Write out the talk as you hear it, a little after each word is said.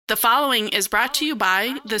The following is brought to you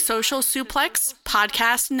by the Social Suplex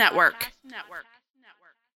Podcast Network.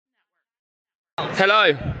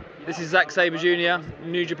 Hello, this is Zack Sabre Jr.,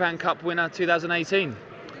 New Japan Cup winner 2018.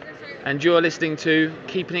 And you're listening to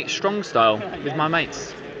Keeping It Strong Style with my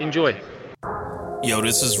mates. Enjoy. Yo,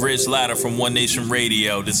 this is Rich Latta from One Nation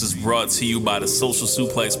Radio. This is brought to you by the Social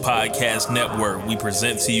Suplex Podcast Network. We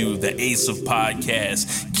present to you the Ace of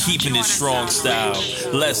Podcasts, Keeping It Strong Style.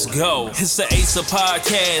 Let's go. It's the Ace of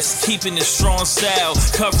Podcasts, Keeping It Strong Style.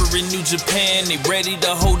 Covering New Japan, they ready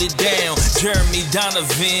to hold it down. Jeremy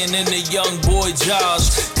Donovan and the young boy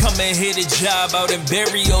Josh. Come and hit a job out in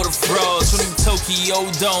Barrio the Frogs. From the Tokyo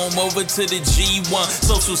Dome over to the G1.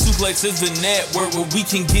 Social Suplex is the network where we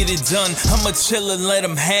can get it done. I'ma chill and let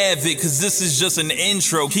them have it, cause this is just an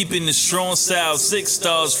intro. Keeping the strong style, 6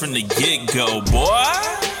 stars from the get-go, boy.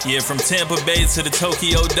 Yeah, from Tampa Bay to the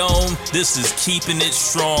Tokyo Dome, this is Keeping It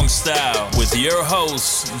Strong Style with your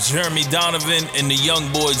hosts, Jeremy Donovan and the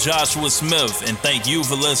young boy Joshua Smith. And thank you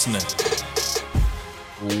for listening.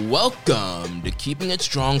 Welcome to Keeping It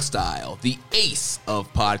Strong Style, the ace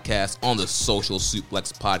of podcasts on the Social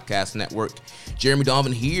Suplex Podcast Network. Jeremy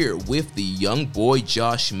Donovan here with the young boy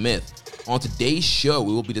Josh Smith. On today's show,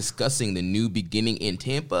 we will be discussing the new beginning in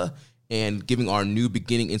Tampa and giving our new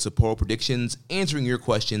beginning in Sapporo predictions, answering your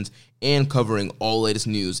questions, and covering all the latest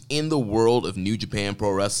news in the world of New Japan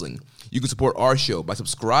Pro Wrestling. You can support our show by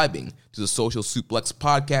subscribing to the Social Suplex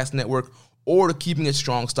Podcast Network or to Keeping It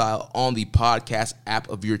Strong Style on the podcast app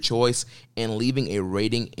of your choice and leaving a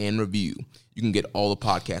rating and review. You can get all the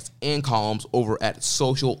podcasts and columns over at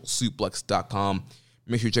socialsuplex.com.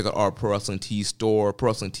 Make sure you check out our Pro Wrestling Tees store,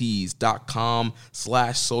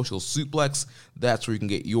 prowrestlingtees.com/social suplex. That's where you can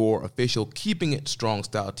get your official Keeping It Strong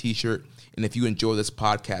Style t-shirt. And if you enjoy this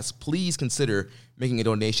podcast, please consider making a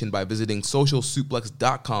donation by visiting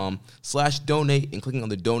socialsuplex.com/donate and clicking on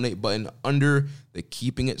the donate button under the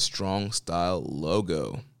Keeping It Strong Style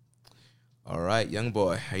logo. All right, young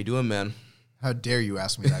boy, how you doing, man? How dare you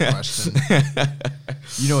ask me that question?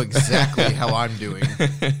 You know exactly how I'm doing.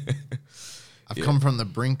 I've come from the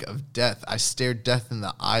brink of death. I stared death in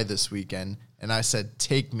the eye this weekend, and I said,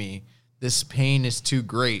 take me. This pain is too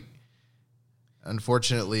great.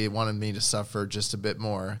 Unfortunately, it wanted me to suffer just a bit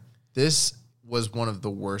more. This was one of the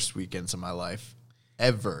worst weekends of my life,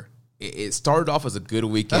 ever. It started off as a good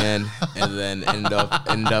weekend and then ended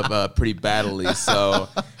up pretty badly. So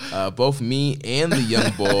both me and the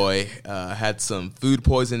young boy had some food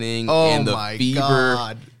poisoning and the fever.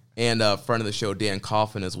 God. And friend of the show, Dan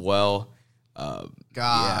Coffin, as well.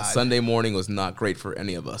 Yeah, Sunday morning was not great for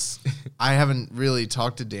any of us. I haven't really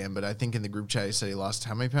talked to Dan, but I think in the group chat he said he lost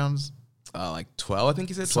how many pounds? Like 12, I think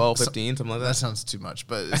he said. 12, 15, something like that. That sounds too much,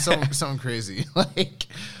 but it's something crazy. Like,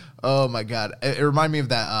 oh my God. It reminded me of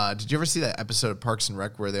that. Did you ever see that episode of Parks and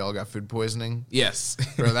Rec where they all got food poisoning? Yes.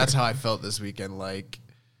 Bro, that's how I felt this weekend. Like,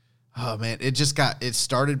 oh man, it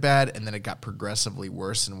started bad and then it got progressively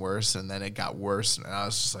worse and worse and then it got worse and I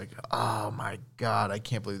was just like, oh my God, I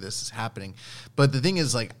can't believe this is happening. But the thing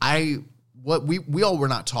is, like, we all were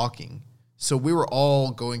not talking. So we were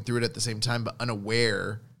all going through it at the same time, but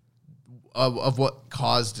unaware of what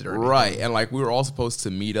caused it. Right, and like we were all supposed to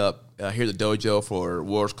meet up here at the dojo for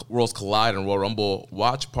Worlds Collide and Royal Rumble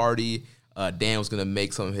watch party. Dan was going to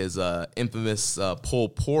make some of his infamous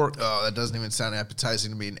pulled pork. Oh, that doesn't even sound appetizing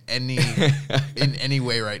to me in any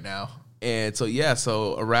way right now. And so, yeah,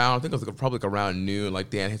 around, I think it was probably like around noon,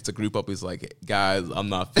 like Dan hits the group up. He's like, guys, I'm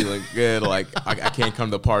not feeling good. Like, I can't come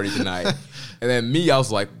to the party tonight. And then me, I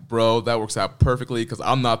was like, bro, that works out perfectly because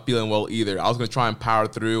I'm not feeling well either. I was going to try and power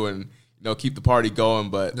through and keep the party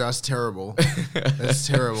going, but... That's terrible. That's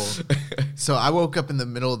terrible. So I woke up in the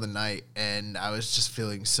middle of the night, and I was just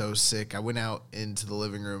feeling so sick. I went out into the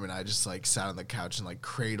living room, and I just, like, sat on the couch and, like,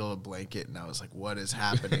 cradled a blanket, and I was like, what is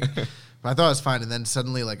happening? But I thought it was fine, and then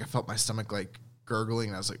suddenly, like, I felt my stomach, like, gurgling,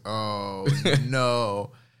 and I was like, oh,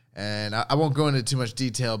 no. And I won't go into too much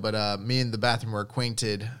detail, but me and the bathroom were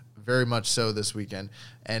acquainted very much so this weekend.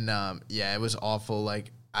 And, yeah, it was awful.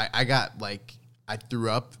 Like, I got, like... I threw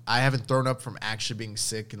up. I haven't thrown up from actually being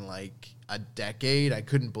sick in like a decade. I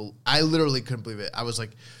literally couldn't believe it. I was like,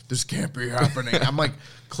 this can't be happening. I'm like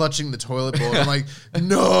clutching the toilet bowl. I'm like,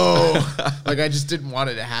 no. Like I just didn't want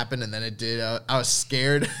it to happen, and then it did. I was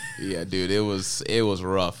scared. Yeah, dude, it was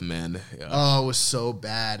rough, man. Yeah. Oh, it was so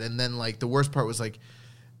bad. And then like the worst part was like,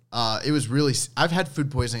 it was really. I've had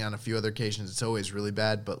food poisoning on a few other occasions. It's always really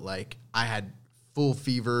bad, but like I had full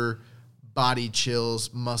fever, body chills,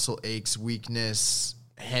 muscle aches, weakness,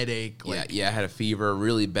 headache. Like, yeah, I had a fever,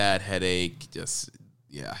 really bad headache.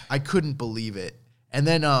 I couldn't believe it. And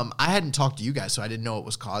then I hadn't talked to you guys, so I didn't know what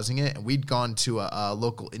was causing it. And we'd gone to a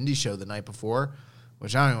local indie show the night before,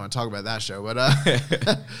 which I don't even want to talk about that show.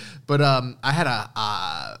 But I had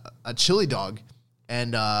a chili dog,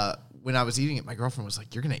 and when I was eating it, my girlfriend was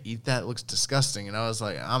like, "You're gonna eat that? It looks disgusting." And I was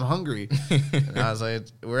like, "I'm hungry." And I was like,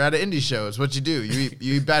 "We're at an indie show. It's what you do. You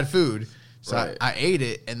eat bad food." So Right. I ate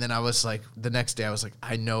it, and then I was like, the next day I was like,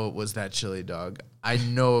 I know it was that chili dog. I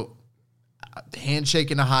know, handshake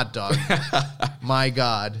and a hot dog. My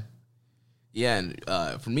God. Yeah, and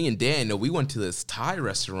for me and Dan, we went to this Thai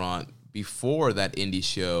restaurant before that indie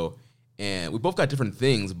show, and we both got different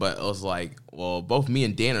things, but it was like, well, both me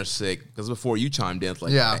and Dan are sick, because before you chimed in, it's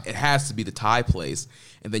like, Yeah. it has to be the Thai place.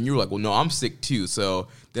 And then you were like, well, no, I'm sick too. So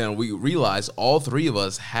then we realized all three of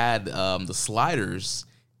us had the sliders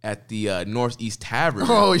at the Northeast Tavern.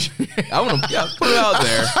 Oh, I want to put it out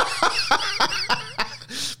there.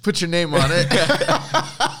 put your name on it.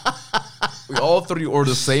 We all three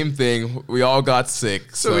ordered the same thing. We all got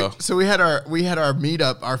sick. So we had our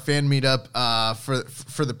meetup, our fan meetup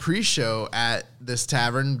for the pre-show at this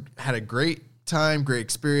tavern. Had a great time, great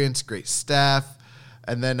experience, great staff.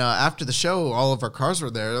 And then after the show, all of our cars were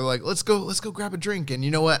there. They're like, let's go grab a drink. And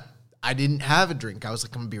you know what? I didn't have a drink. I was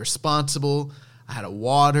like, I'm gonna be responsible. I had a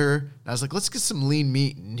water. And I was like, let's get some lean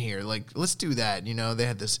meat in here. Like, let's do that. You know, they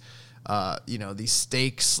had this, these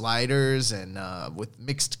steak sliders and with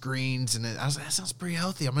mixed greens. And I was like, that sounds pretty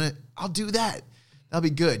healthy. I'll do that. That'll be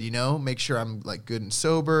good. You know, make sure I'm like good and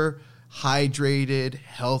sober, hydrated,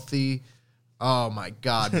 healthy. Oh my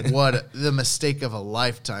God. What the mistake of a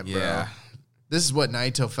lifetime, bro. Yeah. This is what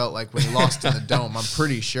Naito felt like when he lost in the dome. I'm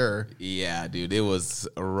pretty sure. Yeah, dude, it was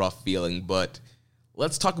a rough feeling, but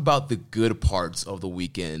let's talk about the good parts of the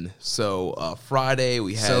weekend. So Friday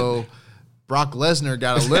we had... So Brock Lesnar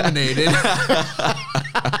got eliminated.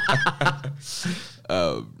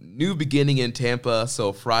 New beginning in Tampa.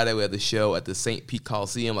 So Friday we had the show at the St. Pete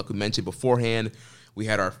Coliseum. Like we mentioned beforehand, we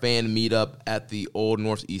had our fan meetup at the Old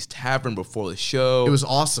Northeast Tavern before the show. It was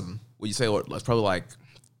awesome. Would you say it's probably like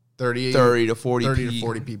 30 to 40 to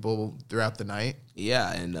 40 people throughout the night.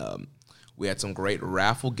 Yeah, and we had some great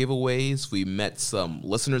raffle giveaways. We met some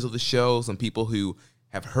listeners of the show, some people who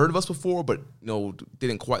have heard of us before, but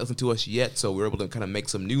didn't quite listen to us yet. So we were able to kind of make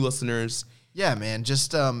some new listeners. Yeah, man,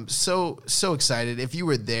 just so excited. If you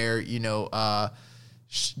were there,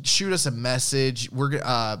 shoot us a message. We're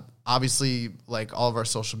obviously like all of our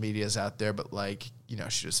social media is out there, but like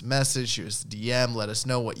shoot us a message, shoot us a DM, let us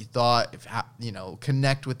know what you thought. If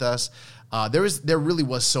connect with us. There really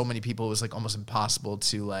was so many people. It was like almost impossible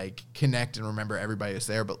to like connect and remember everybody was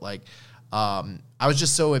there. But like, I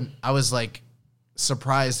was like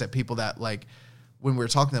surprised at people that like when we were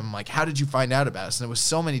talking to them, I'm like, how did you find out about us? And there was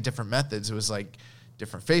so many different methods. It was like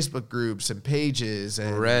different Facebook groups and pages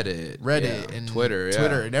and Reddit yeah, and Twitter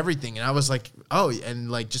and everything. And I was like, oh, and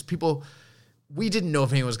like just people, we didn't know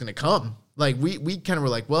if anyone was going to come. Like we kind of were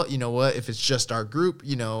like, well, you know what, if it's just our group,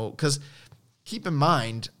 because keep in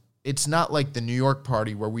mind, it's not like the New York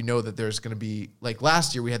party where we know that there's going to be, like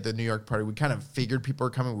last year we had the New York party. We kind of figured people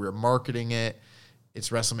were coming. We were marketing it. It's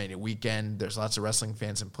WrestleMania weekend. There's lots of wrestling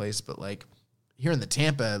fans in place. But like here in the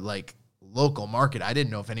Tampa, like local market, I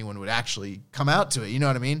didn't know if anyone would actually come out to it. You know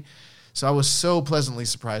what I mean? So I was so pleasantly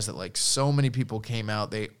surprised that like so many people came out.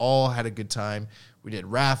 They all had a good time. We did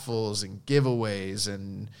raffles and giveaways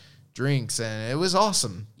and drinks, and it was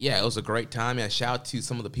awesome. Yeah, it was a great time. Yeah, shout out to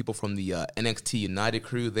some of the people from the NXT United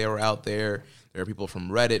crew. They were out there. There are people from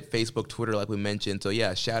Reddit, Facebook, Twitter, like we mentioned. So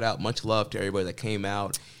yeah, shout out, much love to everybody that came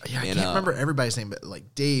out. Yeah, I can't remember everybody's name, but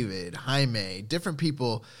like David, Jaime, different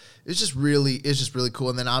people. It's just really cool.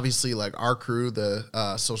 And then obviously like our crew,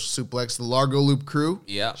 the Social Suplex, the Largo Loop crew.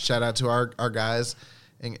 Yeah, shout out to our guys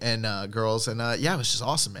and girls, and yeah, it was just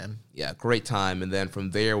awesome, man. Yeah, great time. And then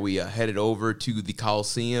from there, we headed over to the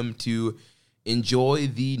Coliseum to enjoy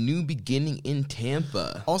the new beginning in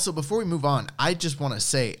Tampa. Also, before we move on, I just want to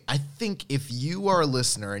say, I think if you are a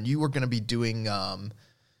listener and you are going to be doing,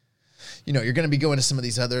 you're going to be going to some of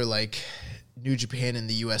these other like New Japan and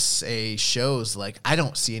the USA shows, like I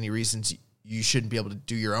don't see any reasons you shouldn't be able to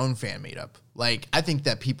do your own fan meetup. Like, I think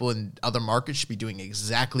that people in other markets should be doing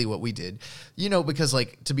exactly what we did, because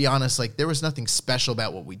like, to be honest, like there was nothing special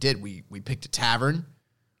about what we did. We picked a tavern,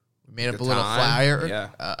 we made up a little flyer.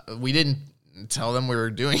 Yeah. We didn't tell them we were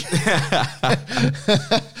doing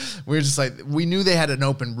it. We were just like, we knew they had an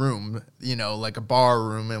open room, like a bar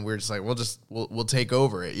room. And we were just like, we'll take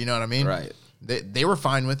over it. You know what I mean? Right. They were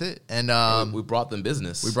fine with it. And we brought them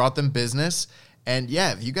business. And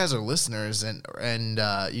yeah, if you guys are listeners and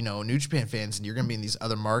New Japan fans, and you're going to be in these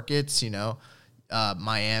other markets,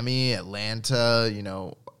 Miami, Atlanta,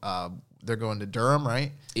 they're going to Durham,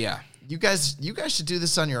 right? Yeah. You guys should do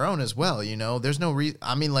this on your own as well. There's no reason.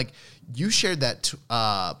 I mean, like, you shared that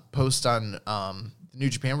post on New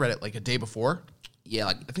Japan Reddit like a day before. Yeah,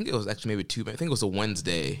 like I think it was actually maybe I think it was a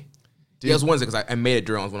Wednesday. Dude, yeah, it was Wednesday because I made it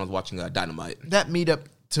during when I was watching Dynamite. That meetup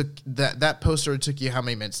that poster took you how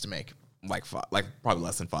many minutes to make? Like probably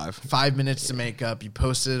less than 5. 5 minutes to make up. You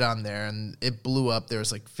posted it on there, and it blew up. There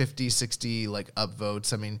was like 50, 60 like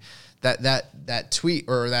upvotes. I mean, that tweet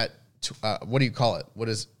or that. What do you call it? What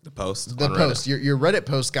is the post? The post. Your Reddit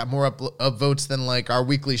post got more upvotes than like our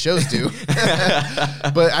weekly shows do.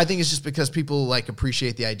 But I think it's just because people like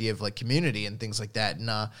appreciate the idea of like community and things like that. And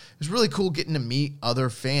it was really cool getting to meet other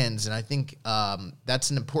fans. And I think that's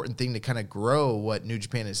an important thing to kind of grow what New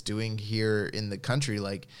Japan is doing here in the country.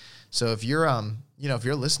 Like, so if you're if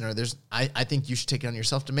you're a listener, I think you should take it on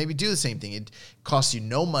yourself to maybe do the same thing. It costs you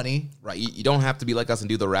no money. Right. You don't have to be like us and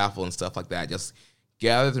do the raffle and stuff like that. Just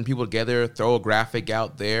gather some people together, throw a graphic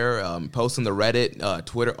out there, post on the Reddit,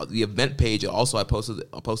 Twitter, the event page. Also, I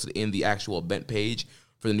posted in the actual event page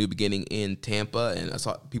for the New Beginning in Tampa, and I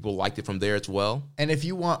saw people liked it from there as well. And if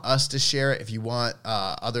you want us to share it, if you want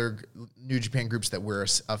other New Japan groups that we're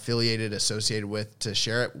associated with to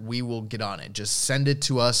share it, we will get on it. Just send it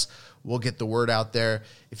to us. We'll get the word out there.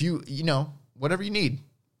 If whatever you need,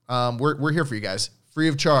 we're here for you guys, free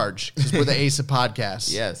of charge, because we're the Ace of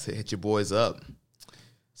Podcasts. Yes, hit your boys up.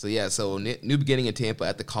 So New Beginning in Tampa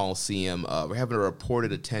at the Coliseum. We're having a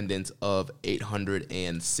reported attendance of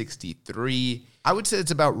 863. I would say it's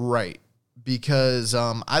about right because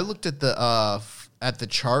I looked at the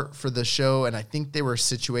chart for the show, and I think they were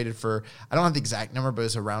situated for, I don't have the exact number, but it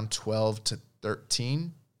was around 12 to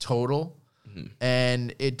 13 total. Mm-hmm.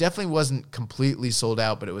 And it definitely wasn't completely sold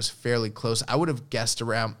out, but it was fairly close. I would have guessed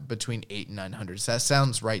around between 800 and 900. So that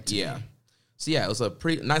sounds right to me. So it was a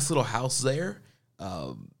pretty nice little house there.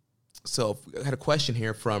 So I had a question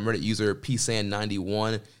here from Reddit user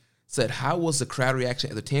psan91. Said, how was the crowd reaction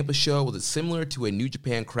at the Tampa show? Was it similar to a New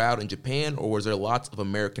Japan crowd in Japan, or was there lots of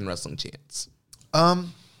American wrestling chants? I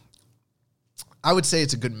would say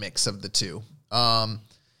it's a good mix of the two.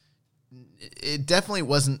 It definitely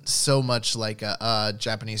wasn't so much like a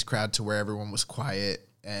Japanese crowd to where everyone was quiet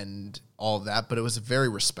and all of that, but it was a very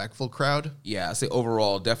respectful crowd. Yeah, I say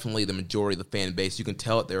overall, definitely the majority of the fan base, you can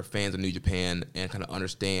tell that they're fans of New Japan and kind of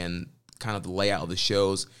understand kind of the layout of the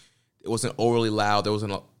shows. It wasn't overly loud. There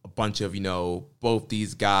wasn't a bunch of, both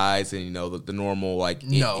these guys and, the normal,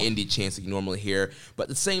 indie chants that you normally hear. But at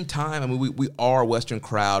the same time, I mean, we are a Western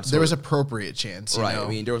crowd. So there was appropriate chants, right. I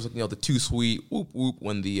mean, there was, the Too Sweet, whoop, whoop,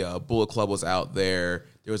 when the Bullet Club was out there.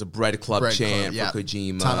 There was a Bread Club chant for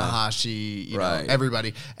Kojima. Tanahashi,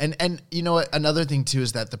 everybody. And you know what? Another thing, too,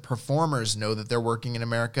 is that the performers know that they're working in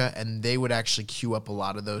America, and they would actually queue up a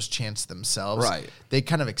lot of those chants themselves. Right. They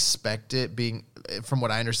kind of expect it being, from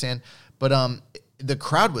what I understand. But the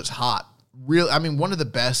crowd was hot. One of the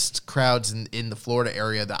best crowds in the Florida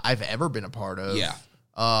area that I've ever been a part of. Yeah.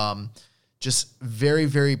 Just very,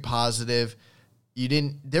 very positive.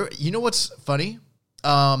 You know what's funny?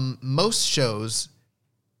 Most shows,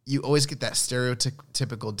 you always get that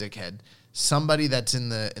stereotypical dickhead, somebody that's in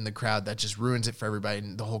the crowd that just ruins it for everybody,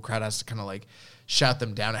 and the whole crowd has to kind of like shout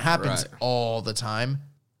them down. It happens all the time.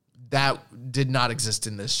 That did not exist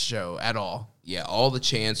in this show at all. Yeah, all the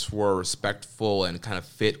chants were respectful and kind of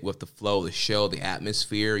fit with the flow of the show, the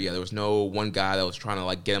atmosphere. Yeah, there was no one guy that was trying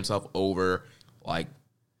to get himself over.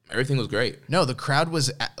 Everything was great. No, the crowd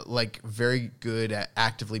was very good at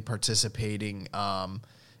actively participating.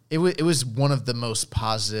 It was one of the most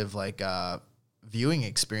positive viewing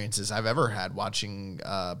experiences I've ever had watching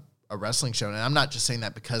a wrestling show. And I'm not just saying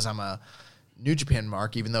that because I'm a New Japan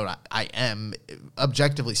mark, even though I am.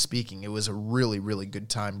 Objectively speaking, it was a really, really good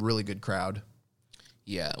time, really good crowd.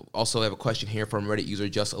 Yeah. Also, I have a question here from Reddit user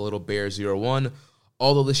Just a Little Bear 01.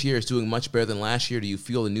 Although this year is doing much better than last year, do you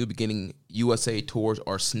feel the New Beginning USA tours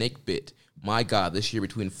are snake bit? My God, this year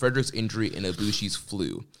between Frederick's injury and Ibushi's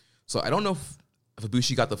flu. So I don't know if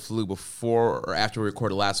Ibushi got the flu before or after we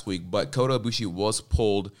recorded last week, but Kota Ibushi was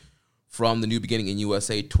pulled from the New Beginning in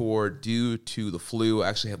USA tour due to the flu. I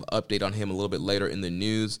actually have an update on him a little bit later in the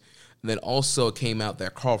news. And then also it came out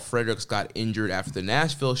that Carl Fredericks got injured after the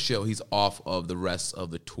Nashville show. He's off of the rest of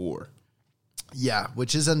the tour. Yeah,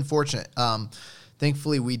 which is unfortunate.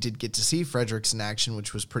 Thankfully, we did get to see Fredericks in action,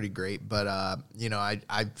 which was pretty great. But,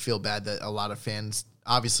 I feel bad that a lot of fans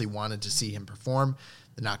obviously wanted to see him perform.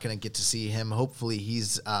 They're not going to get to see him. Hopefully,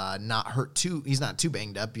 he's not hurt too. He's not too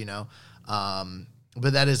banged up,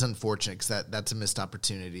 But that is unfortunate because that's a missed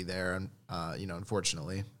opportunity there,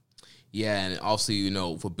 unfortunately. Yeah, and also,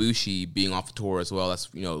 for Bushi being off the tour as well, that's,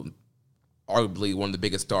 arguably one of the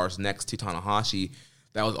biggest stars next to Tanahashi,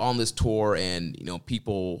 that was on this tour, and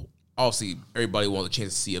people obviously everybody wanted a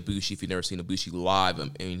chance to see Ibushi. If you've never seen Ibushi live, I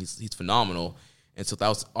mean he's phenomenal, and so that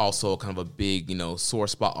was also kind of a big sore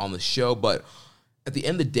spot on the show. But at the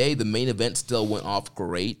end of the day, the main event still went off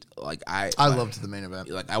great. Like I loved the main event.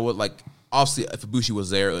 Like I would obviously if Ibushi was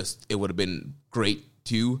there, it would have been great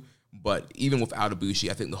too. But even without Ibushi,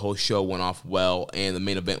 I think the whole show went off well, and the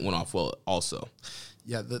main event went off well also.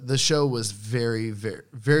 Yeah, the show was very, very,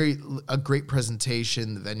 very a great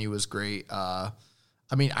presentation. The venue was great. I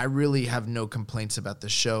mean, I really have no complaints about the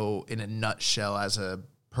show in a nutshell as a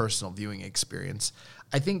personal viewing experience.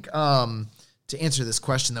 I think to answer this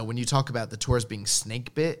question, though, when you talk about the tours being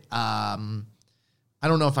snake bit, I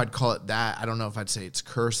don't know if I'd call it that. I don't know if I'd say it's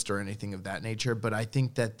cursed or anything of that nature, but I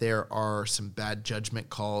think that there are some bad judgment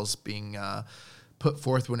calls being put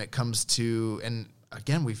forth when it comes to, and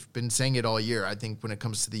again, we've been saying it all year. I think when it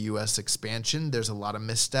comes to the U.S. expansion, there's a lot of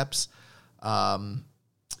missteps. No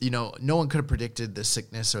one could have predicted this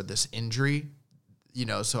sickness or this injury,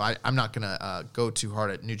 so I'm not going to go too hard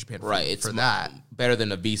at New Japan for that. Better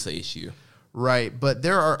than a visa issue. Right, but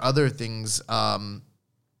there are other things. I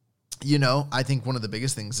think one of the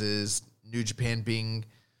biggest things is New Japan being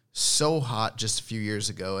so hot just a few years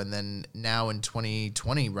ago, and then now in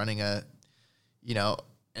 2020 running an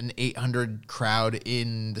 800 crowd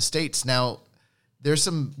in the States. Now, there's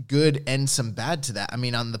some good and some bad to that. I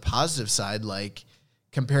mean, on the positive side, like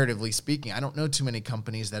comparatively speaking, I don't know too many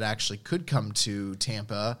companies that actually could come to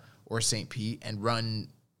Tampa or St. Pete and run,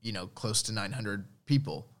 close to 900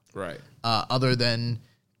 people. Right. Other than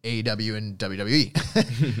AEW and WWE,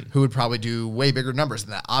 who would probably do way bigger numbers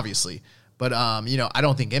than that, obviously. But, I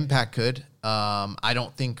don't think Impact could. I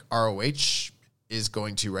don't think ROH is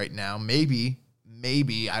going to right now. Maybe,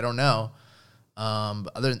 I don't know.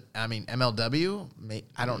 MLW,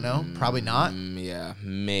 I don't know. Probably not. Yeah,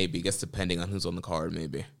 maybe. I guess depending on who's on the card,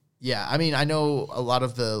 maybe. Yeah, I mean, I know a lot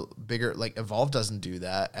of the bigger, like Evolve doesn't do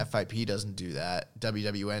that. FIP doesn't do that.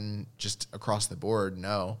 WWN just across the board,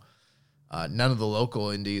 no. None of the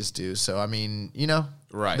local indies do. So, I mean,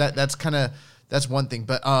 right. That's one thing.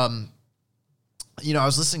 But, I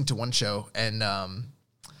was listening to one show and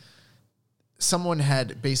someone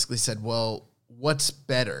had basically said, well, what's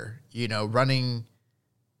better, running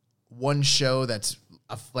one show that's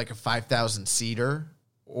like a 5,000 seater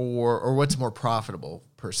or what's more profitable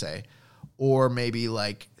per se, or maybe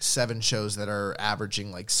like 7 shows that are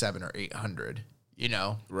averaging like 700 or 800,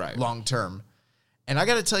 right, long term. And I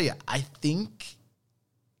got to tell you, I think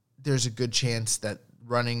there's a good chance that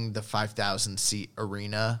running the 5,000 seat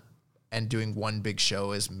arena and doing one big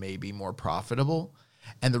show is maybe more profitable.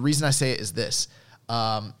 And the reason I say it is this.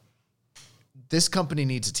 This company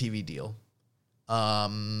needs a TV deal.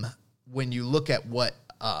 When you look at what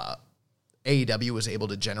AEW was able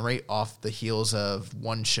to generate off the heels of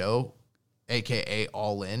one show, aka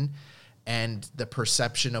All In, and the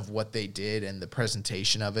perception of what they did and the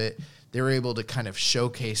presentation of it, they were able to kind of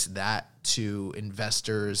showcase that to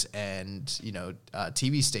investors and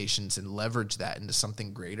TV stations and leverage that into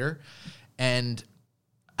something greater. And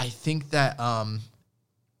I think that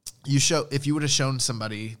if you would have shown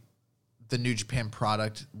somebody the New Japan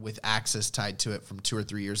product with access tied to it from 2 or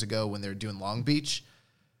 3 years ago when they were doing Long Beach,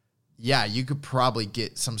 yeah, you could probably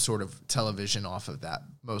get some sort of television off of that,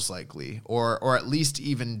 most likely, or at least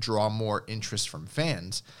even draw more interest from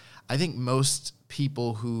fans. I think most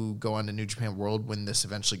people who go on to New Japan World when this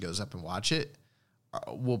eventually goes up and watch it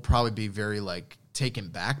will probably be very taken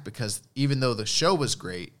back, because even though the show was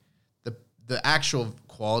great, the actual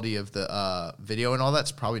quality of the video and all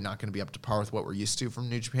that's probably not going to be up to par with what we're used to from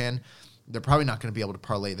New Japan. They're probably not going to be able to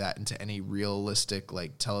parlay that into any realistic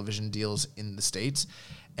television deals in the States.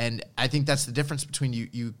 And I think that's the difference between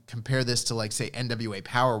you compare this to say NWA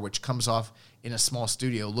Power, which comes off in a small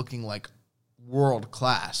studio looking like world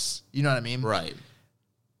class. You know what I mean? Right.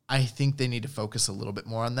 I think they need to focus a little bit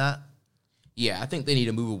more on that. Yeah, I think they need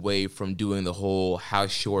to move away from doing the whole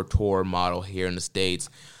house show tour model here in the States.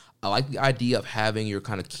 I like the idea of having your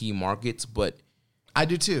kind of key markets, but I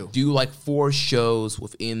do too. Do 4 shows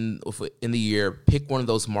within the year, pick one of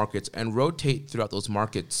those markets, and rotate throughout those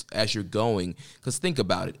markets as you're going. Because think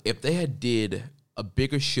about it. If they had did a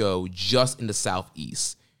bigger show just in the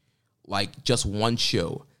Southeast, just one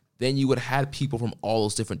show, then you would have had people from all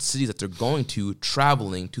those different cities that they're going to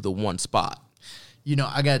traveling to the one spot.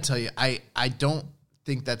 I got to tell you, I don't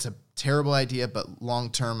think that's a terrible idea, but long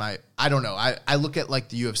term, I don't know. I look at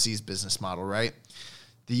the UFC's business model, right?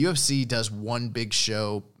 The UFC does one big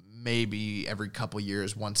show maybe every couple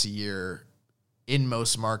years, once a year in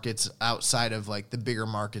most markets outside of the bigger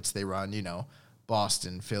markets they run,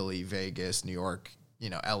 Boston, Philly, Vegas, New York,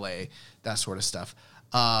 LA, that sort of stuff.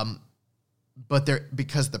 But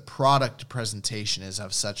because the product presentation is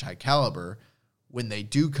of such high caliber, when they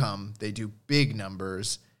do come, they do big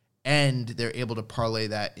numbers, and they're able to parlay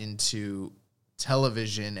that into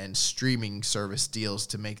television and streaming service deals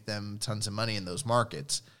to make them tons of money in those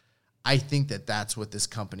markets. I think that that's what this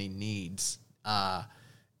company needs.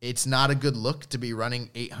 It's not a good look to be running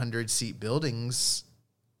 800-seat buildings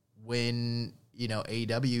when,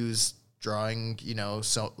 AEW's drawing,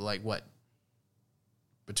 so like what?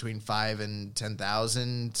 Between 5 and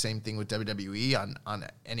 10,000. Same thing with WWE on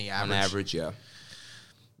any average. On average, yeah.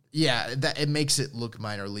 Yeah, that it makes it look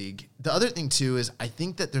minor league. The other thing too is I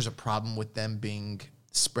think that there's a problem with them being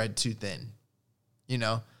spread too thin.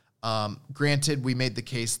 Granted, we made the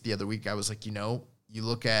case the other week. I was like, you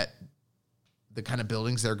look at the kind of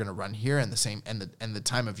buildings they're going to run here and the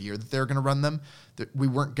time of year that they're going to run them. That we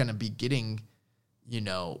weren't going to be getting,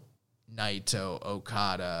 Naito,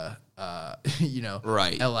 Okada,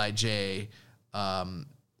 right, LIJ,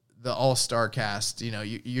 the all-star cast,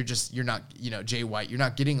 you're not, Jay White, you're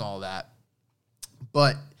not getting all that.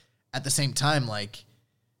 But at the same time, like,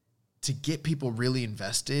 to get people really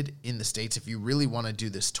invested in the States, if you really want to do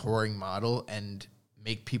this touring model and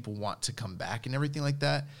make people want to come back and everything like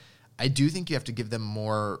that, I do think you have to give them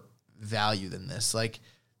more value than this. Like,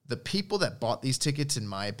 the people that bought these tickets, in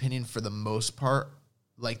my opinion, for the most part,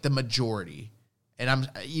 like the majority, and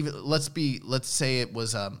let's be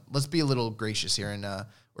a little gracious here and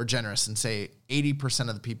or generous and say 80%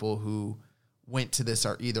 of the people who went to this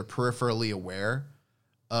are either peripherally aware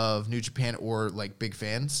of New Japan or like big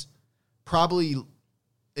fans.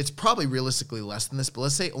 It's probably realistically less than this, but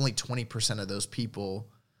let's say only 20% of those people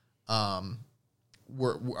are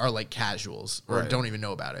like casuals or don't even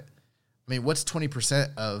know about it. I mean, what's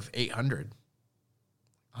 20% of 800?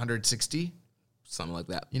 160? Something like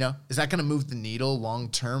that. Is that going to move the needle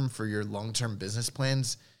long-term for your long-term business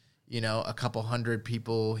plans? A couple hundred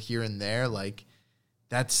people here and there. Like,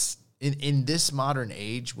 that's in this modern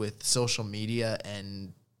age with social media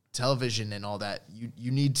and television and all that,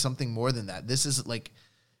 you need something more than that. This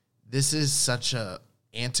is such a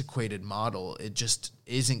antiquated model. It just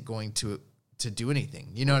isn't going to do anything.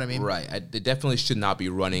 You know what I mean? Right. They definitely should not be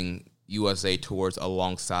running USA tours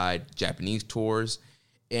alongside Japanese tours.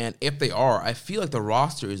 And if they are, I feel like the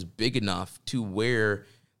roster is big enough to where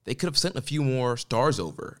they could have sent a few more stars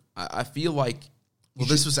over. I feel like...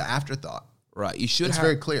 this was an afterthought. Right. It's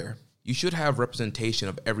very clear. You should have representation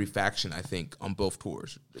of every faction, I think, on both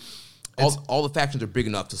tours. All the factions are big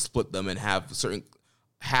enough to split them and have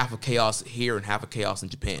half of chaos here and half of chaos in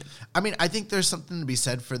Japan. I mean, I think there's something to be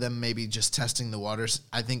said for them maybe just testing the waters.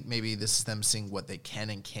 I think maybe this is them seeing what they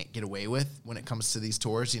can and can't get away with when it comes to these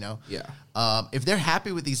tours, Yeah. If they're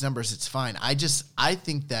happy with these numbers, it's fine. I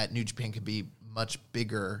think that New Japan could be much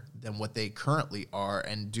bigger than what they currently are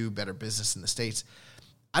and do better business in the States.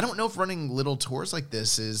 I don't know if running little tours like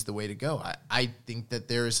this is the way to go. I think that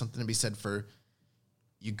there is something to be said for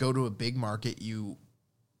you go to a big market, you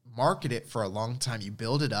market it for a long time, you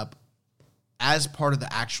build it up as part of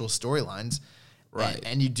the actual storylines, right?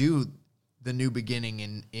 And you do the new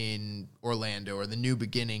beginning in Orlando or the new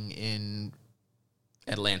beginning in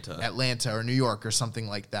Atlanta or New York or something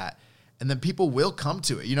like that, and then people will come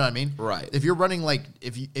to it. You know what I mean? Right. If you're running like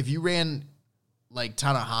if you ran like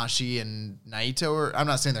Tanahashi and Naito, or I'm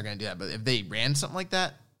not saying they're going to do that, but if they ran something like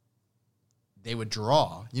that, they would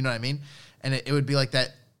draw. You know what I mean? And it would be like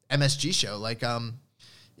that MSG show, like and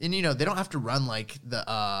they don't have to run like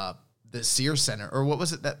the Sears Center, or what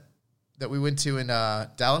was it that we went to in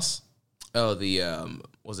Dallas? Oh, the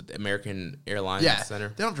was it the American Airlines Center?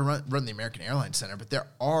 They don't have to run the American Airlines Center, but there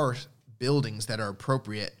are buildings that are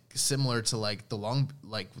appropriate, similar to like the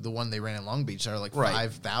one they ran in Long Beach that are like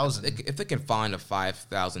 5,000. If they can find a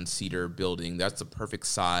 5,000 seater building, that's the perfect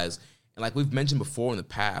size. And like we've mentioned before in the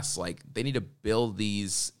past, like they need to build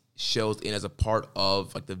these shows in as a part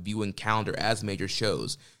of like the viewing calendar as major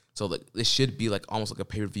shows. So like this should be like almost like a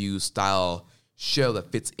pay-per-view style show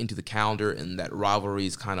that fits into the calendar, and that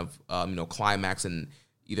rivalries kind of climax and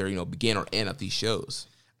either begin or end at these shows.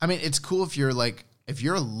 I mean, it's cool if you're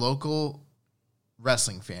a local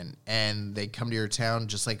wrestling fan and they come to your town,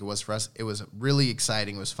 just like it was for us. It was really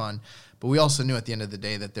exciting. It was fun. But we also knew at the end of the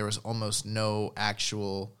day that there was almost no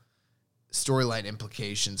actual storyline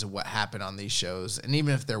implications of what happened on these shows. And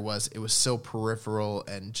even if there was, it was so peripheral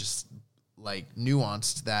and just like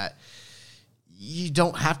nuanced that you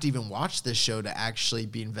don't have to even watch this show to actually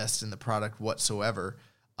be invested in the product whatsoever.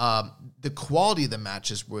 The quality of the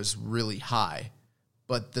matches was really high,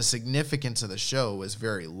 but the significance of the show was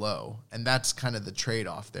very low, and that's kind of the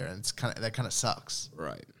trade-off there, and that kind of sucks.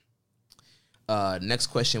 Right. Next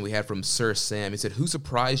question we had from Sir Sam. He said, "Who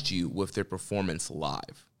surprised you with their performance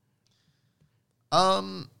live?"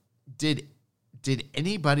 Did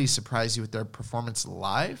anybody surprise you with their performance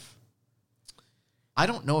live? I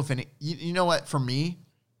don't know if any. You know what? For me,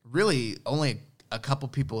 really, only a couple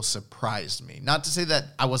people surprised me. Not to say that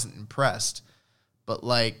I wasn't impressed, but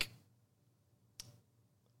like,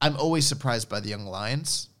 I'm always surprised by the Young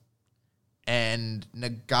Lions, and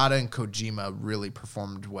Nagata and Kojima really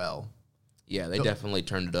performed well. Yeah, they definitely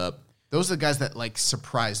turned it up. Those are the guys that like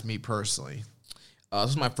surprised me personally. This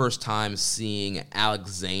was my first time seeing Alex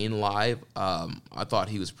Zane live. I thought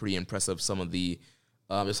he was pretty impressive. Some of the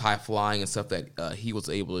just high flying and stuff that he was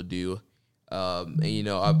able to do. And you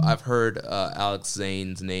know, I've heard Alex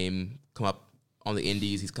Zane's name come up on the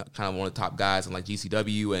Indies. He's kind of one of the top guys in like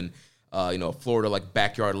GCW and you know, Florida like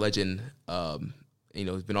backyard legend. You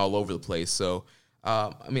know, he's been all over the place. So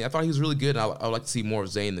I mean, I thought he was really good. And I would like to see more of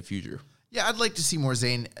Zane in the future. Yeah, I'd like to see more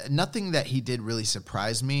Zane. Nothing that he did really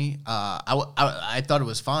surprised me. I thought it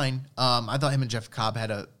was fine. I thought him and Jeff Cobb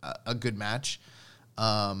had a good match.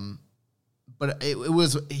 But it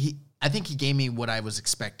was I think he gave me what I was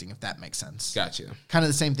expecting, if that makes sense. Gotcha. Kind of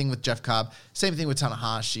the same thing with Jeff Cobb. Same thing with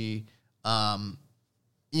Tanahashi.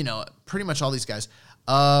 You know, pretty much all these guys.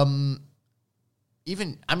 There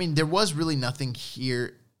was really nothing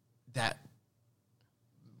here that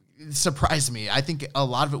surprised me. I think a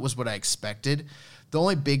lot of it was what I expected. The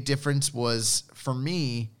only big difference was, for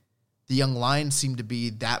me, the Young Lions seemed to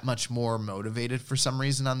be that much more motivated for some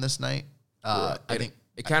reason on this night. I think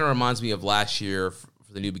it kind of reminds me of last year for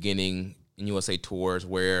the New Beginning in USA Tours,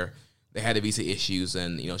 where they had the visa issues,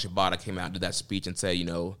 and you know, Shibata came out and did that speech and said, you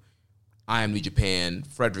know, I am New Japan,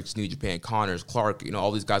 Frederick's New Japan, Connors, Clark, you know,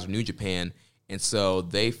 all these guys are New Japan. And so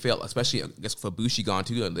they felt, especially I guess for Bushi gone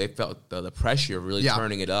too, they felt the pressure of really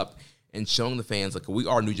turning it up and showing the fans, like, we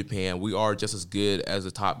are New Japan. We are just as good as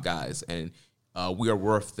the top guys, and we are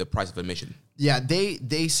worth the price of admission. Yeah,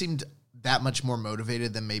 they seemed that much more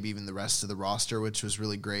motivated than maybe even the rest of the roster, which was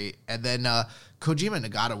really great. And then Kojima and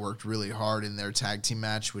Nagata worked really hard in their tag team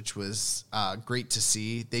match, which was great to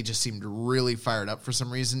see. They just seemed really fired up for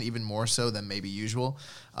some reason, even more so than maybe usual.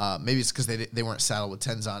 Maybe it's because they weren't saddled with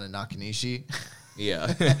Tenzan and Nakanishi.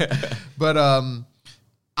 Yeah. But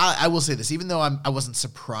I will say this, even though I wasn't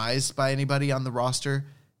surprised by anybody on the roster,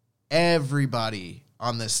 everybody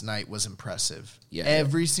on this night was impressive. Yeah.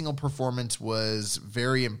 Every single performance was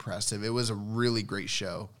very impressive. It was a really great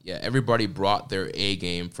show. Yeah, everybody brought their A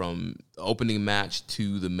game from the opening match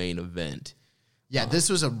to the main event. Yeah, this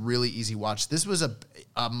was a really easy watch. This was a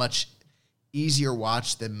much easier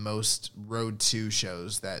watch than most Road 2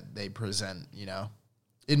 shows that they present, you know,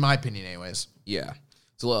 in my opinion anyways. Yeah.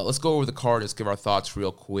 So let's go over the card and just give our thoughts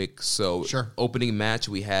real quick. So Sure. Opening match,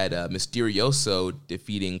 we had Mysterioso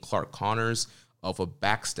defeating Clark Connors of a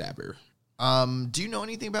backstabber. Do you know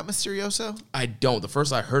anything about Mysterioso? I don't. The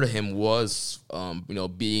first I heard of him was, you know,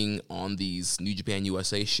 being on these New Japan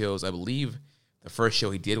USA shows. I believe the first show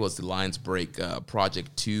he did was the Lions Break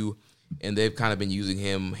Project 2, and they've kind of been using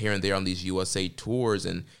him here and there on these USA tours,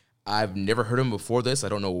 and I've never heard him before this. I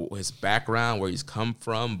don't know his background, where he's come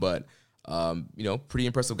from, but, you know, pretty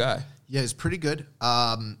impressive guy. Yeah, he's pretty good.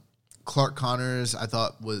 Clark Connors, I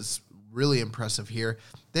thought, was really impressive here.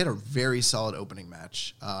 They had a very solid opening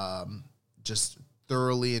match. Just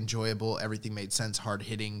thoroughly enjoyable. Everything made sense. Hard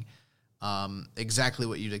hitting. Exactly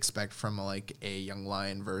what you'd expect from like a young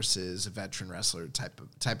lion versus a veteran wrestler type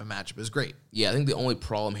of match. It was great. Yeah, I think the only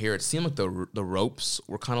problem here, it seemed like the ropes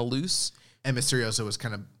were kind of loose. And Mysterioso was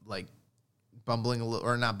kind of like bumbling a little,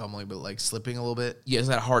 or not bumbling, but like slipping a little bit. Yeah, he's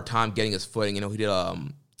had a hard time getting his footing. You know, he did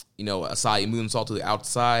you know, a side moonsault to the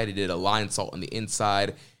outside. He did a lion salt on the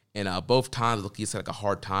inside. And both times, look, he's had like a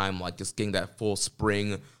hard time, like just getting that full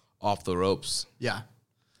spring off the ropes. Yeah.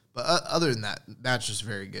 But other than that, that's just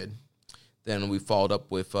very good. Then we followed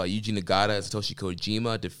up with Yuji Nagata and Satoshi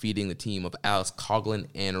Kojima defeating the team of Alex Coughlin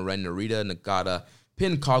and Ren Narita. Nagata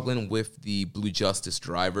pinned Coughlin with the Blue Justice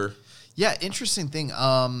driver. Yeah, interesting thing.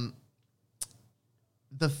 The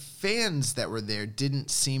fans that were there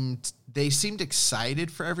they seemed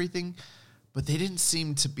excited for everything, but they didn't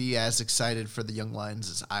seem to be as excited for the Young Lions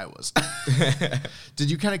as I was.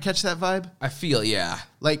 Did you kind of catch that vibe? I feel, yeah.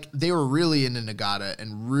 Like, they were really into Nagata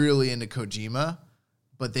and really into Kojima,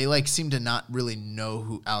 but they, like, seemed to not really know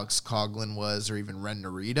who Alex Coughlin was or even Ren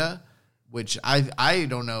Narita, which I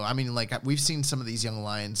don't know. I mean, like, we've seen some of these Young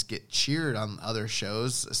Lions get cheered on other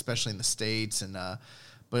shows, especially in the States, and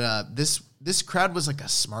but this this crowd was like a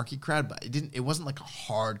smarky crowd, but it wasn't like a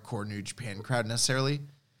hardcore New Japan crowd necessarily.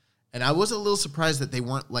 And I was a little surprised that they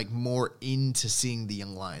weren't like more into seeing the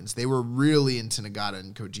Young Lions. They were really into Nagata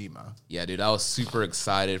and Kojima. Yeah, dude, I was super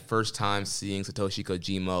excited. First time seeing Satoshi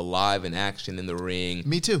Kojima live in action in the ring.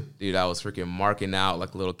 Me too. Dude, I was freaking marking out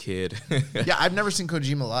like a little kid. Yeah, I've never seen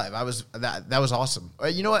Kojima live. That was awesome.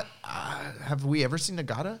 You know what? Have we ever seen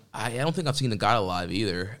Nagata? I don't think I've seen Nagata live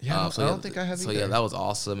either. Yeah, I don't think I have either. So yeah, that was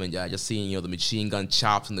awesome. And yeah, just seeing the machine gun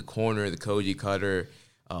chops in the corner, the Koji cutter.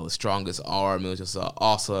 The strongest arm. It was just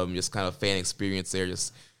awesome, just kind of fan experience there.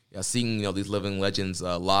 Just seeing these living legends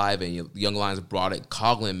live, and Young Lions brought it.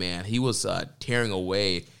 Coughlin, man, he was tearing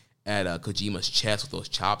away at Kojima's chest with those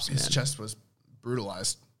chops. His chest was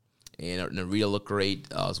brutalized. And Narita looked great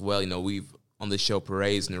as well. We've on this show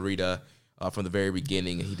praised Narita from the very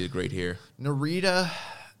beginning, and he did great here. Narita,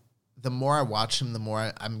 the more I watch him, the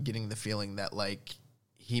more I'm getting the feeling that like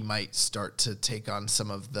he might start to take on some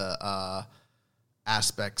of the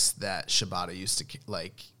aspects that Shibata used to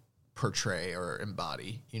like portray or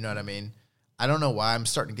embody. You know what I mean? I don't know why I'm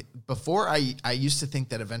starting to get... Before, I used to think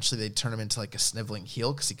that eventually they'd turn him into like a sniveling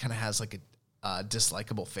heel because he kind of has like a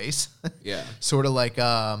dislikable face. Yeah. Sort of like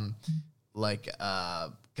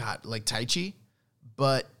Taichi.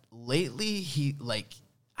 But lately he like,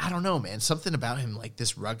 I don't know, man. Something about him, like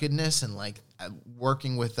this ruggedness and like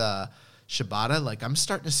working with Shibata, like I'm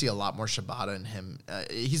starting to see a lot more Shibata in him.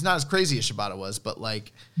 He's not as crazy as Shibata was, but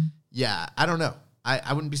like, yeah, I don't know.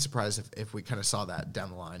 I wouldn't be surprised if we kind of saw that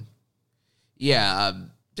down the line. Yeah,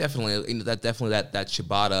 definitely. That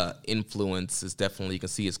Shibata influence is definitely, you can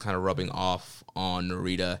see it's kind of rubbing off on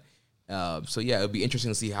Narita. So yeah, it'll be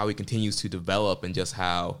interesting to see how he continues to develop and just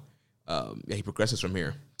how he progresses from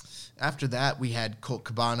here. After that, we had Colt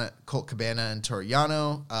Cabana and Toru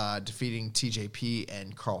Yano defeating TJP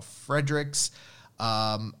and Carl Fredericks.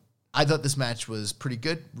 I thought this match was pretty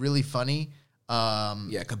good, really funny.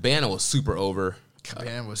 Yeah, Cabana was super over.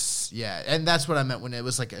 Cabana was, and that's what I meant when it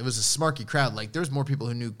was a smarky crowd. Like, there's more people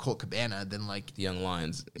who knew Colt Cabana than like the Young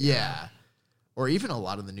Lions. Yeah. Or even a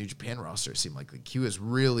lot of the New Japan roster seemed like he was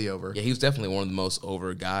really over. Yeah, he was definitely one of the most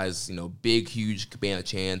over guys. Big, huge Cabana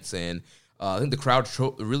chants, and I think the crowd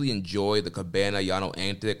really enjoyed the Cabana Yano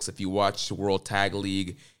antics. If you watch the World Tag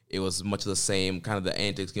League, it was much of the same kind of the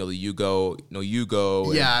antics. The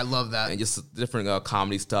Yugo. Yeah, I love that. And just different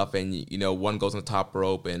comedy stuff. And one goes on the top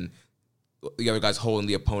rope, and the other guy's holding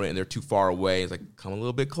the opponent, and they're too far away. It's like, come a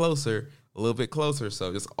little bit closer.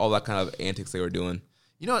 So just all that kind of antics they were doing.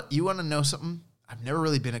 You know what? You want to know something? I've never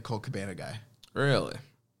really been a Colt Cabana guy. Really?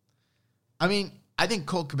 I mean, I think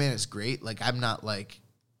Colt Cabana is great. Like, I'm not like,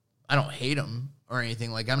 I don't hate him or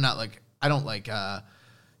anything. Like, I'm not like, I don't like, be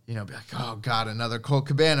like, oh God, another Colt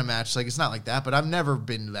Cabana match. Like, it's not like that. But I've never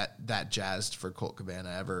been that jazzed for Colt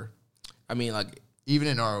Cabana ever. I mean, like, even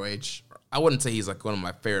in ROH, I wouldn't say he's like one of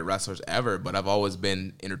my favorite wrestlers ever, but I've always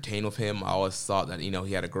been entertained with him. I always thought that he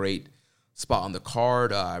had a great spot on the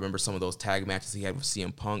card. I remember some of those tag matches he had with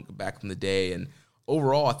CM Punk back in the day, and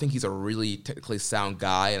overall, I think he's a really technically sound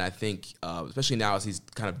guy, and I think, especially now as he's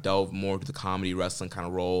kind of delved more into the comedy wrestling kind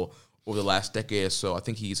of role over the last decade or so, I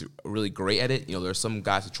think he's really great at it. There's some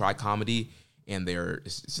guys who try comedy, and they're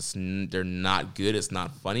not good. It's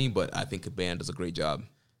not funny, but I think Cabana does a great job.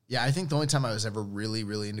 Yeah, I think the only time I was ever really,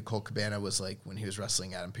 really into Colt Cabana was like when he was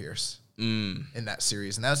wrestling Adam Pearce in that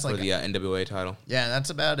series, and that's like for the NWA title. Yeah,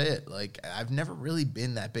 that's about it. Like, I've never really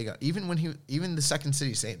been that big on, even the Second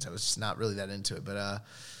City Saints, I was just not really that into it. But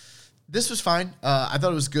this was fine. I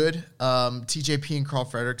thought it was good. TJP and Carl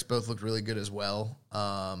Fredericks both looked really good as well.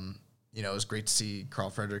 It was great to see Carl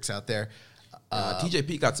Fredericks out there.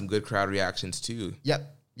 TJP got some good crowd reactions too.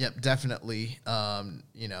 Yep, definitely.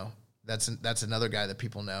 That's another guy that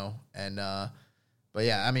people know. And but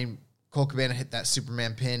yeah, I mean, Colt Cabana hit that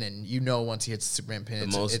Superman pin, and once he hits the Superman pin,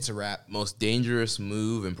 it's a wrap. Most dangerous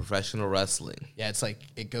move in professional wrestling. Yeah, it's like,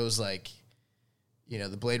 it goes like,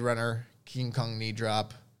 the Blade Runner, King Kong knee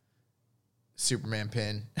drop, Superman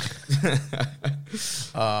pin,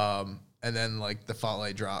 and then like the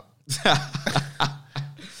Fale drop.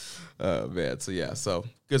 Oh man, so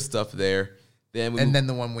good stuff there. Then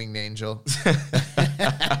the one winged angel.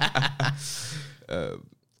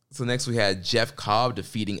 So next we had Jeff Cobb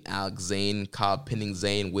defeating Alex Zane. Cobb pinning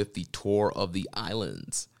Zane with the Tour of the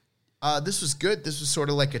Islands. This was good. This was sort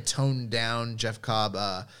of like a toned down Jeff Cobb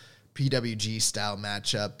PWG style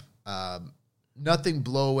matchup. Nothing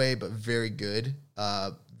blow away, but very good.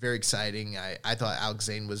 Very exciting. I thought Alex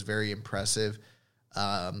Zane was very impressive.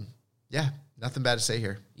 Nothing bad to say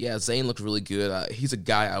here. Yeah, Zane looked really good. He's a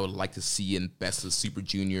guy I would like to see in Best of the Super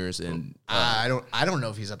Juniors, and I don't know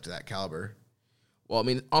if he's up to that caliber. Well, I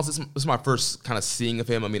mean, honestly, this is my first kind of seeing of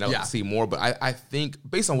him. I mean, I'd like to see more, but I think,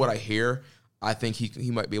 based on what I hear, I think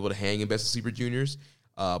he might be able to hang in Best of Super Juniors.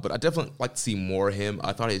 But I definitely like to see more of him.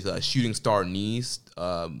 I thought his shooting star knees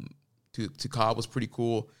to Cobb was pretty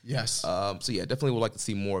cool. Yes. So, yeah, definitely would like to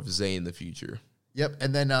see more of Zayn in the future. Yep.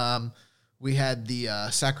 And then we had the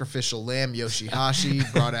sacrificial lamb, Yoshihashi,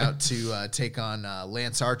 brought out to take on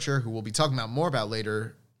Lance Archer, who we'll be talking about more about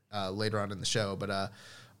later on in the show. But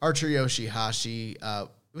Archer Yoshihashi, it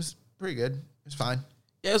was pretty good. It was fine.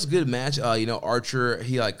 Yeah, it was a good match. Archer,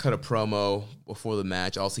 he cut a promo before the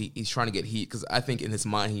match. Also, he's trying to get heat because I think in his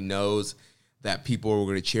mind he knows that people were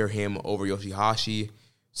going to cheer him over Yoshihashi.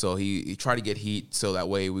 So he tried to get heat so that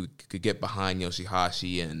way we could get behind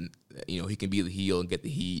Yoshihashi and he can be the heel and get the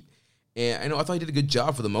heat. And I thought he did a good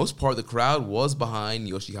job. For the most part, the crowd was behind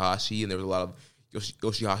Yoshihashi, and there was a lot of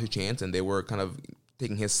Yoshihashi chants, and they were kind of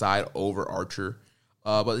taking his side over Archer.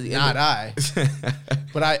 But I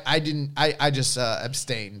didn't. I just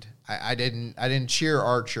abstained. I didn't cheer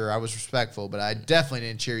Archer. I was respectful, but I definitely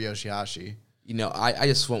didn't cheer Yoshihashi. I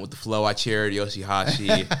just went with the flow. I cheered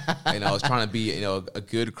Yoshihashi, and I was trying to be a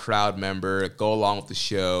good crowd member, go along with the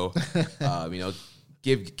show.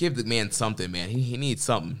 Give the man something, man. He needs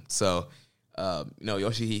something. So,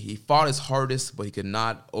 Yoshi, he fought his hardest, but he could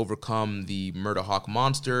not overcome the Murder Hawk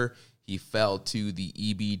monster. He fell to the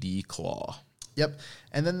EBD claw. Yep.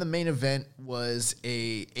 And then the main event was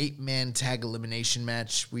a 8-man tag elimination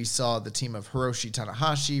match. We saw the team of Hiroshi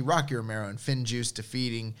Tanahashi, Rocky Romero, and Finn Juice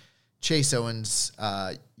defeating Chase Owens,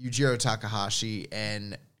 Yujiro Takahashi,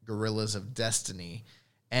 and Gorillas of Destiny.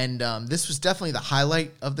 And this was definitely the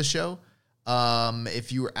highlight of the show.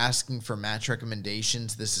 If you were asking for match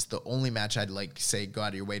recommendations, this is the only match I'd say go out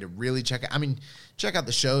of your way to really check out. I mean, check out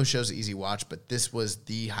the show. Show's an easy watch, but this was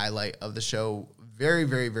the highlight of the show. Very,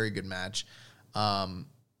 very, very good match.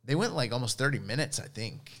 They went almost 30 minutes, I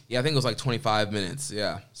think. Yeah, I think it was 25 minutes,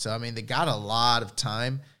 yeah. So, I mean, they got a lot of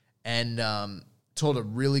time and told a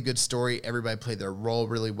really good story. Everybody played their role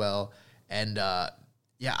really well. And, I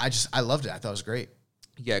loved it. I thought it was great.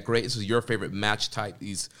 Yeah, great. This is your favorite match type,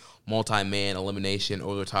 these multi-man elimination,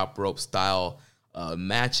 over-the-top rope style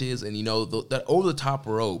matches. And, that over-the-top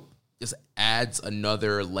rope just adds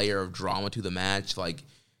another layer of drama to the match.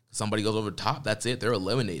 Somebody goes over the top, that's it. They're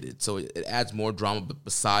eliminated. So it adds more drama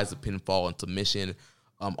besides the pinfall and submission.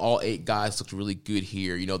 All 8 guys looked really good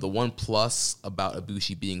here. The one plus about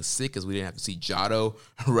Ibushi being sick is we didn't have to see Jado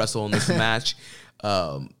wrestle in this match.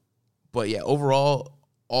 But, yeah, overall,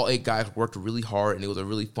 all 8 guys worked really hard, and it was a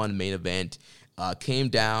really fun main event. Came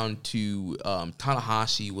down to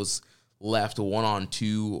Tanahashi was left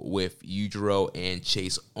 1-on-2 with Yujiro and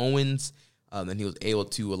Chase Owens. Then he was able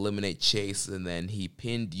to eliminate Chase, and then he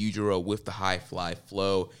pinned Yujiro with the high fly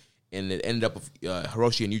flow. And it ended up with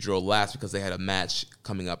Hiroshi and Yujiro last because they had a match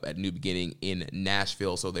coming up at New Beginning in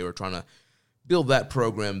Nashville, so they were trying to build that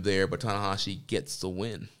program there, but Tanahashi gets the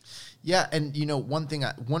win. Yeah, and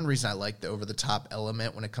one reason I like the over-the-top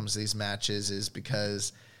element when it comes to these matches is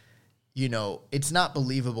because, it's not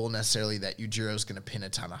believable necessarily that Yujiro's going to pin a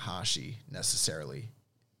Tanahashi necessarily,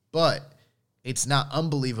 but it's not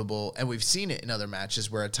unbelievable, and we've seen it in other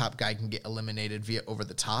matches where a top guy can get eliminated via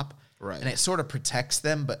over-the-top, right? And it sort of protects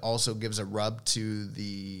them, but also gives a rub to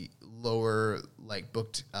the lower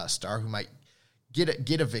booked star who might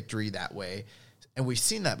get a victory that way, and we've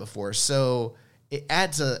seen that before. So it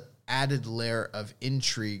adds a added layer of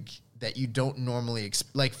intrigue that you don't normally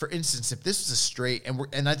for instance, if this was a straight,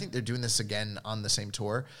 and I think they're doing this again on the same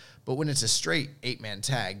tour, but when it's a straight 8-man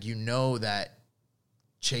tag, that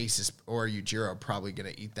Chase or Yujiro are probably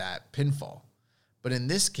going to eat that pinfall. But in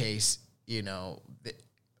this case, Tanahashi,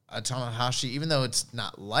 even though it's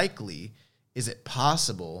not likely, is it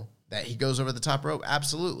possible that he goes over the top rope?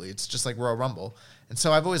 Absolutely. It's just like Royal Rumble. And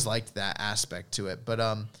so I've always liked that aspect to it. But,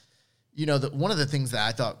 one of the things that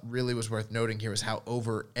I thought really was worth noting here was how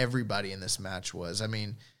over everybody in this match was. I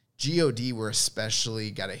mean, GOD were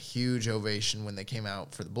especially got a huge ovation when they came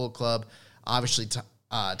out for the Bullet Club. Obviously,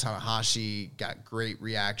 Tanahashi got great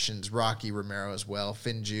reactions. Rocky Romero as well.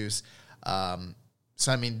 Finn Juice.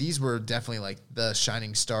 So, I mean, these were definitely the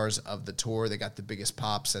shining stars of the tour. They got the biggest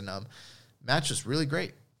pops, and match was really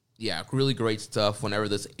great. Yeah, really great stuff. Whenever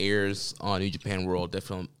this airs on New Japan World,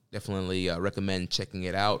 definitely recommend checking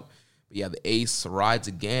it out. But yeah, the Ace rides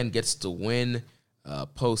again, gets the win.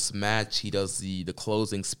 Post-match, he does the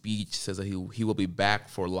closing speech, says that he will be back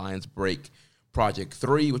for Lions Break Project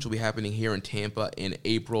 3, which will be happening here in Tampa in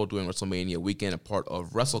April during WrestleMania weekend, a part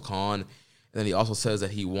of WrestleCon. And then he also says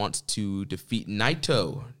that he wants to defeat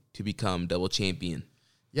Naito to become double champion.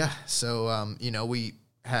 Yeah, so,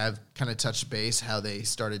 have kind of touched base how they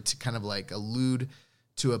started to kind of like allude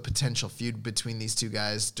to a potential feud between these two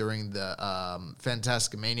guys during the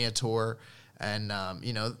Fantasticmania tour. And,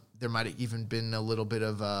 there might have even been a little bit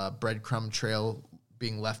of a breadcrumb trail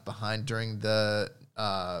being left behind during the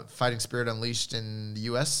Fighting Spirit Unleashed in the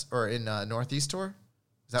U.S. or in Northeast tour.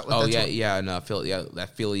 Is that what Philly, that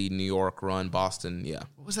Philly, New York run, Boston, yeah.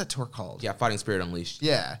 What was that tour called? Yeah, Fighting Spirit Unleashed.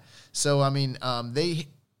 Yeah. So, I mean, they,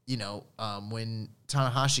 when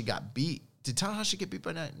Tanahashi got beat, did Tanahashi get beat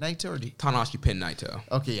by Naito? Tanahashi pinned Naito.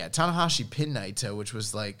 Okay, yeah. Tanahashi pinned Naito, which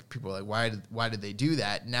was like, people were like, why did they do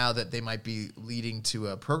that? Now that they might be leading to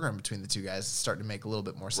a program between the two guys, it's starting to make a little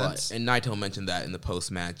bit more sense. Right. And Naito mentioned that in the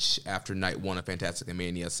post-match after night one of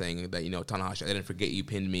Fantasticmania, saying that, Tanahashi, I didn't forget you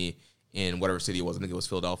pinned me in whatever city it was. I think it was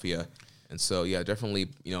Philadelphia. And so, yeah, definitely,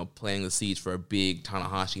 planting the seeds for a big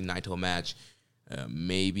Tanahashi-Naito match.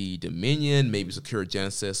 Maybe Dominion, maybe Sakura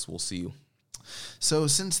Genesis. We'll see. So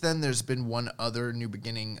since then, there's been one other New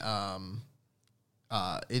Beginning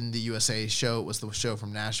in the USA show. It was the show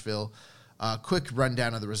from Nashville. Quick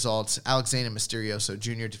rundown of the results. Alex Zane and Mysterioso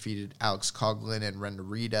Jr. defeated Alex Coughlin and Ren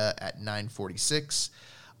Narita at 9:46.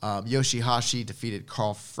 Yoshihashi defeated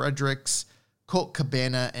Carl Fredericks. Colt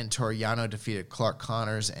Cabana and Toriano defeated Clark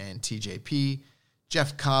Connors and TJP.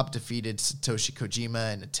 Jeff Cobb defeated Satoshi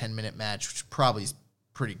Kojima in a 10-minute match, which probably is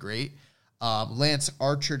pretty great. Lance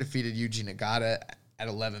Archer defeated Yuji Nagata at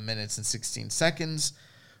 11 minutes and 16 seconds.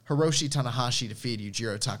 Hiroshi Tanahashi defeated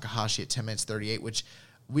Yujiro Takahashi at 10 minutes 38, which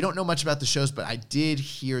we don't know much about the shows, but I did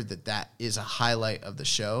hear that is a highlight of the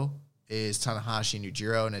show, is Tanahashi and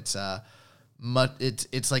Yujiro, and it's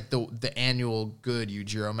like the annual good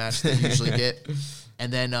Yujiro match they usually get.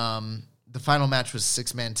 And then the final match was a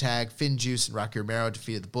 6-man tag. Finn Juice and Rocky Romero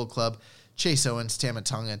defeated the Bull Club. Chase Owens, Tama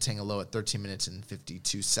Tonga, and Tanga Loa at 13 minutes and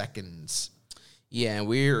 52 seconds. Yeah, and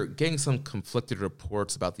we're getting some conflicted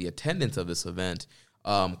reports about the attendance of this event.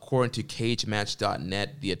 According to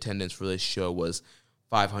CageMatch.net, the attendance for this show was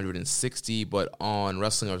 560, but on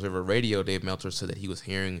Wrestling Observer Radio, Dave Meltzer said that he was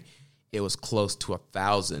hearing it was close to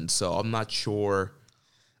 1,000. So I'm not sure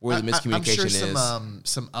where the miscommunication is. I'm sure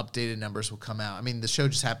some updated numbers will come out. I mean, the show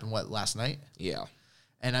just happened, last night? Yeah.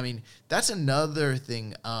 And, I mean, that's another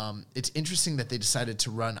thing. It's interesting that they decided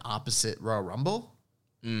to run opposite Royal Rumble.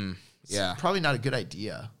 Yeah. It's probably not a good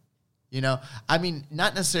idea. I mean,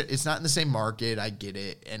 not necessarily. It's not in the same market. I get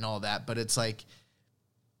it and all that. But it's like,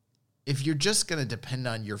 if you're just going to depend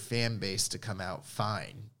on your fan base to come out,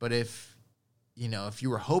 fine. But if you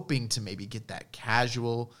were hoping to maybe get that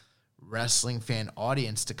casual wrestling fan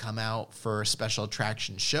audience to come out for a special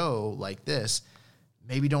attraction show like this,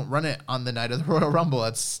 maybe don't run it on the night of the Royal Rumble.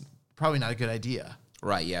 That's probably not a good idea.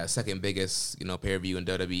 Right, yeah. Second biggest, pay-per-view in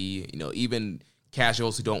WWE. Even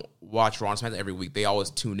casuals who don't watch Raw and SmackDown every week, they always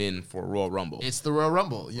tune in for Royal Rumble. It's the Royal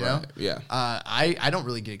Rumble, Right, yeah. I don't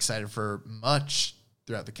really get excited for much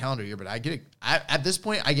throughout the calendar year, but at this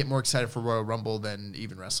point, I get more excited for Royal Rumble than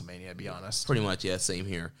even WrestleMania, to be honest. Pretty much, yeah, same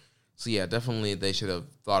here. So, yeah, definitely they should have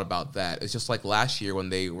thought about that. It's just like last year when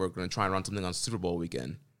they were going to try and run something on Super Bowl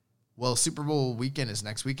weekend. Well, Super Bowl weekend is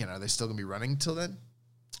next weekend. Are they still going to be running till then?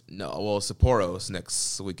 No, well, Sapporo's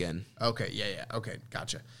next weekend. Okay, yeah. Okay,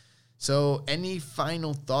 gotcha. So, any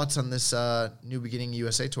final thoughts on this New Beginning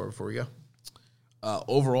USA tour before we go?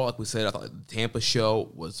 Overall, like we said, I thought the Tampa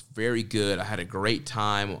show was very good. I had a great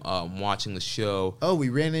time watching the show. Oh, we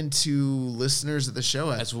ran into listeners of the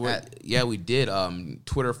show. Yeah, we did.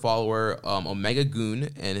 Twitter follower Omega Goon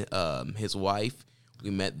and his wife.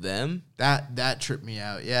 We met them. That tripped me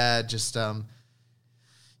out. Yeah, just I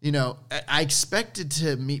expected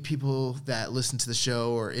to meet people that listened to the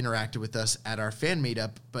show or interacted with us at our fan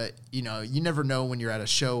meetup, but you never know when you're at a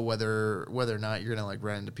show whether or not you're gonna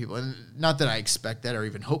run into people. And not that I expect that or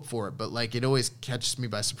even hope for it, but it always catches me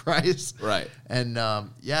by surprise. Right. And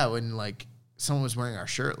when someone was wearing our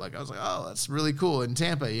shirt, I was like, oh, that's really cool in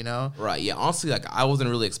Tampa, Right. Yeah. Honestly, I wasn't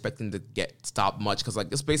really expecting to get stopped much because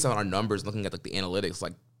it's based on our numbers, looking at the analytics.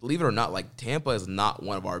 Believe it or not, Tampa is not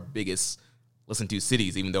one of our biggest listened to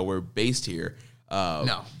cities, even though we're based here.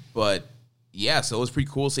 No. But yeah, so it was pretty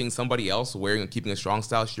cool seeing somebody else wearing and Keeping a Strong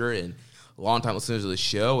Style shirt, and longtime listeners of the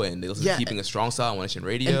show, and they listen to Keeping a Strong Style on One Nation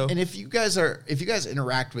Radio. And if you guys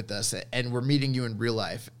interact with us and we're meeting you in real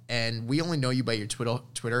life, and we only know you by your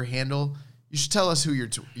Twitter handle, you should tell us who your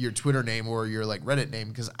Twitter name or your Reddit name,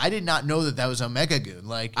 because I did not know that was Omega Goon.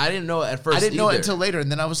 I didn't know it at first. I didn't know it until later, and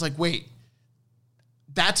then I was like, wait,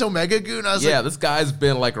 that's Omega Goon? I was this guy's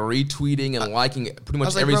been retweeting and liking pretty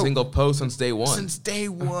much every single post since day one. Since day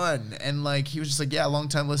one. And he was just yeah, long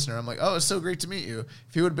time listener. I'm like, oh, it's so great to meet you.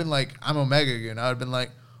 If he would have been I'm Omega Goon, I would have been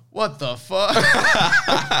what the fuck?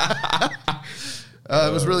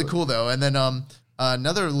 It was really cool though. And then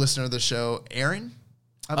another listener of the show, Aaron.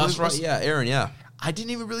 That's right. Yeah, Aaron. Yeah. I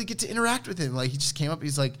didn't even really get to interact with him. Like, he just came up.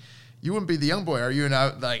 He's like, "You wouldn't be the young boy, are you?" And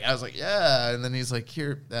I was like, "Yeah." And then he's like,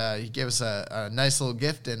 "Here." He gave us a nice little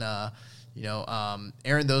gift. And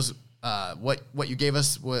Aaron, those what you gave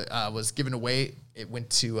us was given away. It went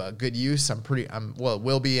to good use. It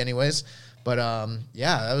will be anyways. But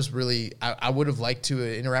that was really. I would have liked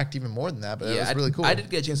to interact even more than that. But it was really cool. I did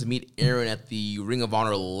get a chance to meet Aaron at the Ring of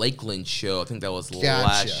Honor Lakeland show. I think that was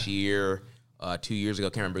last year. 2 years ago,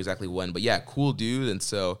 I can't remember exactly when, but yeah, cool dude. And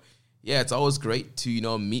so, yeah, it's always great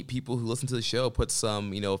to, meet people who listen to the show, put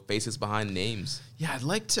some, faces behind names. Yeah, I'd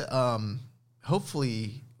like to,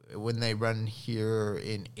 hopefully when they run here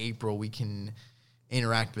in April, we can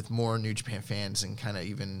interact with more New Japan fans and kind of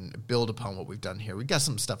even build upon what we've done here. We've got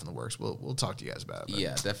some stuff in the works. We'll talk to you guys about it.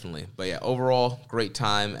 Yeah, definitely. But yeah, overall, great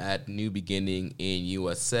time at New Beginning in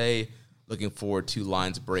USA. Looking forward to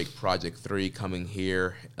Lions Break Project 3 coming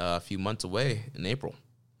here a few months away in April.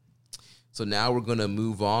 So now we're going to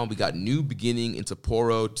move on. We got New Beginning in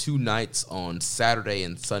Sapporo, 2 nights on Saturday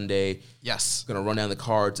and Sunday. Yes. Going to run down the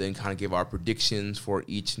cards and kind of give our predictions for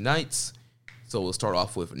each night. So we'll start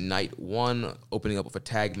off with night 1, opening up with a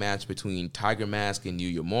tag match between Tiger Mask and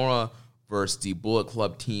Yu Yamura versus the Bullet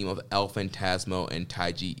Club team of El Phantasmo and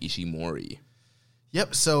Taiji Ishimori.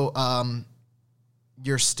 Yep, so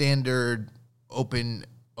your standard opening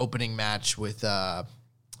match with a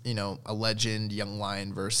legend, Young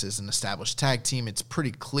Lion versus an established tag team. It's pretty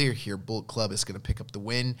clear here Bullet Club is going to pick up the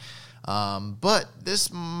win. But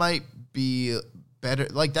this might be better.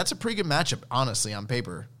 Like, that's a pretty good matchup, honestly, on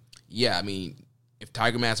paper. Yeah, I mean, if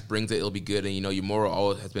Tiger Mask brings it, it'll be good. And, Yamura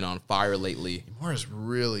always has been on fire lately. Yamura's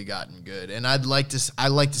really gotten good. And I'd like to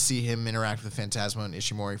see him interact with Phantasmo and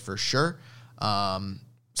Ishimori for sure.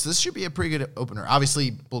 So this should be a pretty good opener. Obviously,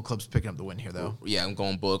 Bullet Club's picking up the win here, though. Yeah, I'm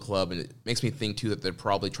going Bullet Club, and it makes me think, too, that they're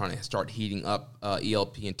probably trying to start heating up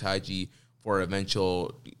ELP and Taiji for an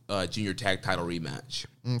eventual junior tag title rematch.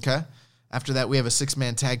 Okay. After that, we have a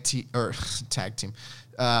 6-man tag team.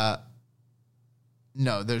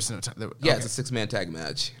 No, there's no tag. Yeah, it's a 6-man tag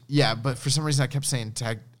match. Yeah, but for some reason I kept saying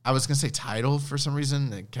tag. I was going to say title for some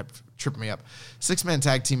reason. It kept tripping me up. 6-man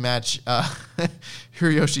tag team match.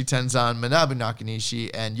 Hiroyoshi Tenzan, Manabu Nakanishi,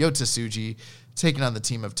 and Yota Tsuji taking on the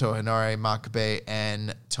team of Toa Henare, Makabe,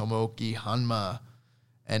 and Tomoki Hanma.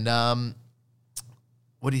 And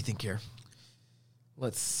what do you think here?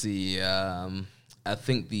 Let's see. I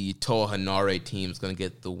think the Toa Henare team is going to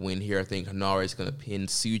get the win here. I think Henare is going to pin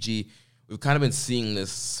Tsuji. We've kind of been seeing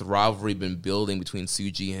this rivalry been building between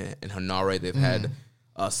Tsuji and Henare. They've had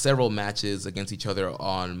several matches against each other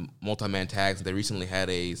on multi-man tags. They recently had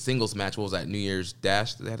a singles match. What was that, New Year's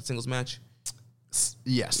Dash? They had a singles match?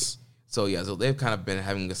 Yes. So they've kind of been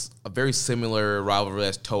having a very similar rivalry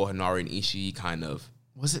as Toa Henare and Ishii, kind of.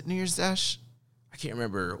 Was it New Year's Dash? I can't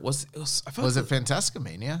remember. Was it Fantastica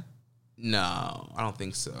Mania? No, I don't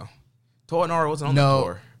think so. Toa Henare wasn't on the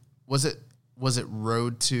tour. Was it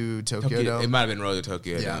Road to Tokyo Dome? It might have been Road to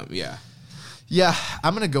Tokyo Dome, yeah. Yeah,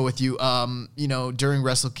 I'm going to go with you. During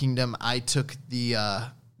Wrestle Kingdom, I took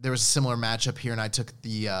there was a similar matchup here, and I took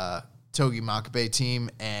the Togi Makabe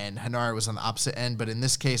team, and Henare was on the opposite end. But in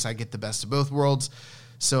this case, I get the best of both worlds.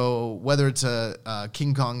 So whether it's a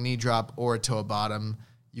King Kong knee drop or a Toa bottom,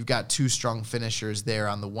 you've got 2 strong finishers there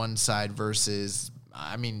on the one side versus,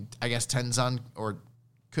 I guess Tenzan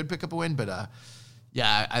could pick up a win, but I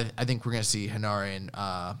think we're going to see Henare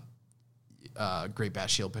and Great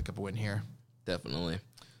Bash Shield pick up a win here. Definitely.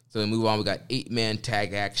 So we move on. We got 8-man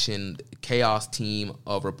tag action. Chaos team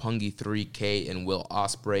of Roppongi 3K and Will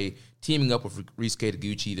Ospreay teaming up with Ryusuke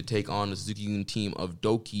Taguchi to take on the Suzuki-gun team of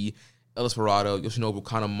Doki, El Desperado, Yoshinobu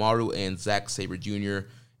Kanemaru, and Zack Sabre Jr.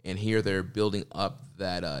 And here they're building up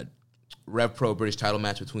that Rev Pro British title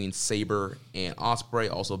match between Sabre and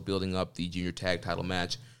Ospreay, also building up the junior tag title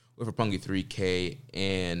match with Roppongi 3K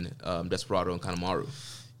and Desperado and Kanemaru.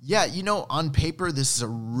 Yeah, on paper, this is a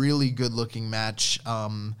really good-looking match.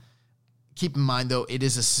 Keep in mind, though, it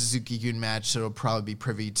is a Suzuki-gun match, so it'll probably be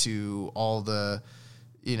privy to all the,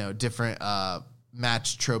 different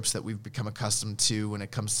match tropes that we've become accustomed to when it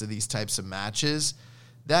comes to these types of matches.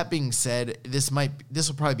 That being said, this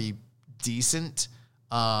will probably be decent,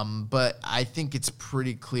 but I think it's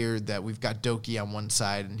pretty clear that we've got Doki on one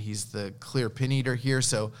side, and he's the clear pin eater here,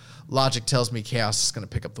 so logic tells me Chaos is going to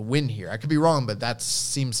pick up the win here. I could be wrong, but that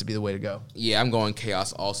seems to be the way to go. Yeah, I'm going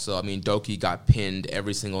Chaos also. Doki got pinned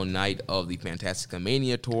every single night of the Fantastica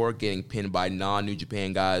Mania tour, getting pinned by non-New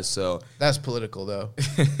Japan guys, so... That's political, though.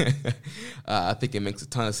 I think it makes a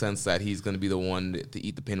ton of sense that he's going to be the one to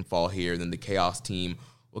eat the pinfall here. Then the Chaos team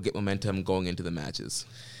will get momentum going into the matches.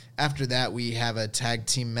 After that, we have a tag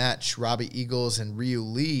team match. Robbie Eagles and Ryu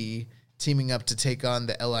Lee teaming up to take on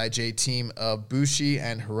the LIJ team of Bushi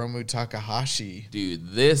and Hiromu Takahashi.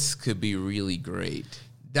 Dude, this could be really great.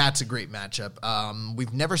 That's a great matchup.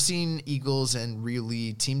 We've never seen Eagles and Ryu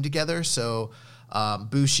Lee team together, so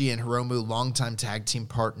Bushi and Hiromu, longtime tag team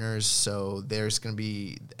partners, so there's going to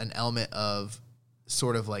be an element of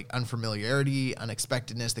sort of like unfamiliarity,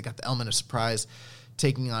 unexpectedness. They got the element of surprise,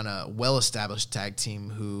 taking on a well-established tag team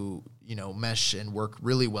who, you know, mesh and work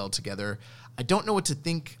really well together. I don't know what to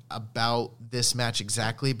think about this match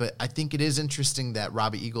exactly, but I think it is interesting that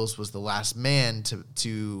Robbie Eagles was the last man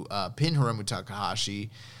to pin Hiromu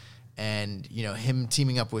Takahashi, and, you know, him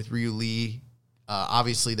teaming up with Ryu Lee.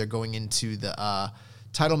 Obviously, they're going into the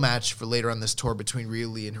title match for later on this tour between Ryu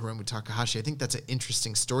Lee and Hiromu Takahashi. I think that's an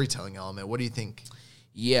interesting storytelling element. What do you think?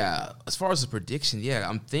 Yeah, as far as the prediction,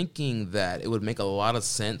 I'm thinking that it would make a lot of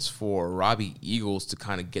sense for Robbie Eagles to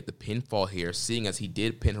kind of get the pinfall here, seeing as he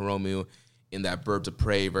did pin Hiromu in that Birds of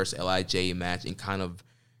Prey versus LIJ match and kind of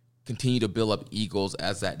continue to build up Eagles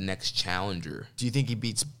as that next challenger. Do you think he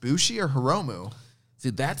beats Bushi or Hiromu? See,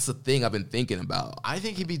 that's the thing I've been thinking about. I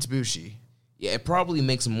think he beats Bushi. Yeah, it probably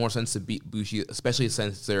makes more sense to beat Bushi, especially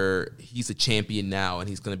since he's a champion now and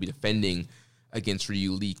he's going to be defending against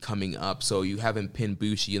Ryu Lee coming up. So you have him pin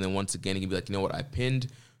Bushi, and then once again, he can be like, you know what, I pinned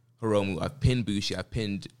Hiromu, I've pinned Bushi, I've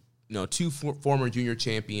pinned, you know, two former junior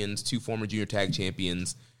champions, two former junior tag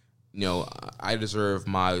champions. You know, I deserve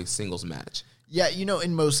my singles match. Yeah, you know,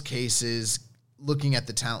 in most cases, looking at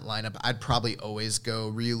the talent lineup, I'd probably always go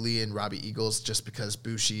Ryu Lee and Robbie Eagles just because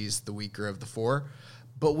Bushi's the weaker of the four.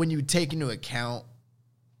 But when you take into account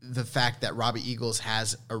the fact that Robbie Eagles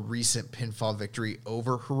has a recent pinfall victory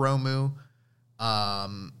over Hiromu, I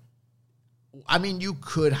mean, you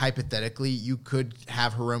could hypothetically,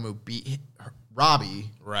 have Hiromu beat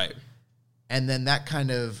Robbie. Right. And then that kind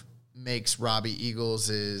of makes Robbie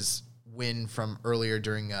Eagles' win from earlier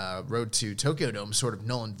during Road to Tokyo Dome sort of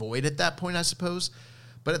null and void at that point, I suppose.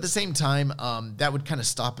 But at the same time, that would kind of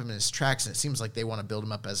stop him in his tracks, and it seems like they want to build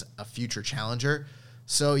him up as a future challenger.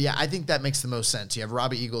 So, yeah, I think that makes the most sense. You have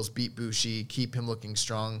Robbie Eagles beat Bushi, keep him looking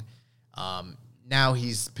strong. Now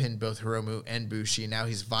he's pinned both Hiromu and Bushi. Now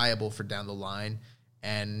he's viable for down the line.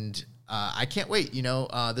 And I can't wait. You know,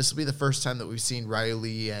 this will be the first time that we've seen Ryu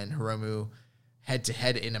Lee and Hiromu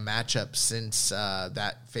head-to-head in a matchup since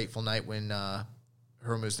that fateful night when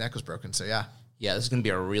Hiromu's neck was broken. So, yeah. Yeah, this is going to be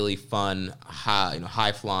a really fun,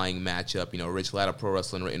 high-flying matchup. You know, Rich Latta Pro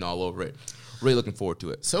Wrestling written all over it. Really looking forward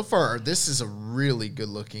to it. So far, this is a really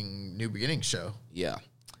good-looking New Beginning show. Yeah.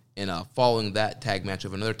 And following that tag match,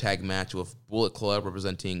 of another tag match with Bullet Club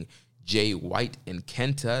representing Jay White and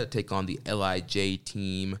Kenta take on the LIJ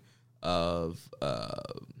team of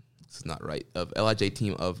this is not right of LIJ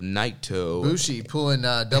team of Naito. Bushi pulling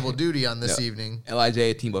double duty on this evening.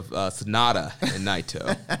 LIJ team of Sonata and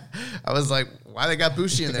Naito. I was like, why they got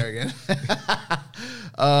Bushi in there again?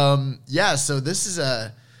 Yeah, so this is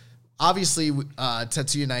obviously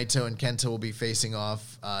Tetsuya Naito and Kenta will be facing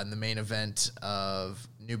off in the main event of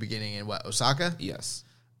New Beginning in Osaka? Yes.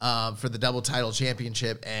 For the double title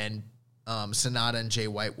championship, and Sonata and Jay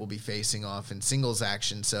White will be facing off in singles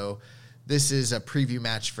action. So this is a preview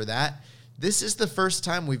match for that. This is the first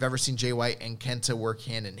time we've ever seen Jay White and Kenta work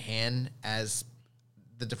hand in hand as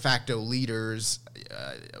the de facto leaders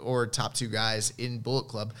or top two guys in Bullet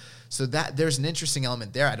Club. So that there's an interesting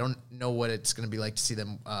element there. I don't know what it's going to be like to see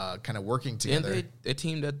them kind of working together. And they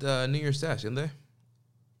teamed at New Year's Dash, didn't they?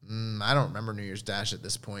 I don't remember New Year's Dash at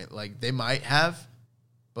this point. Like, they might have,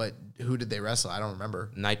 but who did they wrestle? I don't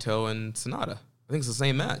remember. Naito and Sonata. I think it's the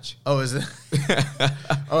same match. Oh, is it?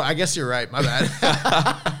 Oh, I guess you're right. My bad.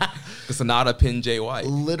 The Sonata pinned Jay White.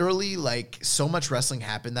 Literally, like, so much wrestling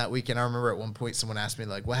happened that week, and I remember at one point someone asked me,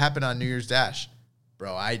 like, what happened on New Year's Dash?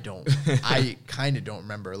 Bro, I kind of don't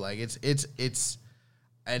remember. Like, it's,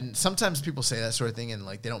 and sometimes people say that sort of thing and,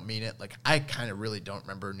 like, they don't mean it. Like, I kind of really don't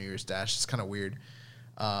remember New Year's Dash. It's kind of weird.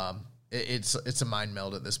 It's a mind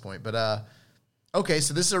meld at this point. But, okay,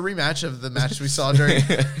 so this is a rematch of the match we saw during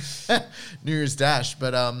New Year's Dash.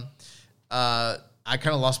 But I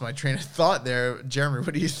kind of lost my train of thought there. Jeremy,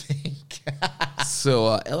 what do you think?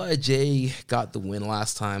 So LIJ got the win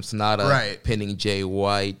last time. Sonata pinning Jay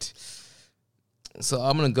White. So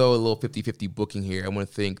I'm going to go a little 50-50 booking here. I'm going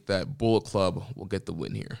to think that Bullet Club will get the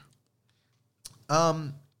win here.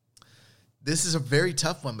 This is a very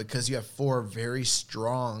tough one because you have four very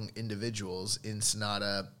strong individuals in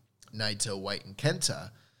Sonata, Naito, White, and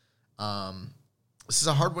Kenta. This is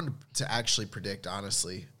a hard one to actually predict,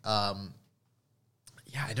 honestly.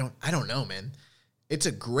 Yeah, I don't know, man. It's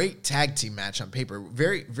a great tag team match on paper.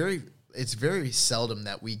 It's very seldom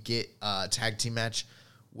that we get a tag team match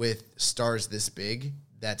with stars this big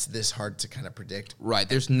that's this hard to kind of predict. Right.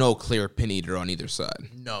 There's no clear pin eater on either side.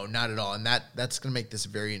 No, not at all. And that's going to make this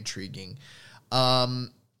very intriguing. I'll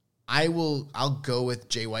go with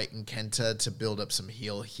Jay White and Kenta to build up some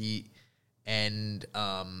heel heat. And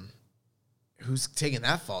who's taking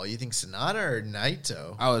that fall? You think Sonata or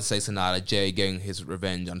Naito? I would say Sonata. Jay getting his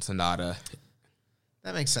revenge on Sonata.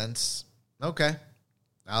 That makes sense. Okay.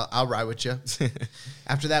 I'll ride with you.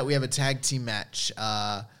 After that, we have a tag team match.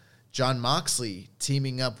 Jon Moxley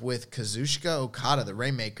teaming up with Kazuchika Okada, the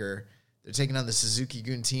Rainmaker. They're taking on the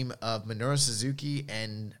Suzuki-gun team of Minoru Suzuki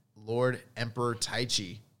and Lord Emperor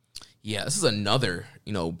Taichi. Yeah, this is another,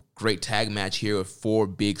 great tag match here with 4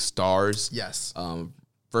 big stars. Yes.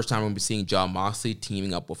 First time we're going to be seeing Jon Moxley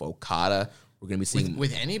teaming up with Okada. We're going to be seeing...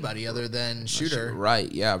 With anybody other than Shooter. Right,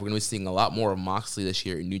 yeah. We're going to be seeing a lot more of Moxley this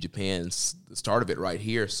year in New Japan. It's the start of it right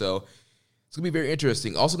here. So it's going to be very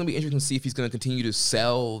interesting. Also going to be interesting to see if he's going to continue to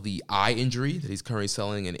sell the eye injury that he's currently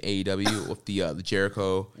selling in AEW with the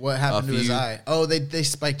Jericho. What happened to his eye? Oh, they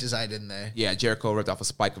spiked his eye, didn't they? Yeah, Jericho ripped off a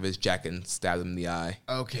spike of his jacket and stabbed him in the eye.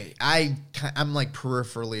 Okay. I'm like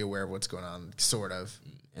peripherally aware of what's going on, sort of.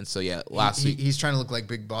 And so, yeah, last week... He's trying to look like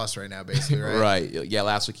Big Boss right now, basically, right? Right. Yeah,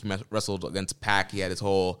 last week he wrestled against Pac. He had his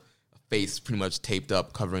whole face pretty much taped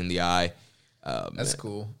up, covering the eye. That's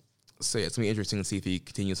cool. So, yeah, it's going to be interesting to see if he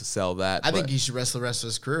continues to sell that. I think he should wrestle the rest of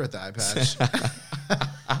his career with the eye patch.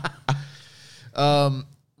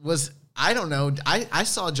 I don't know. I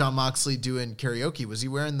saw Jon Moxley doing karaoke. Was he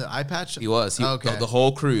wearing the eye patch? He was. Okay. The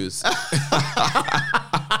whole cruise.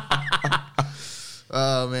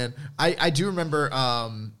 Oh, man. I do remember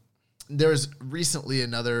there was recently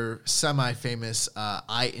another semi-famous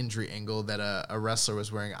eye injury angle that a wrestler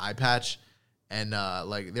was wearing an eye patch. And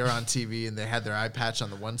they were on TV and they had their eye patch on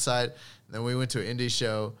the one side. And then we went to an indie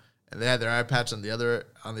show and they had their eye patch on the other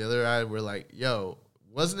eye. We're like, yo,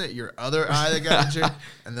 wasn't it your other eye that got injured?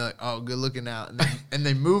 And they're like, oh, good looking out. And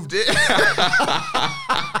they moved it.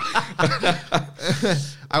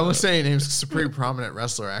 I won't say any names. It's a pretty prominent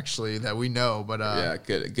wrestler, actually, that we know. But yeah,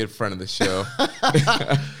 good friend of the show.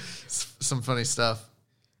 Some funny stuff.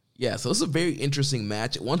 Yeah, so this is a very interesting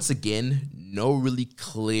match. Once again, no really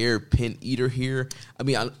clear pin eater here. I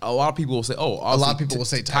mean, a lot of people will say, a lot of people will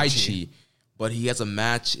say Taichi, but he has a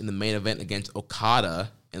match in the main event against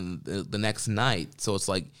Okada in the next night. So it's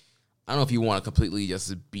like, I don't know if you want to completely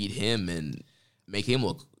just beat him and make him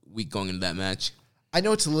look weak going into that match. I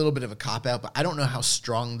know it's a little bit of a cop-out, but I don't know how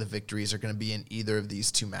strong the victories are going to be in either of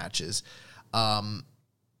these two matches.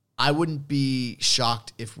 I wouldn't be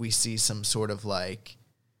shocked if we see some sort of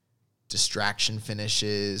distraction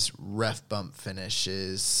finishes, ref bump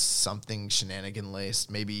finishes, something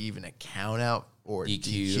shenanigan-laced, maybe even a count-out or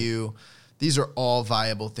DQ. These are all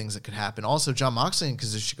viable things that could happen. Also, Jon Moxley and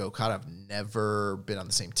Kazuchika Okada have never been on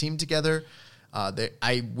the same team together.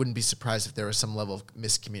 I wouldn't be surprised if there was some level of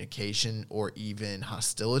miscommunication or even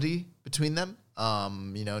hostility between them.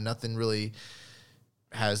 Nothing really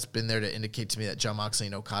has been there to indicate to me that Jon Moxley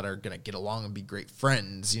and Okada are going to get along and be great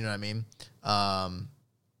friends. You know what I mean?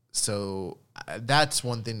 So that's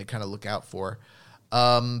one thing to kind of look out for.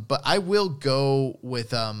 But I will go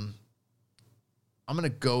with I'm going to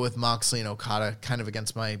go with Moxley and Okada kind of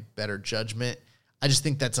against my better judgment. I just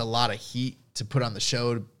think that's a lot of heat to put on the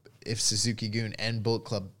show if Suzuki-gun and Bullet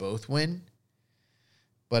Club both win.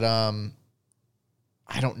 But I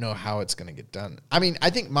don't know how it's going to get done. I mean,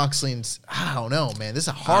 I think Moxley's... I don't know, man. This is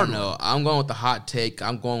a hard one. No, I'm going with the hot take.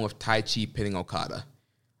 I'm going with Taichi pinning Okada.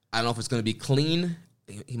 I don't know if it's going to be clean.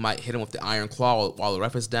 He might hit him with the Iron Claw while the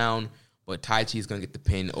ref is down, but Taichi is going to get the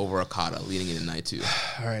pin over Okada leading into night 2.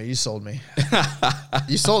 All right, you sold me.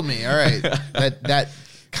 You sold me. All right. That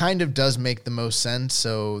kind of does make the most sense,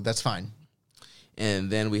 so that's fine.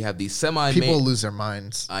 And then we have the semi-main... People will lose their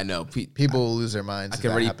minds. I know. People will lose their minds. I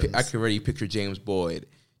can already picture James Boyd.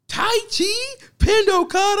 Taichi pinned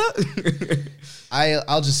Okada.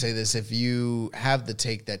 I'll just say this. If you have the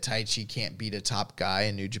take that Taichi can't beat a top guy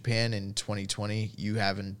in New Japan in 2020, you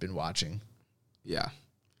haven't been watching. Yeah.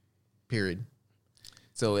 Period.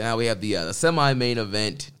 So now we have the semi-main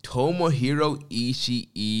event, Tomohiro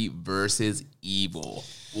Ishii versus Evil.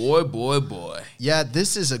 Boy. Yeah,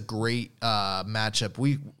 this is a great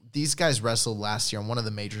matchup. These guys wrestled last year on one of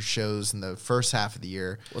the major shows in the first half of the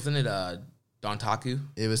year. Wasn't it Dontaku?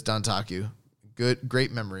 It was Dontaku.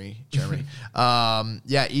 Great memory, Jeremy.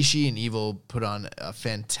 Ishii and Evil put on a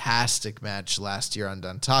fantastic match last year on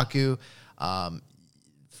Dontaku.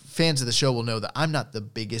 Fans of the show will know that I'm not the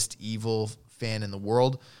biggest Evil fan in the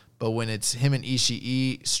world, But when it's him and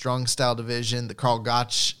Ishii, strong style division, the Karl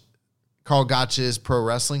Gotch's pro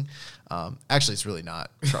wrestling. Actually, it's really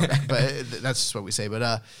not, but that's just what we say.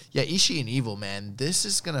 But yeah, Ishii and Evil, man, this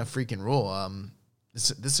is gonna freaking rule.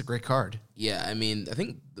 This is a great card. Yeah, I mean, I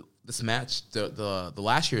think this match, the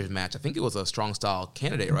last year's match, I think it was a strong style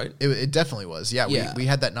candidate, right? It definitely was. Yeah, we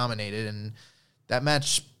had that nominated, and that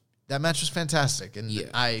match was fantastic. And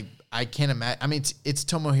I can't imagine. I mean, it's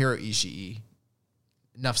Tomohiro Ishii.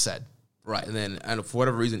 Enough said. Right, and for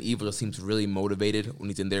whatever reason, Evil just seems really motivated when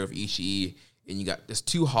he's in there with Ishii. And there's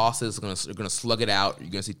two hosses are gonna slug it out. You're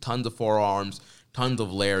gonna see tons of forearms, tons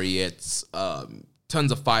of lariats,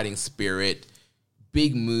 tons of fighting spirit,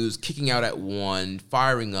 big moves, kicking out at one,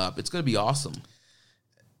 firing up. It's gonna be awesome.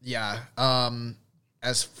 Yeah.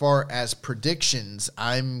 As far as predictions,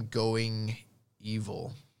 I'm going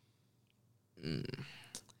Evil.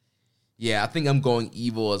 Yeah, I think I'm going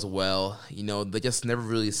Evil as well. You know, they just never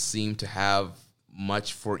really seem to have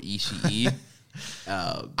much for Ishii.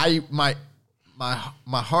 My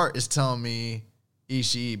heart is telling me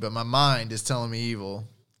Ishii, but my mind is telling me Evil.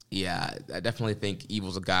 Yeah, I definitely think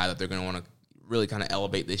Evil's a guy that they're going to want to really kind of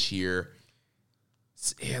elevate this year.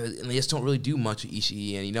 Yeah, and they just don't really do much with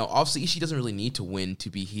Ishii. And, obviously Ishii doesn't really need to win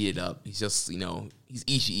to be heated up. He's just, he's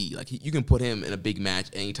Ishii. Like, you can put him in a big match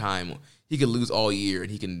anytime. He could lose all year, and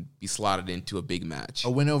he can be slotted into a big match. A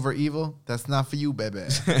win over Evil? That's not for you, baby.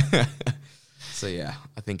 So, yeah,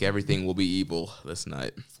 I think everything will be Evil this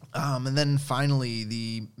night. And then finally,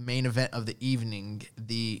 the main event of the evening,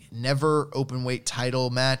 the never openweight title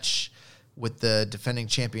match with the defending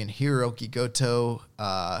champion Hiroki Goto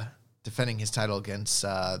defending his title against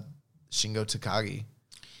Shingo Takagi.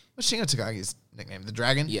 What's Shingo Takagi's nickname? The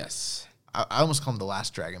Dragon? Yes. I almost call him the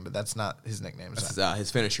Last Dragon, but that's not his nickname. That's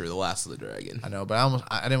his finisher, the Last of the Dragon. I know, but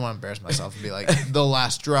I didn't want to embarrass myself and be like, the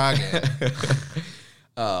Last Dragon.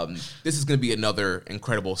 This is going to be another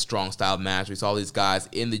incredible strong style match. We saw these guys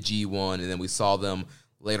in the G1, and then we saw them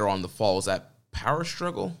later on in the fall. Was that Power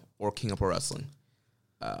Struggle or King of Pro Wrestling?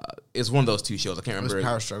 It's one of those two shows. I can't remember. It was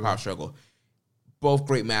Power Struggle. Power Struggle. Both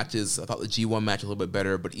great matches. I thought the G1 match was a little bit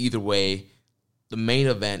better, but either way, the main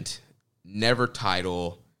event, never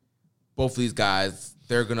title. Both of these guys,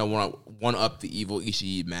 they're going to want to one-up the Evil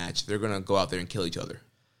Ishii match. They're going to go out there and kill each other.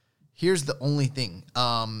 Here's the only thing.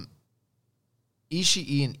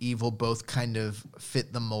 Ishii and Evil both kind of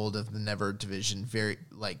fit the mold of the Never division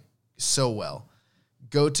so well.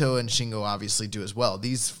 Goto and Shingo obviously do as well.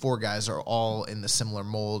 These four guys are all in the similar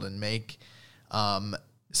mold and make.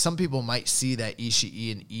 Some people might see that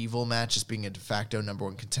Ishii and Evil match as being a de facto number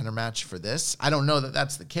one contender match for this. I don't know that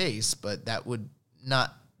that's the case, but that would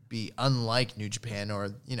not be unlike New Japan, or,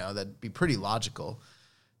 that'd be pretty logical.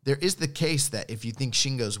 There is the case that if you think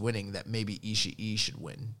Shingo's winning, that maybe Ishii should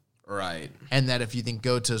win. Right. And that if you think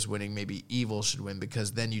Goto's winning, maybe Evil should win,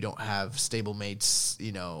 because then you don't have stablemates,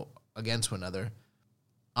 against one another.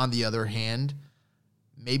 On the other hand,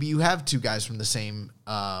 maybe you have two guys from the same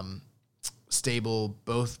stable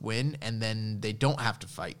both win, and then they don't have to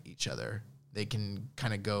fight each other. They can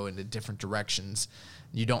kind of go into different directions.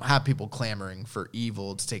 You don't have people clamoring for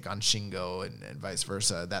Evil to take on Shingo and vice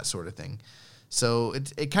versa, that sort of thing. So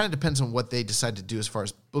it kind of depends on what they decide to do as far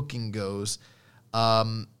as booking goes.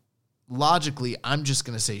 Logically, I'm just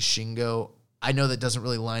going to say Shingo. I know that doesn't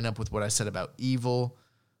really line up with what I said about Evil,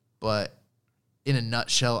 but in a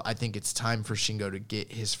nutshell, I think it's time for Shingo to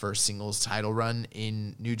get his first singles title run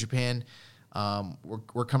in New Japan.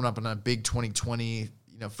 We're coming up on a big 2020,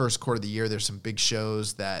 first quarter of the year. There's some big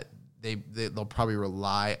shows that they'll probably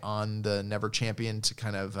rely on the Never champion to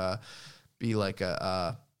kind of be like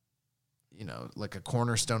a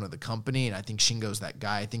cornerstone of the company. And I think Shingo's that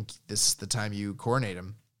guy. I think this is the time you coronate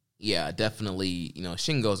him. Yeah, definitely.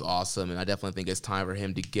 Shingo's awesome, and I definitely think it's time for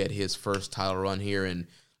him to get his first title run here. And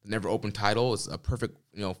the Never Open title is a perfect,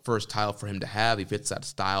 first title for him to have. He fits that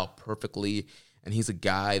style perfectly, and he's a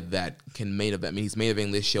guy that can main event. I mean, he's main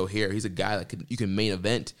eventing this show here. He's a guy that you can main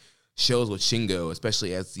event shows with Shingo,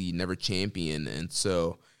 especially as the Never champion. And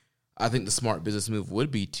so I think the smart business move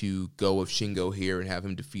would be to go with Shingo here and have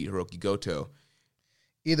him defeat Hiroki Goto.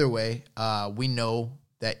 Either way, we know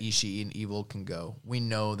that Ishii and Evil can go. We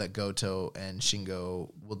know that Goto and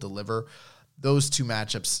Shingo will deliver. Those two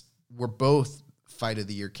matchups were both Fight of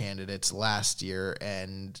the Year candidates last year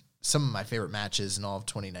and some of my favorite matches in all of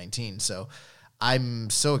 2019. So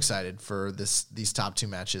I'm so excited for these top two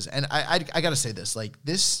matches. And I got to say this,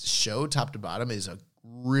 this show top to bottom is a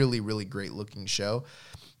really, really great looking show.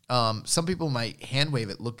 Some people might hand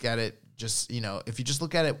wave it, look at it, just, if you just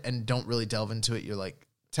look at it and don't really delve into it, you're like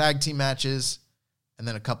tag team matches and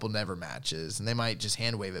then a couple Never matches, and they might just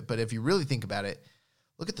hand wave it. But if you really think about it,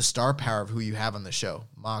 look at the star power of who you have on the show.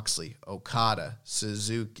 Moxley, Okada,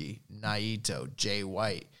 Suzuki, Naito, Jay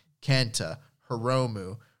White, Kenta,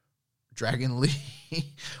 Hiromu, Dragon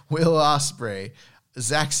Lee, Will Ospreay,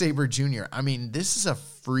 Zack Sabre Jr. I mean, this is a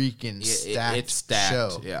freaking stacked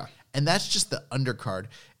show. Yeah. And that's just the undercard.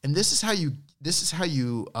 And this is how you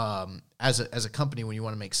as a company, when you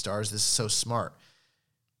want to make stars, this is so smart.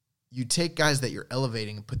 You take guys that you're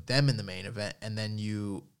elevating and put them in the main event, and then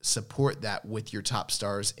you support that with your top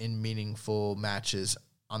stars in meaningful matches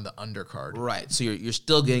on the undercard. Right. So you're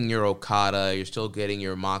still getting your Okada, you're still getting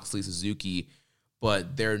your Moxley, Suzuki,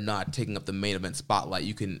 but they're not taking up the main event spotlight.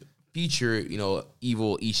 You can feature,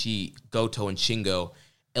 Evil, Ishii, Goto, and Shingo,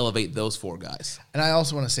 elevate those 4 guys. And I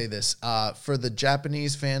also want to say this, for the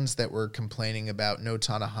Japanese fans that were complaining about no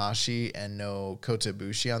Tanahashi and no Kota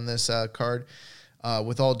Ibushi on this card,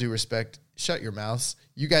 with all due respect, shut your mouths.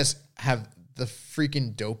 You guys have the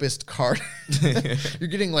freaking dopest card. You're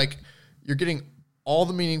getting all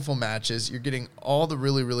the meaningful matches. You're getting all the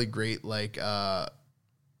really, really great, look at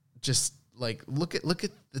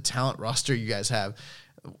the talent roster you guys have.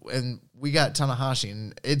 And we got Tanahashi,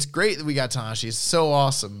 and it's great that we got Tanahashi. It's so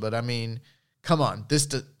awesome. But I mean, come on,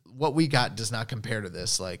 what we got does not compare to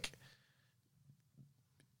this. Like,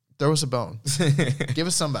 throw us a bone. Give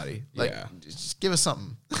us somebody. Just give us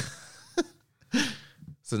something.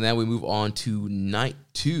 So now we move on to night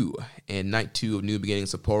 2. And night 2 of New Beginning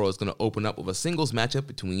Sapporo is going to open up with a singles matchup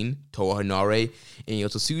between Toa Henare and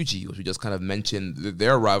Yota Tsuji, which we just kind of mentioned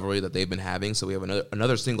their rivalry that they've been having. So we have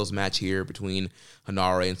another singles match here between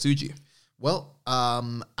Henare and Tsuji. Well,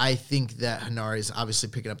 I think that Henare is obviously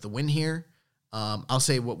picking up the win here. I'll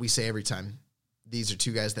say what we say every time. These are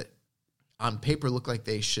 2 guys that on paper look like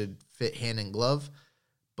they should fit hand in glove,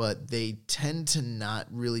 but they tend to not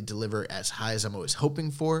really deliver as high as I'm always hoping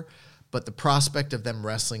for. But the prospect of them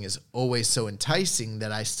wrestling is always so enticing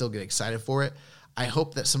that I still get excited for it. I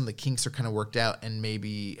hope that some of the kinks are kind of worked out, and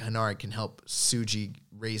maybe Henare can help Tsuji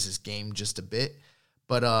raise his game just a bit.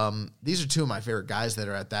 But these are 2 of my favorite guys that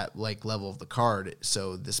are at that level of the card,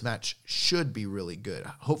 so this match should be really good.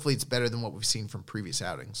 Hopefully it's better than what we've seen from previous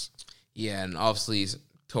outings. Yeah, and obviously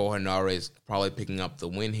Toa Henare is probably picking up the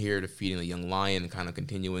win here, defeating the Young Lion, and kind of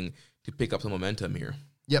continuing to pick up some momentum here.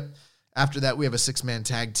 Yep. After that, we have a 6-man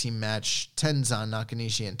tag team match. Tenzan,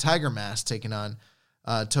 Nakanishi, and Tiger Mask taking on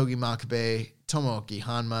Togi Makabe, Tomoaki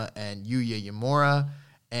Hanma, and Yuya Uemura.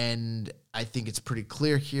 And I think it's pretty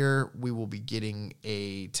clear here we will be getting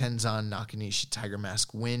a Tenzan, Nakanishi, Tiger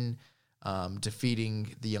Mask win,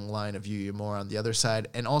 defeating the Young Lion of Yuya Uemura on the other side,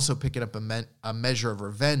 and also picking up a measure of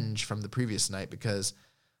revenge from the previous night because,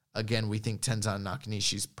 again, we think Tenzan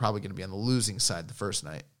Nakanishi is probably going to be on the losing side the first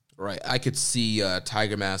night. Right. I could see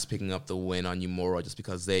Tiger Mask picking up the win on Uemura just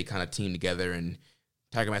because they kind of teamed together, and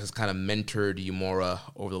Tiger Mask has kind of mentored Uemura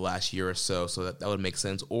over the last year or so that would make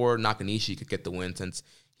sense. Or Nakanishi could get the win since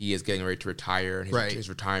he is getting ready to retire, and his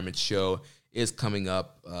retirement show is coming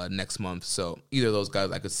up next month. So either of those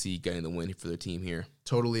guys I could see getting the win for their team here.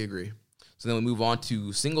 Totally agree. So then we move on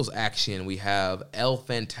to singles action. We have El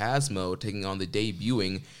Phantasmo taking on the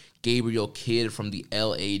debuting Gabriel Kidd from the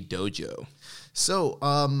LA Dojo. So,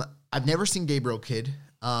 I've never seen Gabriel Kidd.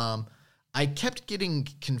 I kept getting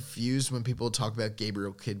confused when people would talk about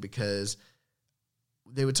Gabriel Kidd because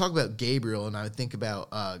they would talk about Gabriel, and I would think about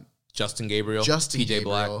Justin Gabriel, PJ Gabriel.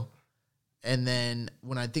 Black. And then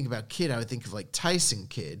when I think about Kidd, I would think of Tyson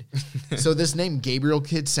Kidd. So this name Gabriel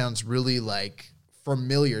Kidd sounds really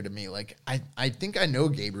familiar to me. I think I know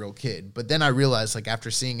Gabriel Kidd, but then I realized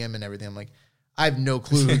after seeing him and everything, I'm like, I have no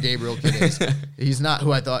clue who Gabriel Kidd is. He's not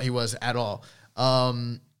who I thought he was at all.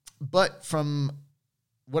 But from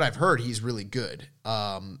what I've heard, he's really good.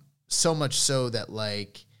 So much so that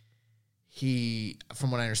he,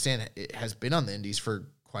 from what I understand, has been on the indies for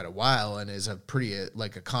quite a while and is a pretty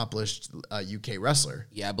accomplished UK wrestler.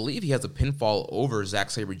 Yeah, I believe he has a pinfall over Zack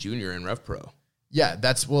Sabre Jr. in Rev Pro. Yeah,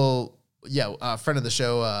 friend of the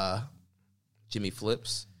show, Jimmy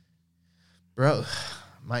Flips. Bro,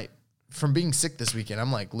 from being sick this weekend,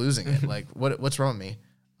 I'm losing it. What's wrong with me?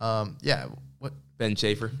 What? Ben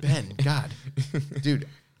Schaefer. Ben, God, dude,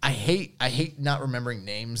 I hate not remembering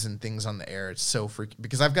names and things on the air. It's so freaking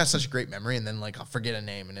because I've got such a great memory, and then I'll forget a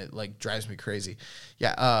name, and it drives me crazy.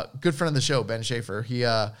 Yeah, good friend of the show, Ben Schaefer. He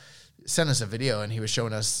sent us a video, and he was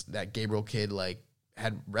showing us that Gabriel Kidd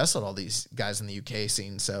had wrestled all these guys in the UK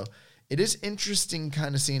scene. So it is interesting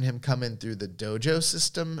kind of seeing him come in through the dojo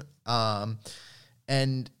system.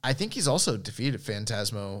 And I think he's also defeated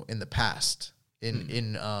Phantasmo in the past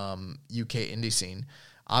in UK indie scene.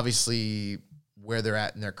 Obviously, where they're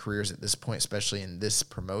at in their careers at this point, especially in this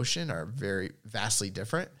promotion, are very vastly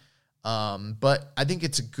different. But I think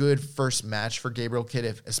it's a good first match for Gabriel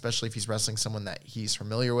Kidd, especially if he's wrestling someone that he's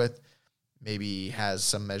familiar with, maybe has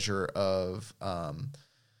some measure of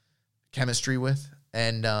chemistry with,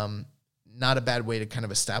 and not a bad way to kind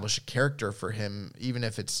of establish a character for him, even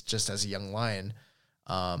if it's just as a young lion.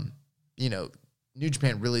 New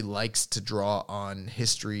Japan really likes to draw on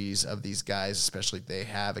histories of these guys, especially if they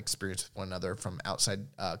have experience with one another from outside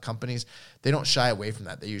companies. They don't shy away from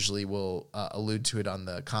that. They usually will allude to it on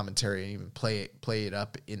the commentary and even play it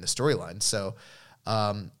up in the storyline. So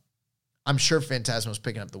I'm sure Phantasmo's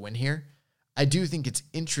picking up the win here. I do think it's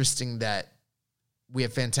interesting that we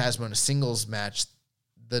have Phantasmo in a singles match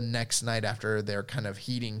the next night after they're kind of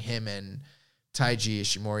heating him and Taiji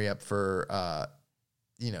Ishimori up for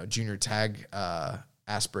junior tag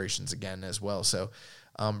aspirations again as well. So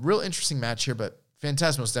real interesting match here, but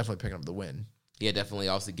Phantasmo's definitely picking up the win. Yeah, definitely.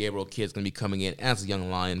 Obviously, Gabriel Kidd's going to be coming in as a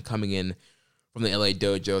young lion, coming in from the LA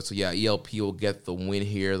dojo. So, yeah, ELP will get the win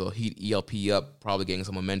here. They'll heat ELP up, probably getting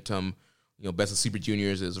some momentum. Best of Super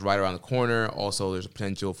Juniors is right around the corner. Also, there's a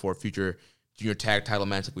potential for a future junior tag title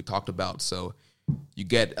match like we talked about. So, you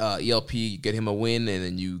get ELP, you get him a win, and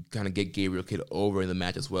then you kind of get Gabriel Kidd over in the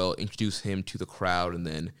match as well, introduce him to the crowd, and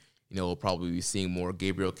then, we'll probably be seeing more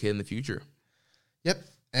Gabriel Kidd in the future. Yep.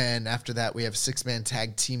 And after that, we have a 6-man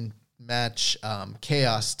tag team match,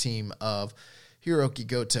 Chaos team of Hiroki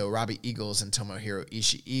Goto, Robbie Eagles, and Tomohiro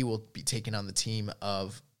Ishii will be taking on the team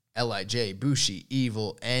of LIJ, Bushi,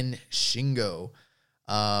 Evil, and Shingo.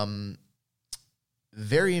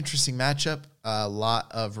 Very interesting matchup. A lot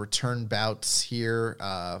of return bouts here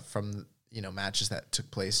from matches that took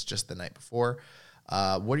place just the night before.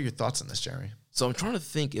 What are your thoughts on this, Jeremy? So I'm trying to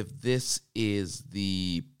think if this is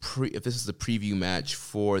the preview match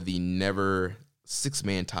for the Never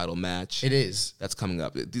 6-man title match. It is. That's coming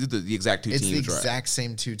up. These are the exact two teams, right? It's the exact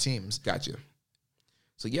same two teams. Gotcha.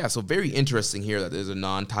 So, yeah, very interesting here that there's a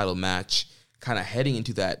non-title match kind of heading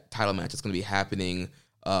into that title match that's going to be happening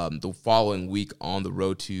the following week on the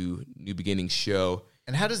Road to New Beginnings show.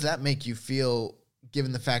 And how does that make you feel,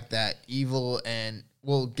 given the fact that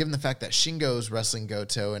given the fact that Shingo's wrestling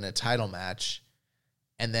Goto in a title match,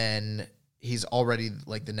 and then he's already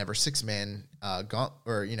like the Never 6-man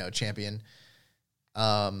champion.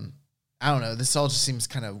 I don't know. This all just seems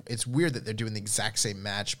it's weird that they're doing the exact same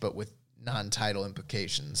match, but with non-title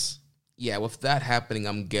implications. Yeah, with that happening,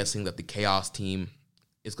 I'm guessing that the Chaos team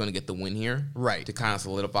is going to get the win here. Right. To kind of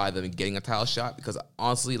solidify them and getting a title shot, because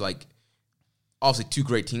honestly, obviously two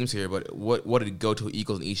great teams here, but what did Goto,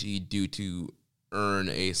 Eagles, and Ishii do to earn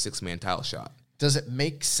a 6-man title shot? Does it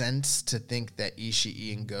make sense to think that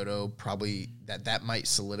Ishii and Goto probably, that might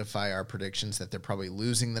solidify our predictions that they're probably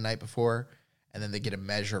losing the night before, and then they get a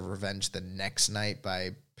measure of revenge the next night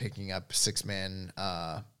by picking up a 6-man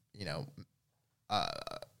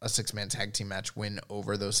tag team match win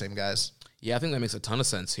over those same guys? Yeah, I think that makes a ton of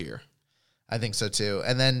sense here. I think so too.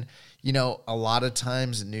 And then, a lot of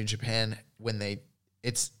times in New Japan,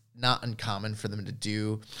 it's not uncommon for them to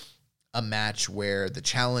do a match where the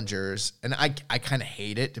challengers, and I kind of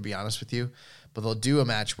hate it, to be honest with you, but they'll do a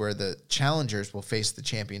match where the challengers will face the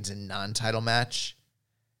champions in non-title match,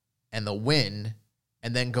 and they'll win,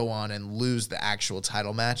 and then go on and lose the actual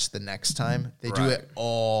title match the next time. They do it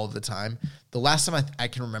all the time. The last time I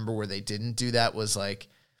can remember where they didn't do that was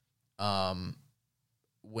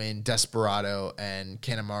when Desperado and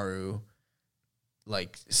Kanemaru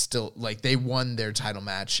they won their title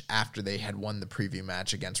match after they had won the preview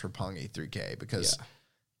match against Roppongi 3K, because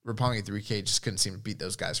Roppongi 3K just couldn't seem to beat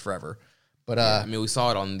those guys forever. But we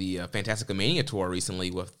saw it on the Fantastica Mania tour recently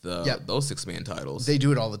with those 6-man titles. They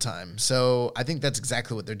do it all the time. So I think that's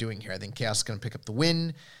exactly what they're doing here. I think Chaos is going to pick up the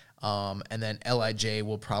win, and then LIJ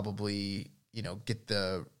will probably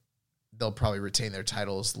they'll probably retain their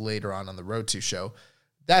titles later on the Road to show.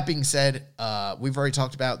 That being said, we've already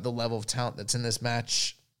talked about the level of talent that's in this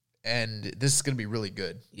match, and this is going to be really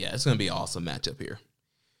good. Yeah, it's going to be an awesome matchup here.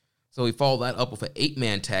 So we follow that up with an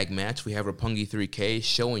 8-man tag match. We have Roppongi 3K,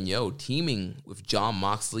 Sho and Yo teaming with Jon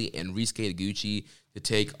Moxley and Ryusuke Taguchi to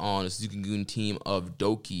take on a Suzuki-gun team of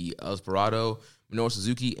Doki, Desperado, Minoru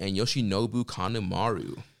Suzuki, and Yoshinobu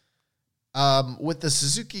Kanemaru. With the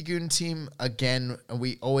Suzuki-gun team, again,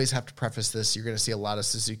 we always have to preface this, you're going to see a lot of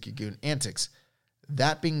Suzuki-gun antics.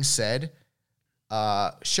 That being said,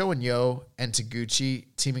 Sho and Yo and Taguchi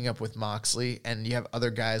teaming up with Moxley, and you have other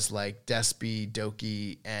guys like Despi,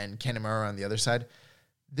 Doki, and Kanemaru on the other side.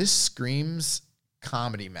 This screams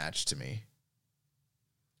comedy match to me.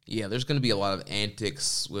 Yeah, there's going to be a lot of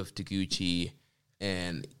antics with Taguchi,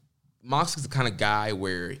 and Moxley's the kind of guy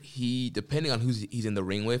where he, depending on who he's in the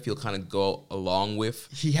ring with, he'll kind of go along with.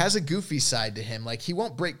 He has a goofy side to him. Like, he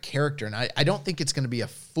won't break character, and I don't think it's going to be a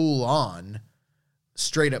full-on,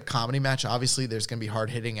 straight-up comedy match. Obviously, there's going to be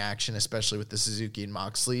hard-hitting action, especially with the Suzuki and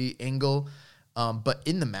Moxley angle. But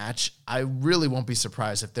in the match, I really won't be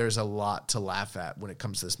surprised if there's a lot to laugh at when it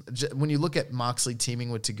comes to this. When you look at Moxley teaming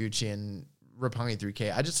with Taguchi and Roppongi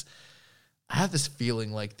 3K, I have this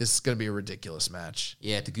feeling like this is going to be a ridiculous match.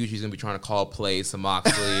 Yeah, Taguchi's going to be trying to call plays to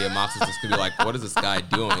Moxley, and Moxley's just going to be like, what is this guy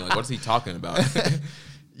doing? Like, what is he talking about?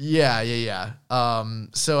 Yeah.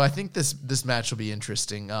 So I think this match will be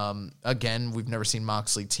interesting. Again, we've never seen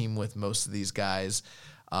Moxley team with most of these guys.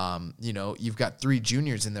 You've got 3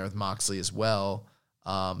 juniors in there with Moxley as well.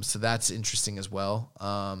 So that's interesting as well.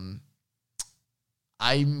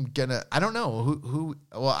 I don't know who,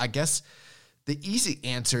 well, I guess the easy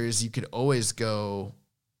answer is you could always go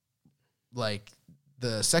like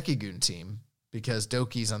the Sekigun team because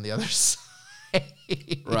Doki's on the other side.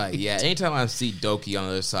 Right, yeah. Anytime I see Doki on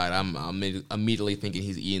the other side, I'm immediately thinking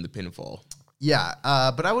he's eating the pinfall. Yeah,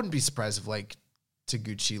 but I wouldn't be surprised if, like,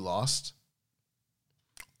 Taguchi lost.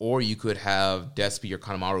 Or you could have Despi or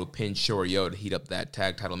Kanemaru pin Shoryo to heat up that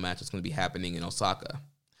tag title match that's going to be happening in Osaka.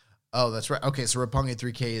 Oh, that's right. Okay, so Roppongi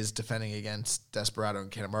 3K is defending against Desperado and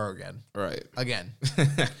Kanemaru again. Right. Again.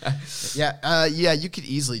 Yeah, you could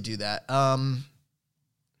easily do that.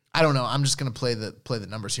 I don't know. I'm just gonna play the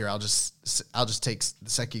numbers here. I'll just take the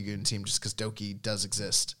Sekigun team just because Doki does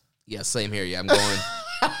exist. Yeah, same here. Yeah, I'm going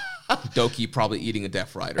Doki probably eating a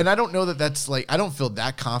Death Rider. And I don't know that's like, I don't feel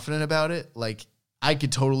that confident about it. Like, I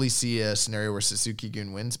could totally see a scenario where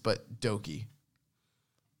Suzuki-gun wins, but Doki.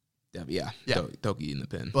 Yeah. Doki in the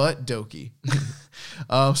pin. But Doki.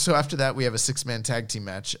 So after that, we have a 6-man tag team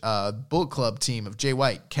match. Bullet Club team of Jay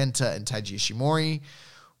White, Kenta, and Taiji Ishimori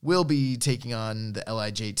will be taking on the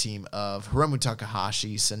LIJ team of Hiromu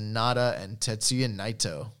Takahashi, Sanada, and Tetsuya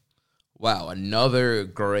Naito. Wow, another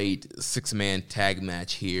great 6-man tag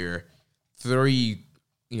match here.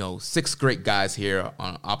 6 great guys here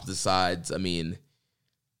on opposite sides. I mean,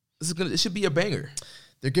 it should be a banger.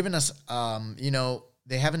 They're giving us,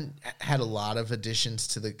 they haven't had a lot of additions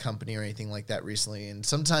to the company or anything like that recently. And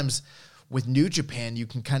sometimes with New Japan, you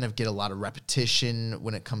can kind of get a lot of repetition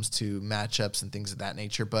when it comes to matchups and things of that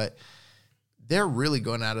nature. But they're really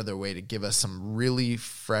going out of their way to give us some really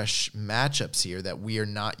fresh matchups here that we are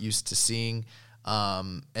not used to seeing.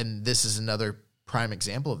 And this is another prime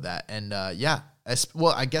example of that. And I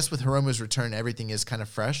guess with Hiromu's return, everything is kind of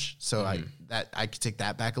fresh. So I could take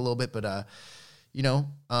that back a little bit. But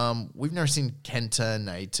we've never seen Kenta and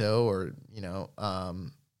Naito or,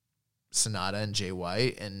 Sanada and Jay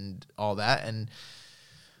White and all that. And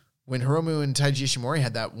when Hiromu and Taiji Ishimori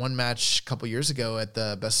had that one match a couple years ago at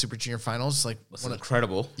the Best Super Junior Finals,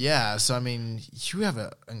 incredible. Yeah. So, I mean, you have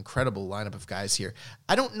an incredible lineup of guys here.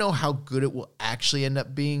 I don't know how good it will actually end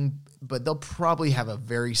up being, but they'll probably have a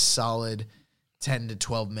very solid 10 to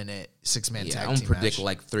 12 minute 6-man tag team match. I'm predict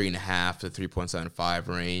like 3.5 to 3.75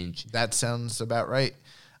 range. That sounds about right.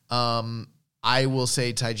 I will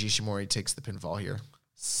say Taiji Ishimori takes the pinfall here.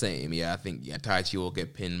 Same, yeah. I think Taichi will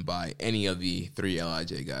get pinned by any of the 3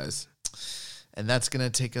 LIJ guys. And that's going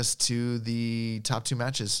to take us to the top 2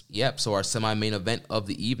 matches. Yep, so our semi-main event of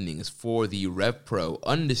the evening is for the Rev Pro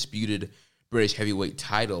Undisputed British Heavyweight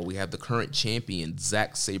title. We have the current champion,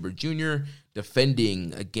 Zack Sabre Jr.,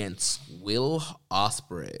 defending against Will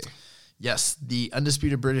Ospreay. Yes, the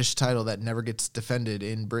undisputed British title that never gets defended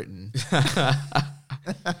in Britain.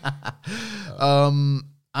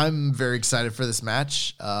 I'm very excited for this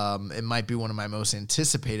match. It might be one of my most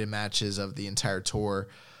anticipated matches of the entire tour.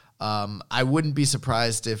 I wouldn't be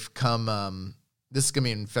surprised if this is going to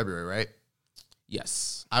be in February, right?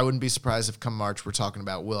 Yes. I wouldn't be surprised if come March we're talking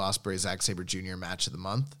about Will Ospreay, Zack Sabre Jr. match of the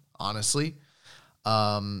month, honestly.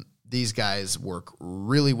 These guys work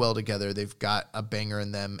really well together. They've got a banger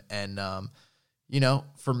in them. And,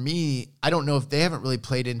 for me, I don't know if they haven't really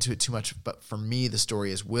played into it too much, but for me, the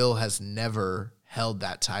story is Will has never held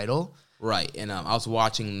that title. Right, and I was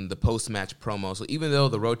watching the post-match promo. So even though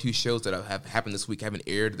the Road 2 shows that have happened this week haven't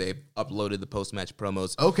aired, they've uploaded the post-match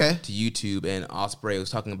promos to YouTube. And Ospreay was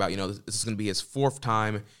talking about, this is going to be his 4th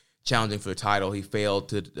time challenging for the title. He failed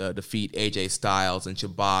to defeat AJ Styles and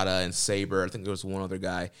Shibata and Sabre. I think there was one other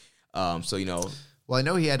guy. Well, I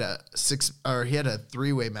know he had a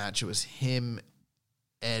 3-way match. It was him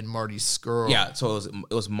and Marty Scurll. Yeah, so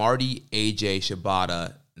it was Marty, AJ,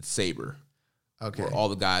 Shibata, and Sabre. Okay. Were all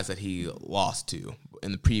the guys that he lost to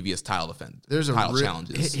in the previous title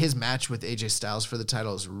challenges. His match with AJ Styles for the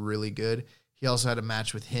title is really good. He also had a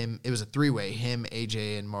match with him. It was a 3-way, him,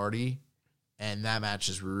 AJ, and Marty. and that match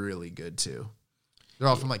is really good too. They're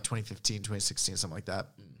all from like 2015, 2016, something like that.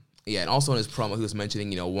 Yeah, and also in his promo, he was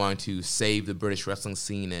mentioning, wanting to save the British wrestling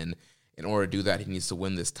scene, and in order to do that, he needs to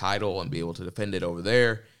win this title and be able to defend it over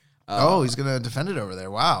there. He's going to defend it over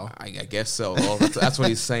there. Wow. I guess so. Well, that's what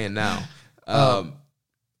he's saying now.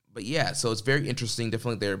 But yeah, so it's very interesting.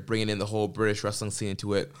 Definitely they're bringing in the whole British wrestling scene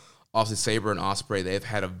into it. Obviously, Sabre and Ospreay, they've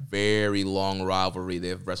had a very long rivalry.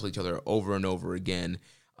 They've wrestled each other over and over again.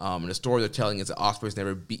 And the story they're telling is that Ospreay's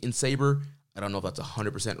never beaten Sabre. I don't know if that's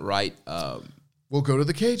 100% right. We'll go to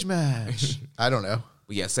the cage match. I don't know.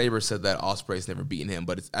 But yeah, Sabre said that Ospreay's never beaten him,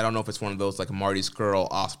 but I don't know if it's one of those like Marty Scurll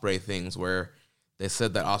Ospreay things where they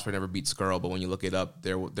said that Ospreay never beat Scurll, but when you look it up,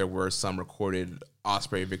 there were some recorded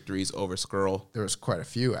Ospreay victories over Scurll. There was quite a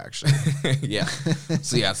few, actually. Yeah.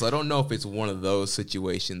 So I don't know if it's one of those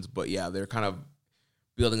situations, but yeah, they're kind of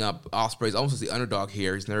building up Ospreay's almost as the underdog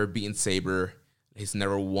here. He's never beaten Sabre. He's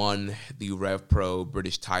never won the Rev Pro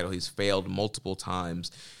British title. He's failed multiple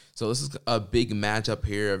times. So this is a big matchup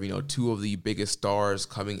here of, two of the biggest stars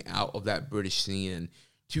coming out of that British scene, and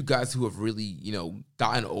two guys who have really,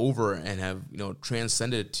 gotten over and have,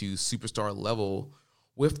 transcended to superstar level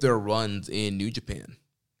with their runs in New Japan.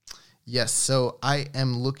 Yes, so I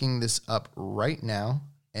am looking this up right now,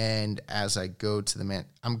 and as I go to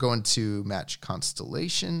I'm going to match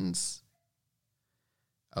Constellations.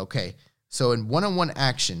 Okay, so in one-on-one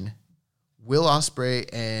action, Will Ospreay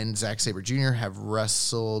and Zack Sabre Jr. have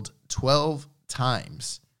wrestled 12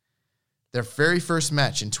 times. Their very first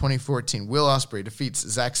match in 2014, Will Ospreay defeats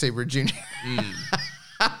Zack Sabre Jr.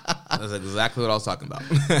 That's exactly what I was talking about.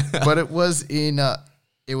 But it was in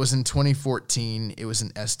 2014. It was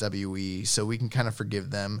in SWE, so we can kind of forgive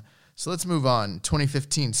them. So let's move on.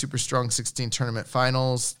 2015 Super Strong 16 Tournament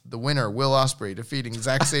Finals. The winner, Will Ospreay, defeating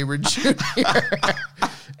Zack Sabre Jr.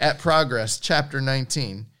 at Progress, Chapter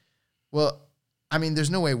 19. Well, I mean, there's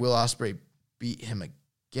no way Will Ospreay beat him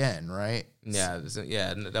again, right? Yeah,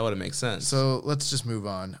 that would make sense. So let's just move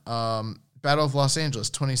on. Battle of Los Angeles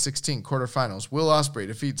 2016 quarterfinals. Will Ospreay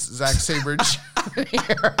defeats Zack Sabre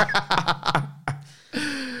Jr.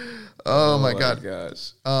 Oh my God.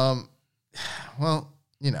 Gosh. Well,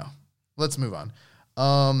 let's move on.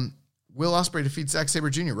 Will Ospreay defeats Zack Sabre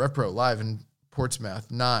Jr. Rev Pro live in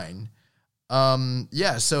Portsmouth 9.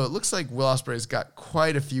 So it looks like Will Ospreay's got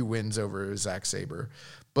quite a few wins over Zack Sabre,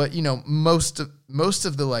 but most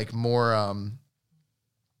of the like more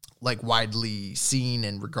like widely seen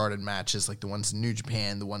and regarded matches, like the ones in New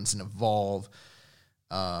Japan, the ones in Evolve,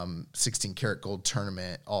 16 Karat Gold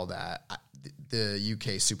tournament, all that, the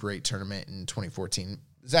UK Super 8 tournament in 2014.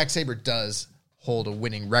 Zack Sabre does hold a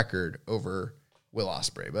winning record over Will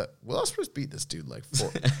Ospreay, but Will Ospreay's beat this dude like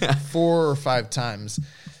four or five times.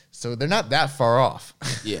 So they're not that far off.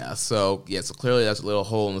 So clearly that's a little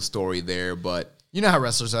hole in the story there, but you know how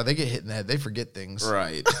wrestlers are. They get hit in the head. They forget things.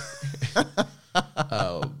 Right.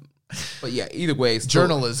 But yeah, either way.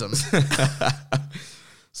 Journalism.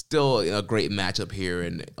 Still a great matchup here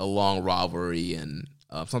and a long rivalry and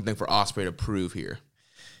something for Ospreay to prove here.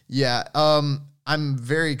 Yeah, I'm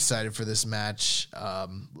very excited for this match.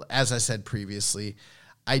 As I said previously,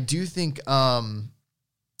 I do think Will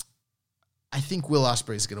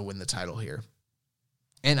Ospreay is going to win the title here.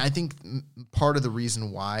 And I think part of the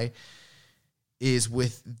reason why is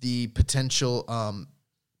with the potential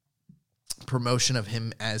promotion of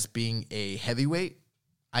him as being a heavyweight.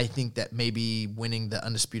 I think that maybe winning the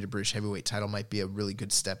Undisputed British Heavyweight title might be a really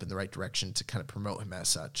good step in the right direction to kind of promote him as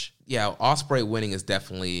such. Yeah, Ospreay winning is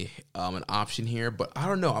definitely an option here, but I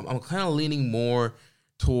don't know. I'm kind of leaning more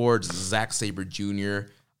towards Zack Sabre Jr.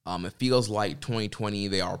 It feels like 2020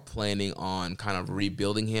 they are planning on kind of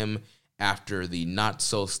rebuilding him after the not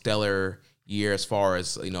so stellar year as far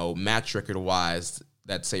as match record wise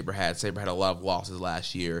that Sabre had. Sabre had a lot of losses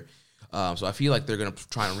last year. So I feel like they're going to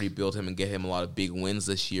try and rebuild him and get him a lot of big wins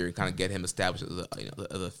this year and kind of get him established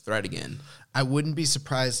as a threat again. I wouldn't be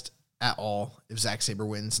surprised at all if Zack Sabre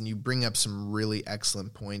wins, and you bring up some really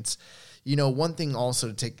excellent points. One thing also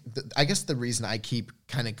to take, I guess the reason I keep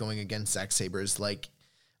kind of going against Zack Sabre is like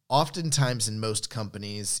oftentimes in most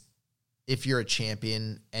companies, if you're a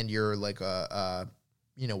champion and you're like a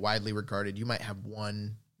widely regarded, you might have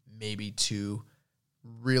one, maybe two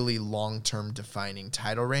really long-term defining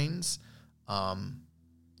title reigns.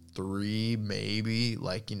 3 maybe,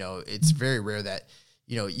 it's very rare that,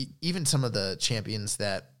 even some of the champions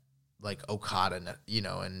that like Okada,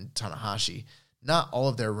 and Tanahashi, not all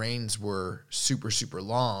of their reigns were super, super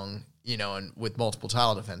long, and with multiple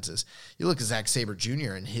title defenses. You look at Zack Sabre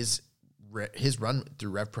Jr. and his run through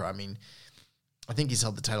Rev Pro. I mean, I think he's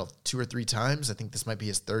held the title 2 or 3 times. I think this might be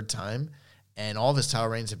his 3rd time. And all of his title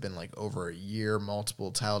reigns have been like over a year,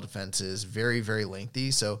 multiple title defenses, very, very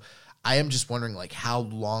lengthy. So I am just wondering like how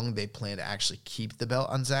long they plan to actually keep the belt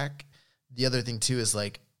on Zach. The other thing too is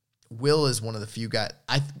like Will is one of the few guys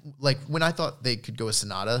when I thought they could go with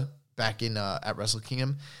Sonata back in at Wrestle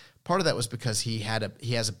Kingdom. Part of that was because he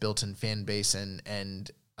has a built-in fan base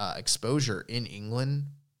and exposure in England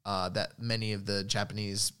that many of the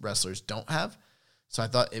Japanese wrestlers don't have. So I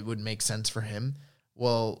thought it would make sense for him.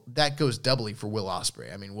 Well, that goes doubly for Will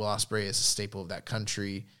Ospreay. I mean, Will Ospreay is a staple of that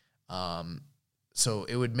country. So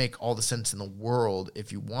it would make all the sense in the world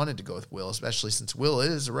if you wanted to go with Will, especially since Will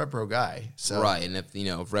is a RevPro guy. So right, and if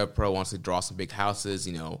RevPro wants to draw some big houses,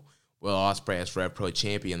 Will Ospreay as RevPro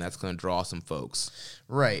champion, that's going to draw some folks.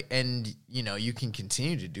 Right, and you can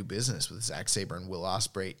continue to do business with Zack Sabre and Will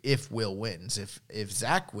Ospreay if Will wins. If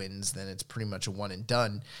Zack wins, then it's pretty much a one and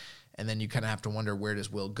done. And then you kind of have to wonder, where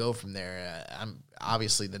does Will go from there?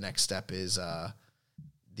 Obviously the next step is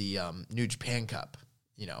the New Japan Cup,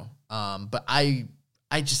 But I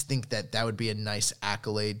just think that would be a nice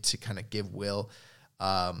accolade to kind of give Will.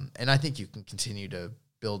 And I think you can continue to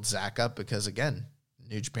build Zack up because, again,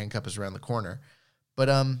 New Japan Cup is around the corner. But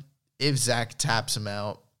if Zack taps him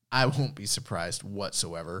out, I won't be surprised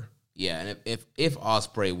whatsoever. Yeah, and if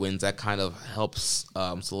Ospreay wins, that kind of helps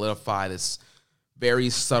solidify this very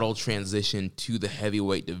subtle transition to the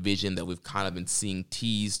heavyweight division that we've kind of been seeing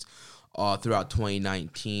teased throughout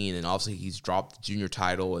 2019. And obviously he's dropped the junior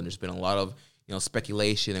title, and there's been a lot of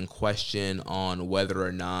speculation and question on whether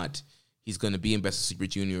or not he's going to be in Best of Super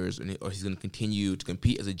Juniors or he's going to continue to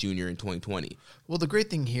compete as a junior in 2020. Well, the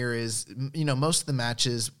great thing here is, most of the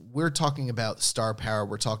matches, we're talking about star power,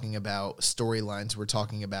 we're talking about storylines, we're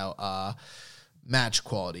talking about match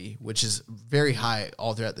quality, which is very high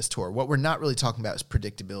all throughout this tour. What we're not really talking about is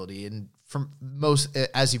predictability. And from most,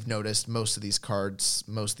 as you've noticed, most of these cards,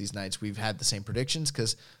 most of these nights, we've had the same predictions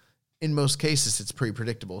because in most cases it's pretty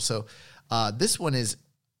predictable. So this one is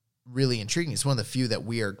really intriguing. It's one of the few that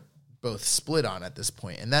we are both split on at this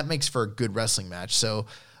point, and that makes for a good wrestling match. So,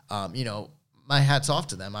 my hat's off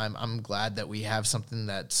to them. I'm glad that we have something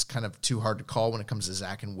that's kind of too hard to call when it comes to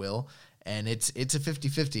Zack and Will, and it's a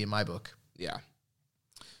 50-50 in my book. Yeah.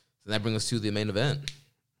 So that brings us to the main event.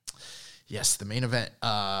 Yes, the main event.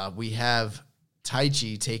 We have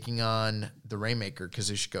Taichi taking on the Rainmaker,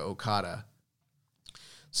 Kazuchika Okada.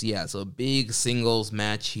 So yeah, so a big singles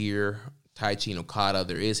match here. Taichi and Okada.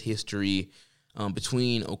 There is history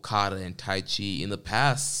between Okada and Taichi. In the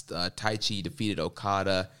past, Taichi defeated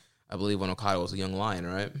Okada, I believe, when Okada was a young lion,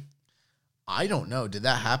 right? I don't know. Did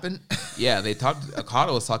that happen? Yeah, they talked.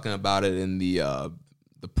 Okada was talking about it in the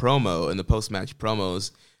promo, in the post-match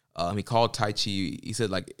promos. He called Taichi. He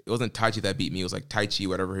said, it wasn't Taichi that beat me. It was Taichi,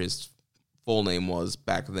 whatever his full name was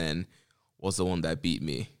back then, was the one that beat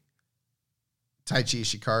me. Taichi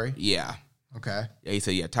Ishikari? Yeah. Okay. Yeah, he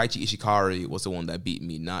said, Taichi Ishikari was the one that beat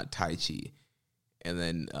me, not Taichi. And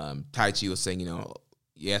then Taichi was saying,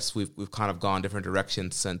 yes, we've kind of gone different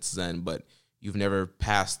directions since then, but you've never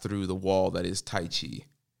passed through the wall that is Taichi.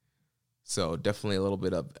 So definitely a little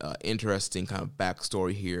bit of interesting kind of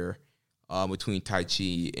backstory here between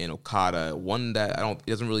Taichi and Okada. One that it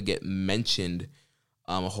doesn't really get mentioned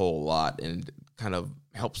a whole lot, and kind of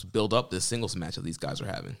helps build up this singles match that these guys are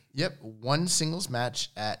having. Yep, one singles match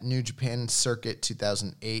at New Japan Circuit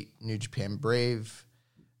 2008, New Japan Brave.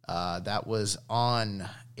 That was on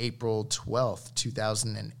April 12th,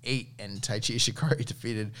 2008, and Taichi Ishikari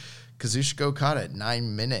defeated Kazuchika Okada at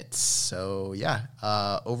 9 minutes. So yeah,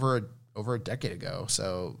 over a decade ago.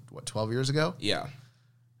 So what, 12 years ago? Yeah.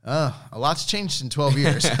 A lot's changed in 12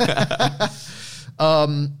 years.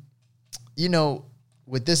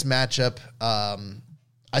 With this matchup,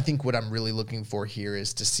 I think what I'm really looking for here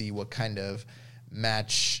is to see what kind of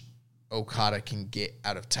match Okada can get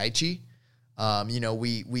out of Taichi.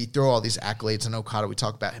 We throw all these accolades on Okada. We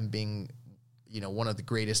talk about him being, one of the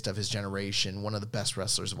greatest of his generation, one of the best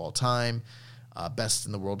wrestlers of all time, best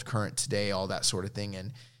in the world current today, all that sort of thing.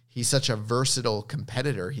 And he's such a versatile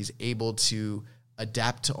competitor. He's able to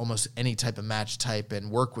adapt to almost any type of match type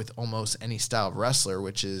and work with almost any style of wrestler,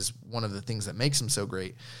 which is one of the things that makes him so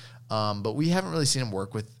great. But we haven't really seen him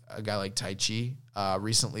work with a guy like Taichi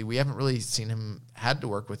recently. We haven't really seen him had to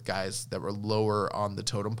work with guys that were lower on the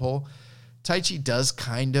totem pole. Taichi does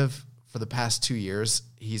kind of, for the past 2 years,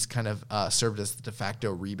 he's kind of served as the de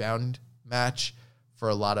facto rebound match for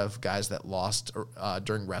a lot of guys that lost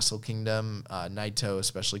during Wrestle Kingdom. Naito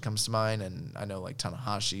especially comes to mind, and I know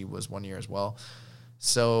Tanahashi was 1 year as well.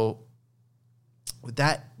 So with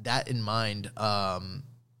that in mind, I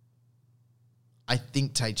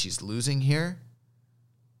think Taichi's losing here,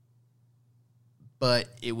 but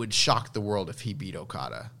it would shock the world if he beat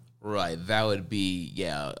Okada. Right. That would be,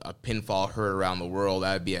 a pinfall heard around the world.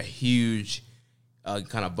 That would be a huge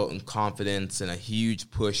kind of vote in confidence and a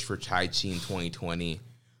huge push for Taichi in 2020.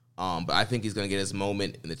 But I think he's going to get his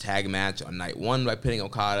moment in the tag match on night 1 by pinning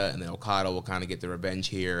Okada, and then Okada will kind of get the revenge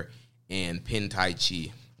here and pin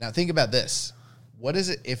Taichi. Now think about this. What is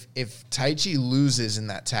it if Taichi loses in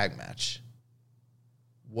that tag match?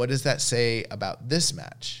 What does that say about this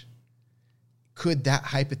match? Could that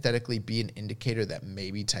hypothetically be an indicator that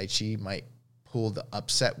maybe Taichi might pull the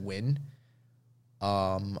upset win?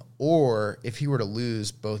 Or if he were to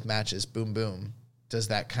lose both matches, boom, boom, does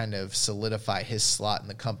that kind of solidify his slot in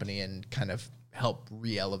the company and kind of help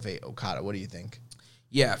re-elevate Okada? What do you think?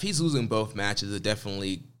 Yeah, if he's losing both matches, it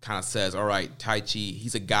definitely kind of says, all right, Taichi,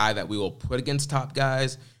 he's a guy that we will put against top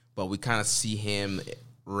guys, but we kind of see him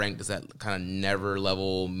ranked as that kind of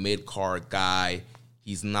never-level mid-card guy.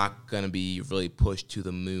 He's not going to be really pushed to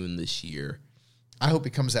the moon this year. I hope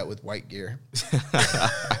he comes out with white gear.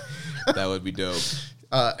 That would be dope.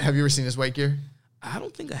 Have you ever seen his white gear? I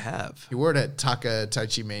don't think I have. He wore it at Taka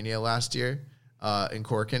Taichi Mania last year in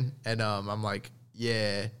Corkin, and I'm like,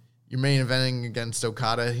 yeah, you're main eventing against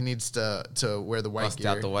Okada. He needs to wear the white Bust gear.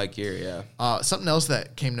 out the white gear, yeah. Something else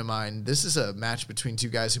that came to mind, this is a match between two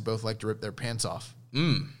guys who both like to rip their pants off.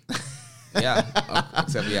 Yeah,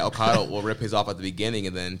 except, Okada will rip his off at the beginning,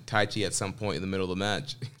 and then Taichi at some point in the middle of the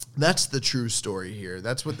match. That's the true story here.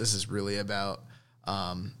 That's what this is really about.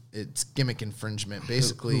 It's gimmick infringement,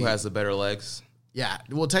 basically. Who has the better legs? Yeah,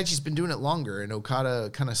 well, Taichi's been doing it longer, and Okada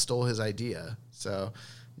kind of stole his idea. So,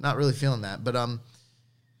 not really feeling that. But,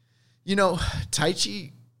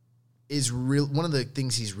 Taichi is real. One of the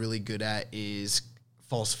things he's really good at is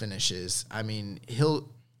false finishes. I mean, he'll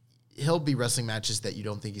be wrestling matches that you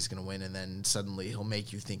don't think he's going to win, and then suddenly he'll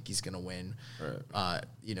make you think he's going to win. Right.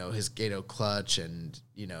 His Gato clutch and,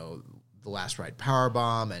 the last ride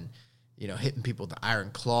powerbomb and, hitting people with the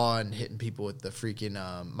Iron Claw and hitting people with the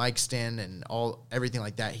freaking mic stand and everything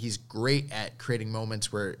like that. He's great at creating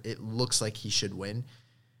moments where it looks like he should win.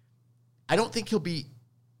 I don't think he'll beat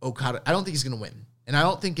Okada. I don't think he's going to win. And I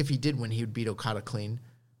don't think if he did win, he would beat Okada clean.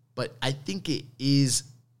 But I think it is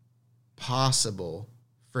possible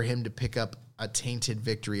for him to pick up a tainted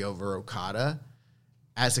victory over Okada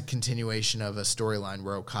as a continuation of a storyline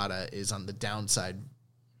where Okada is on the downside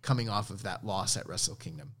coming off of that loss at Wrestle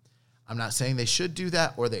Kingdom. I'm not saying they should do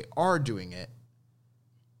that or they are doing it,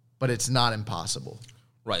 but it's not impossible.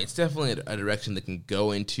 Right. It's definitely a direction they can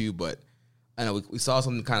go into, but I know we saw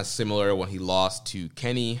something kind of similar when he lost to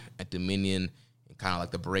Kenny at Dominion and kind of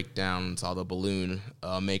like the breakdown, saw the balloon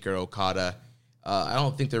maker Okada. I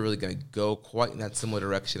don't think they're really going to go quite in that similar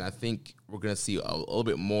direction. I think we're going to see a little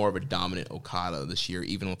bit more of a dominant Okada this year,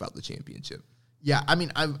 even without the championship. Yeah, I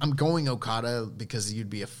mean, I'm going Okada because you'd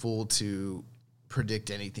be a fool to predict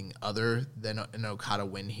anything other than an Okada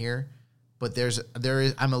win here. But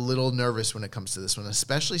I'm a little nervous when it comes to this one,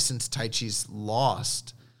 especially since Taichi's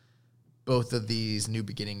lost both of these New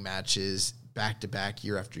Beginning matches back-to-back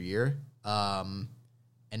year after year. And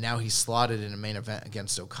now he's slotted in a main event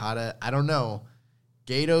against Okada. I don't know.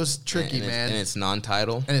 Gato's tricky, man. And it's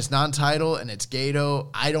non-title. And it's non-title, and it's Gato.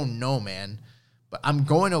 I don't know, man. But I'm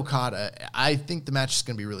going Okada. I think the match is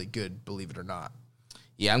going to be really good, believe it or not.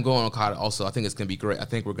 Yeah, I'm going Okada also. I think it's going to be great. I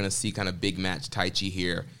think we're going to see kind of big match Taichi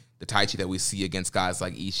here. The Taichi that we see against guys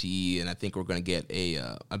like Ishii, and I think we're going to get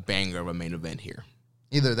a banger of a main event here.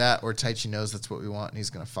 Either that or Taichi knows that's what we want, and he's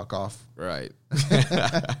going to fuck off. Right.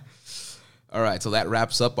 All right, so that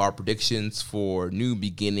wraps up our predictions for New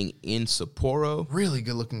Beginning in Sapporo. Really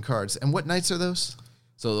good-looking cards. And what nights are those?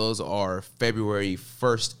 So those are February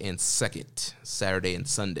 1st and 2nd, Saturday and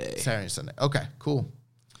Sunday. Saturday and Sunday. Okay, cool.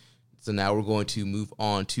 So now we're going to move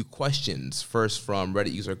on to questions. First from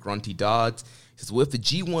Reddit user Grunty Dogs. He says, with the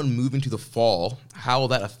G1 moving to the fall, how will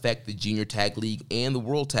that affect the Junior Tag League and the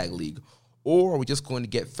World Tag League? Or are we just going to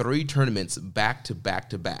get 3 tournaments back to back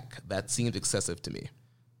to back? That seems excessive to me.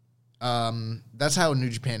 That's how New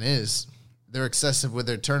Japan is. They're excessive with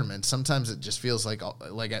their tournaments. Sometimes it just feels like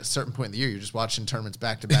at a certain point in the year, you're just watching tournaments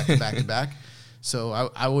back to back to back to back. So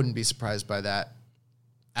I wouldn't be surprised by that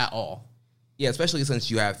at all. Yeah, especially since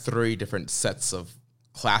you have 3 different sets of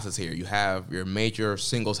classes here. You have your major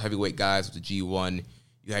singles heavyweight guys with the G1.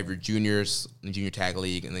 You have your juniors in the Junior Tag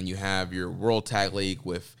League. And then you have your World Tag League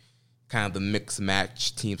with kind of the mixed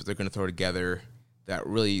match teams that they're going to throw together. That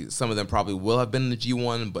really, some of them probably will have been in the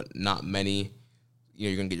G1, but not many.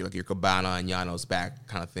 You're going to get your Cabana and Llanos back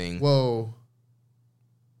kind of thing. Whoa.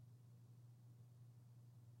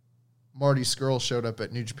 Marty Scurll showed up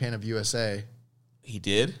at New Japan of USA. He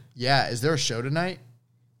did? Yeah. Is there a show tonight?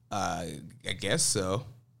 I guess so.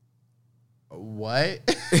 What?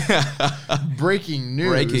 Breaking news.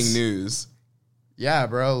 Breaking news. Yeah,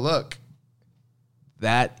 bro, look.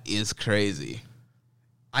 That is crazy.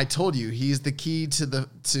 I told you, he's the key to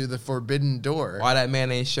the forbidden door. Why that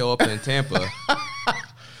man ain't show up in Tampa?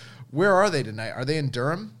 Where are they tonight? Are they in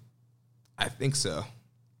Durham? I think so.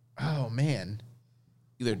 Oh, man.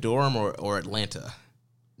 Either Durham or Atlanta.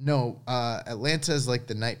 No, Atlanta is like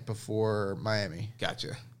the night before Miami.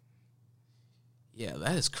 Gotcha. Yeah,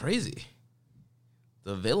 that is crazy.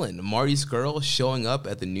 The villain, Marty Scurll, showing up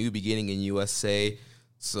at the New Beginning in USA.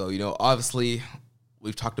 So, obviously,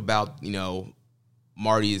 we've talked about,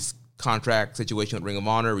 Marty's contract situation with Ring of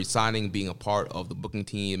Honor, resigning, being a part of the booking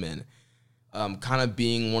team, and kind of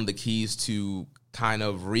being one of the keys to kind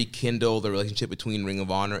of rekindle the relationship between Ring of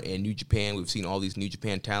Honor and New Japan. We've seen all these New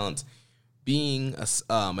Japan talents being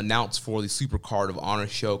announced for the Supercard of Honor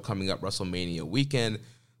show coming up WrestleMania weekend.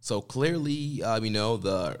 So clearly,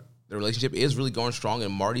 the relationship is really going strong,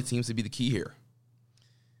 and Marty seems to be the key here.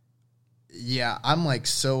 Yeah, I'm like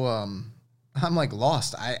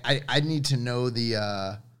lost. I need to know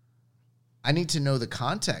the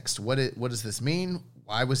context. What does this mean?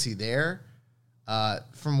 Why was he there?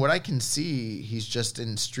 From what I can see, he's just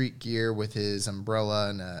in street gear with his umbrella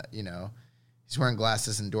and he's wearing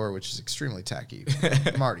glasses indoor, which is extremely tacky.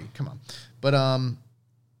 Marty, come on. But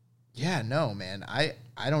yeah, no, man. I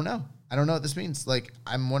don't know. I don't know what this means. Like,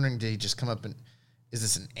 I'm wondering, did he just come up and is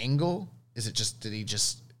this an angle? Did he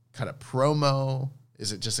just cut a promo?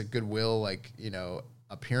 Is it just a goodwill,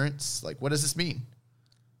 appearance? Like, what does this mean?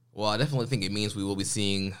 Well, I definitely think it means we will be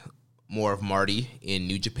seeing more of Marty in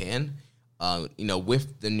New Japan.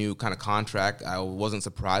 With the new kind of contract, I wasn't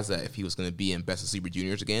surprised that if he was going to be in Best of Super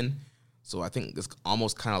Juniors again. So I think this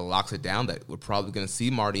almost kind of locks it down that we're probably going to see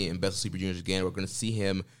Marty in Best of Super Juniors again. We're going to see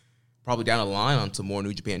him probably down the line on some more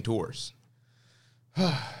New Japan tours.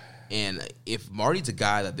 And if Marty's a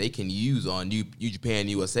guy that they can use on New Japan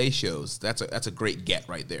USA shows, that's a great get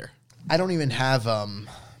right there. I don't even have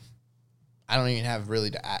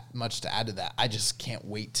really much to add to that. I just can't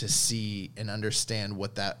wait to see and understand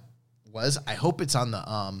what that was. I hope it's on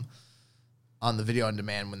the video on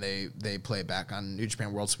demand when they play it back on New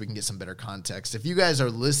Japan World, so we can get some better context. If you guys are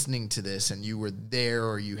listening to this and you were there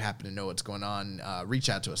or you happen to know what's going on, reach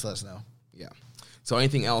out to us. Let us know. Yeah. So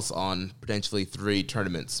anything else on potentially 3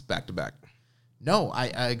 tournaments back to back? No,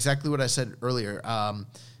 I exactly what I said earlier.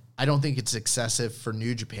 I don't think it's excessive for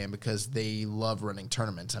New Japan because they love running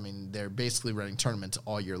tournaments. I mean, they're basically running tournaments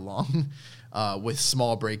all year long with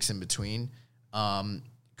small breaks in between.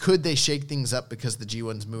 Could they shake things up because the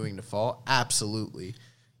G1's moving to fall? Absolutely.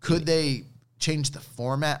 Could they change the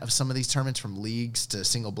format of some of these tournaments from leagues to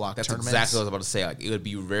single block tournaments? That's exactly what I was about to say. Like, it would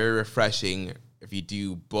be very refreshing if you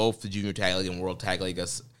do both the Junior Tag League and World Tag League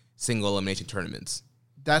as single elimination tournaments.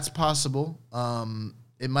 That's possible.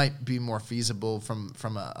 It might be more feasible from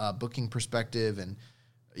a booking perspective and,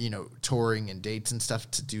 touring and dates and stuff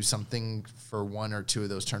to do something for 1 or 2 of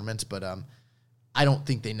those tournaments. But I don't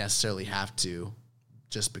think they necessarily have to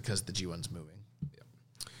just because the G1's moving. Yeah.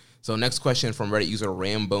 So next question from Reddit user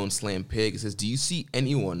Rambone Slam Pig. It says, do you see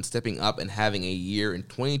anyone stepping up and having a year in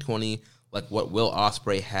 2020 like what Will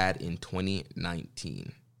Ospreay had in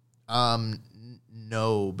 2019?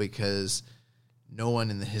 No, because no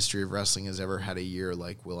one in the history of wrestling has ever had a year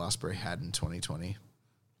like Will Ospreay had in 2020.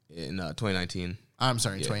 In 2019. I'm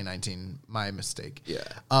sorry, 2019. My mistake. Yeah.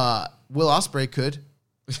 Will Ospreay could.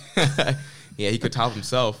 Yeah, he could top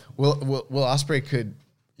himself. Will Ospreay could,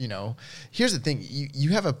 here's the thing.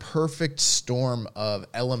 You have a perfect storm of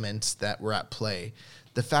elements that were at play.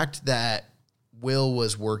 The fact that Will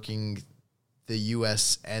was working the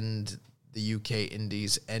US and the UK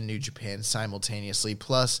indies and New Japan simultaneously,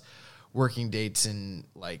 plus working dates in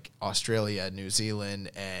like Australia, New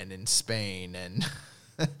Zealand, and in Spain, and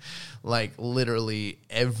like literally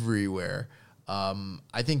everywhere.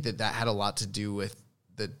 I think that had a lot to do with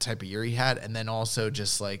the type of year he had, and then also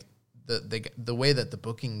just like the way that the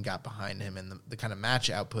booking got behind him and the kind of match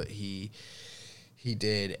output he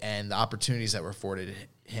did and the opportunities that were afforded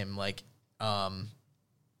him. Like,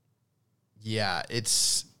 yeah,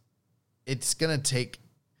 it's gonna take.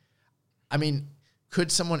 I mean,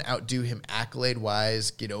 could someone outdo him accolade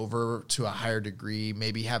wise, get over to a higher degree,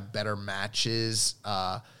 maybe have better matches?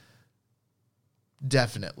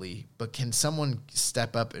 Definitely. But can someone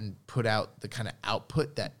step up and put out the kind of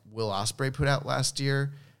output that Will Ospreay put out last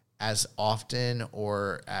year as often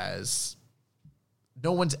or as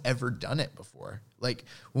no one's ever done it before? Like,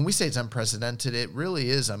 when we say it's unprecedented, it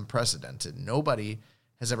really is unprecedented. Nobody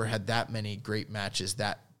has ever had that many great matches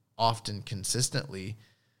that often consistently.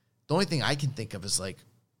 The only thing I can think of is like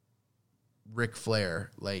Ric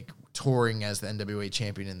Flair, like touring as the NWA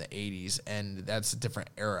champion in the 80s, and that's a different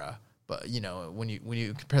era. But you know, when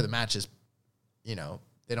you compare the matches, you know,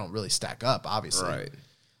 they don't really stack up, obviously. Right.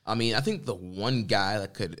 I mean, I think the one guy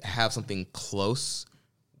that could have something close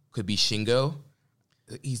could be Shingo.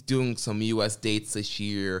 He's doing some U.S. dates this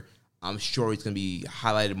year. I'm sure he's going to be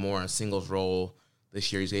highlighted more in a singles role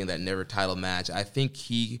this year. He's getting that never title match. I think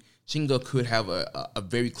Shingo could have a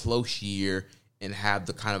very close year and have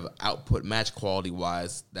the kind of output match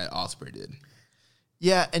quality-wise that Ospreay did.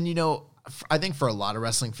 Yeah, and you know, I think for a lot of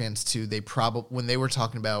wrestling fans too, they probably, when they were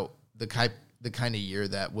talking about the kind of year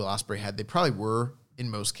that Will Ospreay had, they probably were, in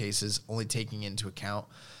most cases, only taking into account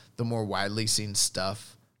the more widely seen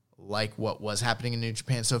stuff like what was happening in New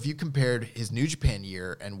Japan. So if you compared his New Japan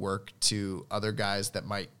year and work to other guys that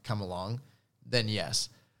might come along, then yes.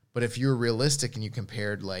 But if you're realistic and you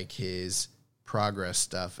compared like his Progress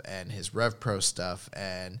stuff and his Rev Pro stuff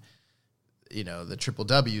and, you know, the Triple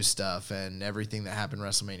W stuff and everything that happened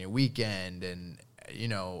WrestleMania weekend and, you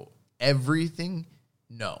know, everything,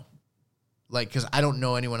 no. Like, because I don't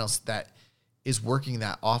know anyone else that is working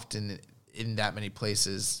that often in that many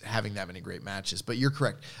places, having that many great matches. But you're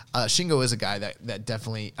correct. Shingo is a guy that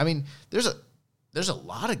definitely, I mean, there's a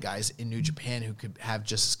lot of guys in New Japan who could have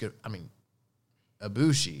just as good, I mean,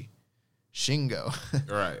 Ibushi, Shingo,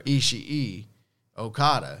 Right. Ishii,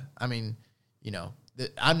 Okada. I mean, you know,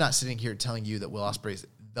 I'm not sitting here telling you that Will Ospreay is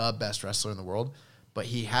the best wrestler in the world, but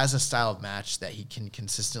he has a style of match that he can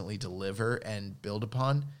consistently deliver and build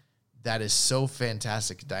upon that is so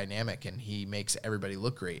fantastic, dynamic, and he makes everybody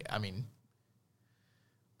look great. I mean,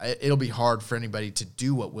 it'll be hard for anybody to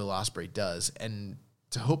do what Will Ospreay does, and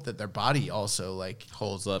to hope that their body also like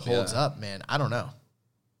Holds up, man. I don't know.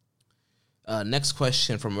 Next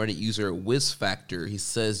question from Reddit user WizFactor. He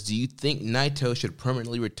says, do you think Naito should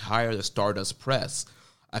permanently retire the Stardust Press?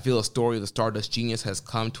 I feel the story of the Stardust Genius has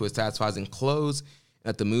come to a satisfying close, and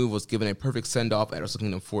that the move was given a perfect send-off at Wrestle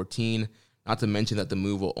Kingdom 14, not to mention that the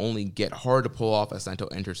move will only get harder to pull off as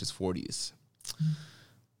Naito enters his 40s.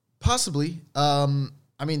 Possibly.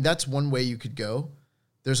 I mean, that's one way you could go.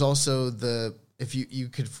 There's also if you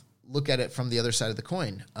could look at it from the other side of the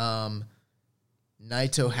coin.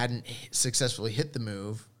 Naito hadn't successfully hit the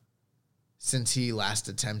move since he last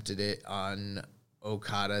attempted it on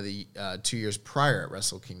Okada the 2 years prior at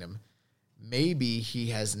Wrestle Kingdom. Maybe he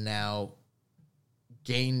has now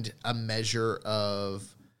gained a measure of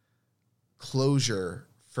closure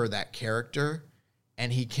for that character,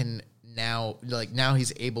 and he can now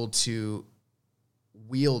he's able to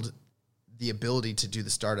wield the ability to do the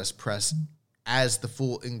Stardust Press as the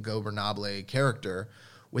full Ingobernable character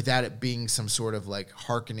without it being some sort of like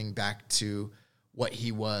hearkening back to what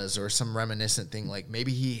he was or some reminiscent thing. Like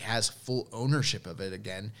maybe he has full ownership of it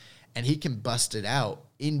again and he can bust it out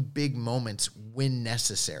in big moments when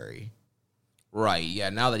necessary. Right, yeah,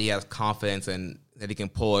 now that he has confidence and that he can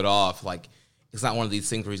pull it off, like, it's not one of these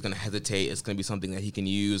things where he's going to hesitate. It's going to be something that he can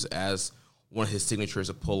use as one of his signatures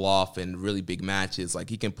to pull off in really big matches. Like,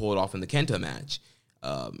 he can pull it off in the Kenta match,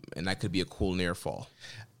 and that could be a cool near fall.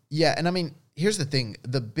 Yeah, and I mean, here's the thing.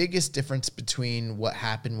 The biggest difference between what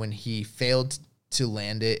happened when he failed to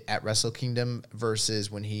land it at Wrestle Kingdom versus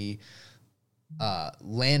when he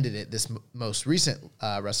landed it this most recent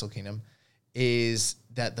Wrestle Kingdom is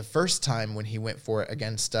that the first time when he went for it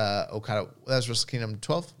against Okada, that was Wrestle Kingdom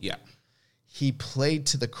 12? Yeah. He played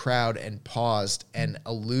to the crowd and paused and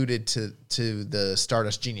alluded to the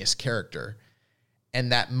Stardust Genius character.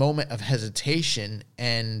 And that moment of hesitation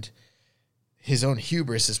and his own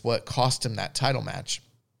hubris is what cost him that title match.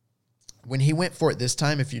 When he went for it this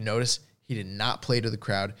time, if you notice, he did not play to the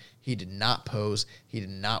crowd. He did not pose. He did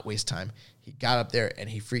not waste time. He got up there and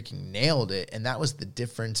he freaking nailed it. And that was the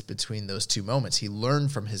difference between those two moments. He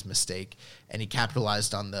learned from his mistake and he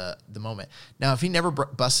capitalized on the moment. Now, if he never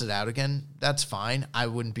busted out again, that's fine. I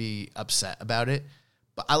wouldn't be upset about it.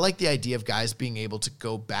 But I like the idea of guys being able to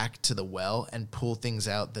go back to the well and pull things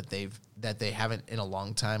out that they haven't in a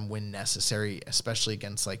long time when necessary, especially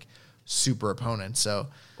against like super opponents. So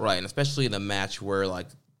right, and especially in a match where like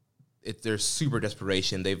there's super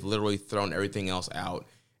desperation, they've literally thrown everything else out.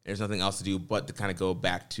 There's nothing else to do but to kind of go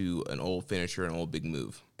back to an old finisher, an old big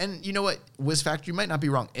move. And you know what, WizFactor, you might not be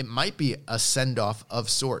wrong. It might be a send-off of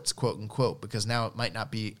sorts, quote unquote, because now it might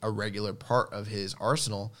not be a regular part of his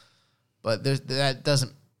arsenal, but that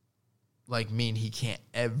doesn't like mean he can't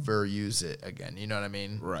ever use it again. You know what I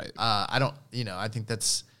mean? Right. I think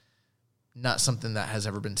that's not something that has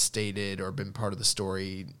ever been stated or been part of the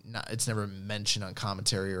story. It's never mentioned on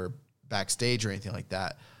commentary or backstage or anything like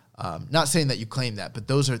that. Not saying that you claim that, but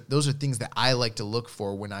those are things that I like to look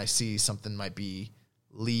for when I see something might be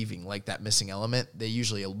leaving, like that missing element. They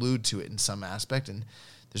usually allude to it in some aspect, and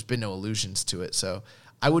there's been no allusions to it. So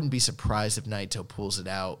I wouldn't be surprised if Naito pulls it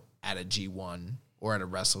out at a G1 or at a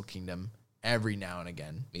Wrestle Kingdom every now and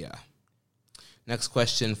again. Yeah. Next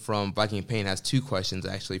question from Viking Pain has 2 questions,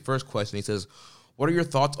 actually. First question, he says, what are your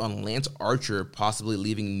thoughts on Lance Archer possibly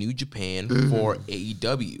leaving New Japan for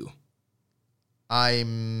AEW?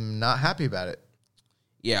 I'm not happy about it.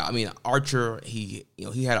 Yeah, I mean, Archer, he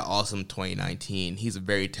had an awesome 2019. He's a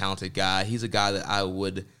very talented guy. He's a guy that I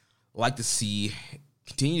would like to see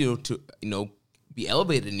continue to, be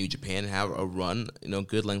elevated in New Japan and have a run,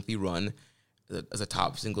 good lengthy run as a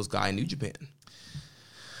top singles guy in New Japan.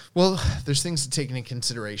 Well, there's things to take into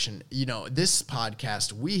consideration. This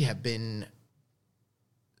podcast, we have been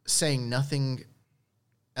saying nothing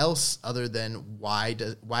else other than why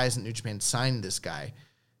hasn't New Japan signed this guy?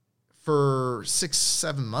 For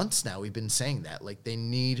 6-7 months now, we've been saying that. Like, they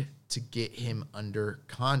need to get him under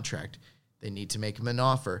contract. They need to make him an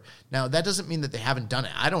offer. Now, that doesn't mean that they haven't done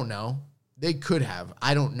it. I don't know. They could have.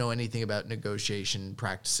 I don't know anything about negotiation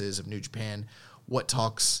practices of New Japan, what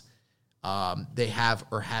talks they have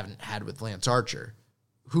or haven't had with Lance Archer.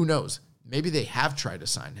 Who knows? Maybe they have tried to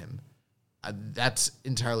sign him. That's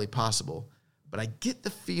entirely possible. But I get the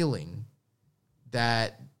feeling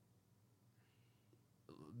that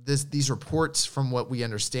these reports, from what we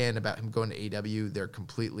understand about him going to AEW, they're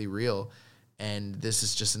completely real. And this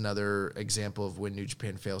is just another example of when New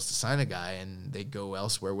Japan fails to sign a guy and they go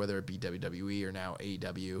elsewhere, whether it be WWE or now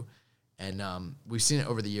AEW. And we've seen it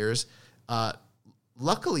over the years.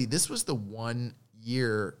 Luckily, this was the one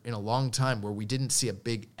year in a long time where we didn't see a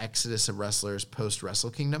big exodus of wrestlers post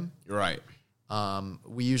Wrestle Kingdom. Right.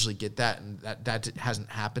 We usually get that, and that hasn't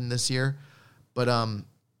happened this year. But,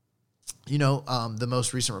 the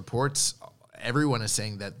most recent reports, everyone is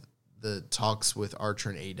saying that the talks with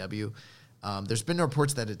Archer and AEW, there's been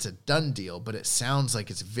reports that it's a done deal, but it sounds like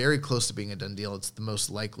it's very close to being a done deal. It's the most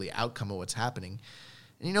likely outcome of what's happening.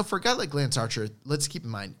 And, for a guy like Lance Archer, let's keep in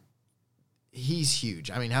mind, he's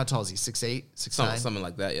huge. I mean, how tall is he? 6'8", 6'9"? Something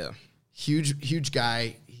like that, yeah. Huge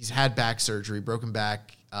guy. He's had back surgery, broken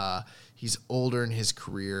back. He's older in his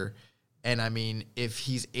career. And, I mean, if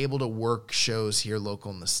he's able to work shows here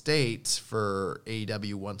local in the States for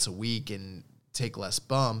AEW once a week and take less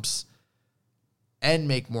bumps and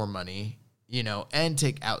make more money, and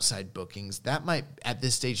take outside bookings, that might, at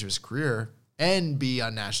this stage of his career, and be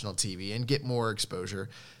on national TV and get more exposure,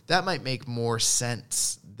 that might make more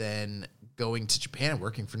sense than going to Japan and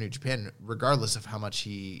working for New Japan, regardless of how much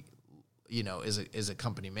he, is a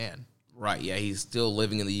company man. Right, yeah, he's still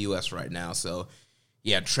living in the U.S. right now, so,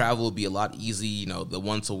 yeah, travel will be a lot easy, the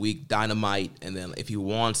once-a-week Dynamite, and then if he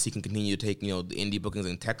wants, he can continue to take, the indie bookings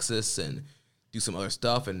in Texas and do some other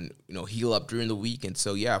stuff and, heal up during the week, and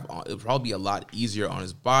so, yeah, it'll probably be a lot easier on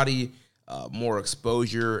his body, more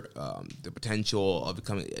exposure, the potential of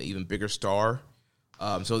becoming an even bigger star,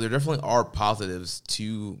 so there definitely are positives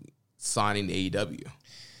to signing to AEW.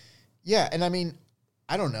 Yeah, and I mean,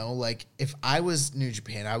 I don't know, like, if I was New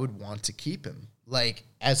Japan, I would want to keep him. Like,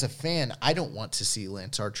 as a fan, I don't want to see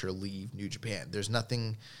Lance Archer leave New Japan. There's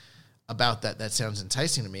nothing about that sounds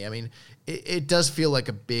enticing to me. I mean, it does feel like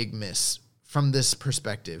a big miss from this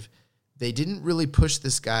perspective. They didn't really push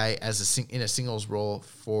this guy in a singles role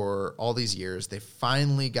for all these years. They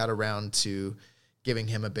finally got around to giving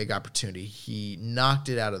him a big opportunity. He knocked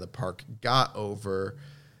it out of the park, got over,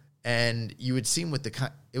 and it would seem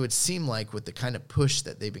like with the kind of push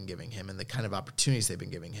that they've been giving him and the kind of opportunities they've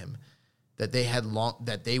been giving him, that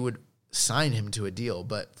they would sign him to a deal.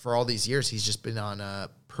 But for all these years, he's just been on a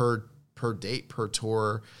per date, per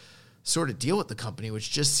tour sort of deal with the company,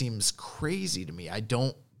 which just seems crazy to me. I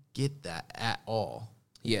don't get that at all.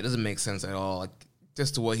 Yeah, it doesn't make sense at all. Like,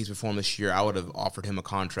 just the way he's performed this year, I would have offered him a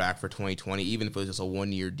contract for 2020, even if it was just a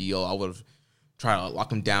 1-year deal. I would have tried to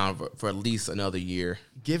lock him down for at least another year.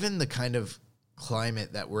 Given the kind of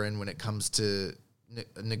climate that we're in when it comes to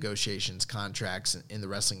negotiations, contracts in the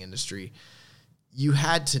wrestling industry, you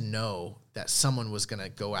had to know that someone was going to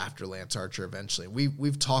go after Lance Archer eventually.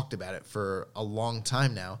 We've talked about it for a long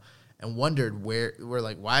time now and wondered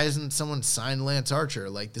why isn't someone signed Lance Archer?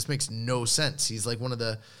 Like, this makes no sense. He's like one of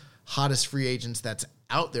the hottest free agents that's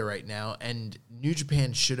out there right now, and New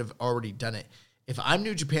Japan should have already done it. If I'm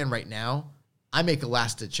New Japan right now, I make a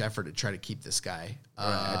last-ditch effort to try to keep this guy.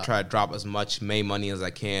 I try to drop as much May money as I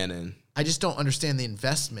can, and I just don't understand the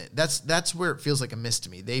investment. That's where it feels like a miss to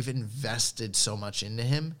me. They've invested so much into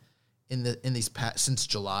him since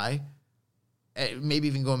July, maybe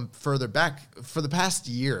even going further back for the past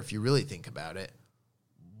year. If you really think about it,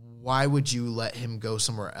 why would you let him go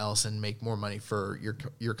somewhere else and make more money for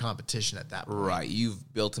your competition at that point? Right.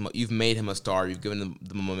 You've built him. You've made him a star. You've given him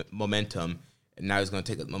the momentum, and now he's going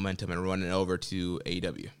to take that momentum and run it over to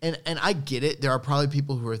AEW. And I get it. There are probably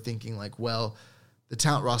people who are thinking like, well, the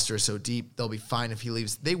talent roster is so deep, they'll be fine if he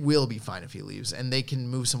leaves. They will be fine if he leaves, and they can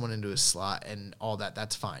move someone into his slot and all that.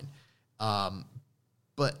 That's fine.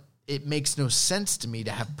 But it makes no sense to me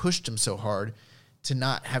to have pushed him so hard to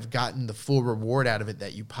not have gotten the full reward out of it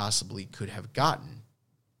that you possibly could have gotten.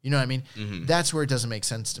 You know what I mean? Mm-hmm. That's where it doesn't make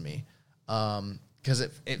sense to me. Because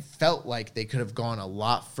it felt like they could have gone a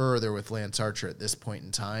lot further with Lance Archer at this point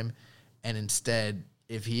in time. And instead,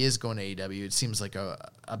 if he is going to AEW, it seems like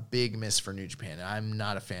a big miss for New Japan. I'm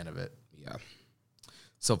not a fan of it. Yeah.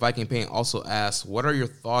 So Viking Pain also asks, what are your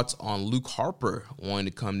thoughts on Luke Harper wanting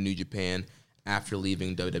to come to New Japan after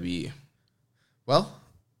leaving WWE? Well,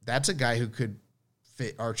 that's a guy who could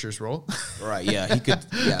fit Archer's role. Right, yeah. He could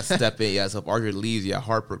step in. Yeah, so if Archer leaves,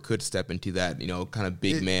 Harper could step into that, kind of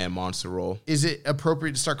big man monster role. Is it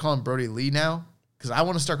appropriate to start calling Brody Lee now? Because I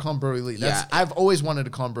want to start calling Brody Lee. I've always wanted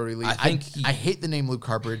to call him Brody Lee. I hate the name Luke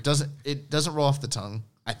Harper. It doesn't roll off the tongue.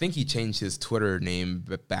 I think he changed his Twitter name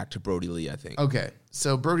back to Brody Lee, I think. Okay.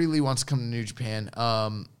 So Brody Lee wants to come to New Japan.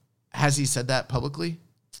 Has he said that publicly?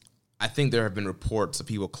 I think there have been reports of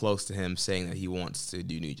people close to him saying that he wants to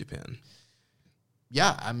do New Japan.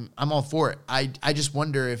 Yeah, I'm all for it. I just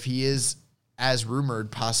wonder if he is, as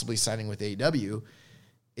rumored, possibly signing with AEW.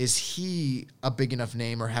 Is he a big enough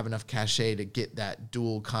name or have enough cachet to get that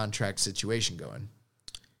dual contract situation going?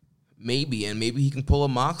 Maybe, and maybe he can pull a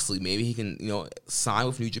Moxley. Maybe he can, sign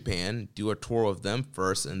with New Japan, do a tour with them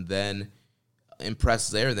first, and then impress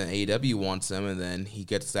there. Then AEW wants him, and then he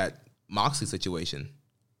gets that Moxley situation.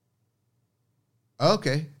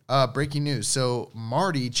 Okay. Breaking news. So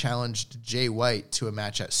Marty challenged Jay White to a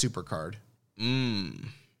match at Supercard.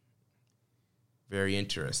 Very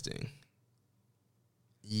interesting.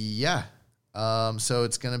 Yeah. So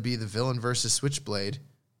it's going to be the Villain versus Switchblade.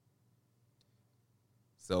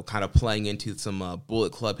 So kind of playing into some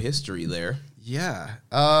Bullet Club history there. Yeah.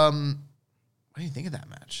 What do you think of that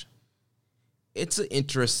match? It's an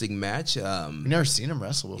interesting match. We've never seen him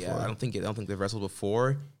wrestle before. Yeah, I don't think they've wrestled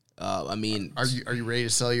before. I mean, are you ready to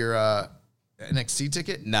sell your NXT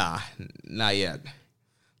ticket? Nah, not yet.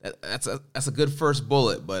 That's a good first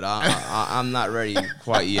bullet, but I'm not ready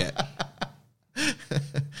quite yet.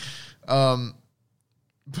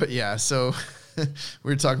 But yeah, so we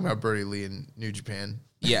were talking about Brody Lee in New Japan.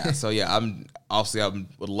 Yeah, so yeah, I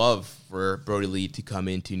would love for Brody Lee to come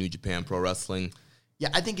into New Japan Pro Wrestling. Yeah,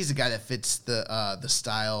 I think he's a guy that fits the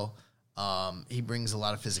style. He brings a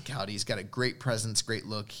lot of physicality. He's got a great presence, great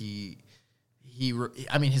look. His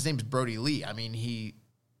name's Brody Lee. I mean, he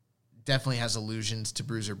definitely has allusions to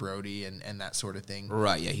Bruiser Brody and that sort of thing.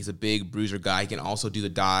 Right, yeah, he's a big bruiser guy. He can also do the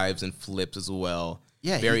dives and flips as well.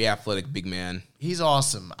 Yeah, very athletic, big man. He's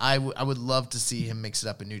awesome. I would love to see him mix it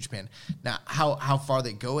up in New Japan. Now, how far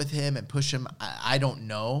they go with him and push him, I don't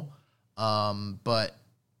know. But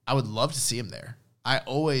I would love to see him there. I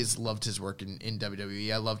always loved his work in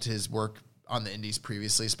WWE. I loved his work on the indies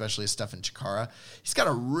previously, especially his stuff in Chikara. He's got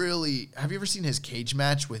have you ever seen his cage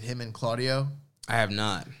match with him and Claudio? I have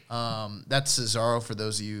not. That's Cesaro, for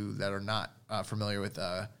those of you that are not familiar with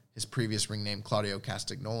his previous ring name, Claudio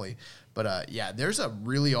Castagnoli. But yeah, there's a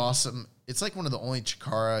really awesome, it's like one of the only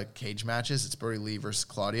Chikara cage matches. It's Brody Lee versus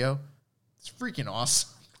Claudio. It's freaking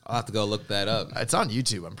awesome. I'll have to go look that up. It's on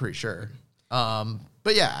YouTube, I'm pretty sure.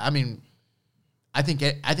 But yeah, I mean, I think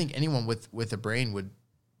anyone with a brain would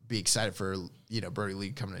be excited for Brody Lee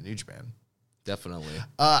coming to New Japan. Definitely.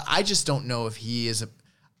 I just don't know if he is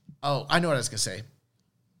I know what I was gonna say.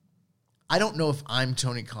 I don't know if I'm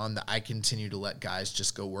Tony Khan that I continue to let guys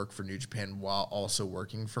just go work for New Japan while also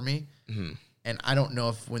working for me. Mm-hmm. And I don't know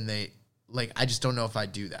if I just don't know if I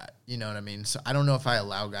do that. You know what I mean? So I don't know if I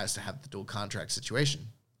allow guys to have the dual contract situation.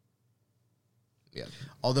 Yeah.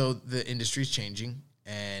 Although the industry's changing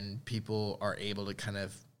and people are able to kind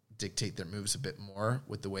of dictate their moves a bit more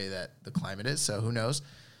with the way that the climate is. So who knows?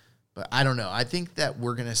 But I don't know. I think that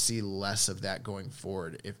we're going to see less of that going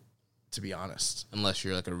forward, to be honest. Unless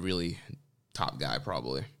you're like a really top guy,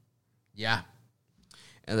 probably. Yeah.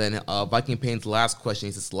 And then Viking Pain's last question,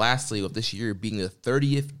 he says, lastly, with this year being the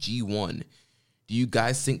 30th G1, do you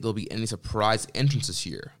guys think there'll be any surprise entrants this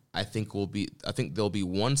year? I think there'll be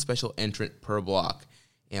one special entrant per block.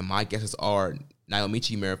 And my guesses are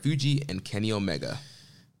Naomichi Marufuji and Kenny Omega.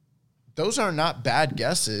 Those are not bad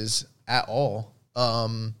guesses at all.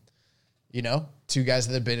 Two guys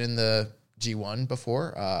that have been in the G1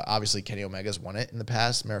 before. Obviously, Kenny Omega's won it in the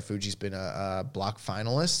past. Marufuji's been a block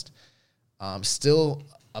finalist. Still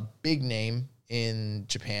a big name in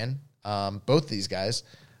Japan. Both these guys.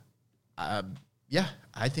 Yeah,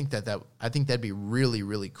 I think that'd be really,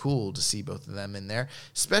 really cool to see both of them in there,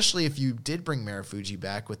 especially if you did bring Marufuji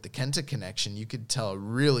back with the Kenta connection. You could tell a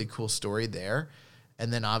really cool story there.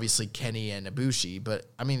 And then obviously Kenny and Ibushi. But,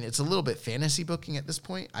 I mean, it's a little bit fantasy booking at this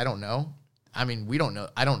point. I don't know. I mean, we don't know.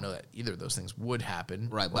 I don't know that either of those things would happen.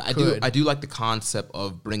 Right, but I do like the concept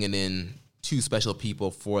of bringing in two special people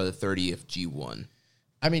for the 30th G1.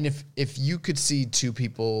 I mean, if you could see two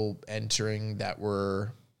people entering that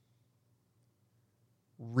were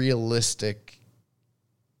realistic,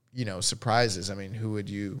 surprises, I mean, who would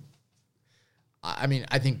you... I mean,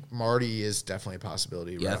 I think Marty is definitely a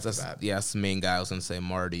possibility right off the bat. Yeah, that's the main guy. I was going to say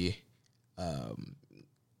Marty.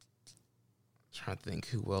 Trying to think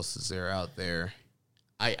who else is there out there.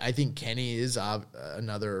 I think Kenny is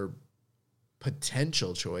another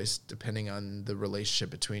potential choice, depending on the relationship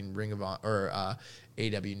between Ring of Honor or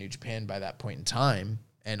AW New Japan by that point in time,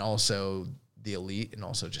 and also the Elite, and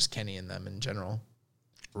also just Kenny and them in general.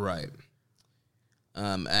 Right.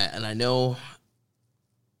 And I know,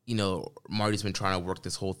 Marty's been trying to work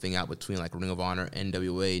this whole thing out between like Ring of Honor,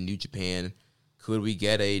 NWA, New Japan. Could we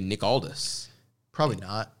get a Nick Aldis? Probably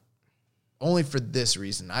not. Only for this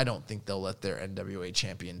reason. I don't think they'll let their NWA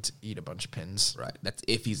champion eat a bunch of pins. Right. That's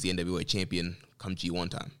if he's the NWA champion come G1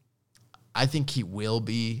 time. I think he will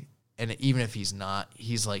be. And even if he's not,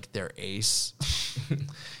 he's like their ace.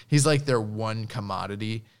 He's like their one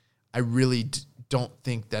commodity. I really don't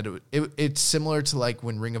think that it's similar to like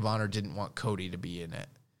when Ring of Honor didn't want Cody to be in it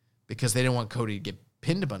because they didn't want Cody to get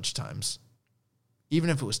pinned a bunch of times. Even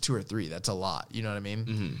if it was 2 or 3, that's a lot. You know what I mean?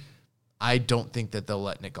 Mm-hmm. I don't think that they'll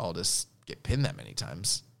let Nick Aldis get pinned that many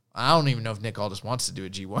times. I don't even know if Nick Aldis wants to do a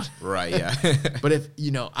G1. Right, yeah. But if,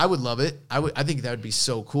 I would love it. I think that would be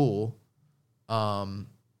so cool. I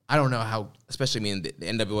don't know how. Especially, the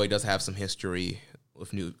NWA does have some history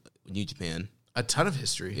with New Japan. A ton of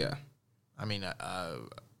history. Yeah. I mean, a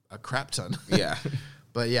crap ton. Yeah.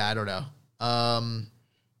 But yeah, I don't know.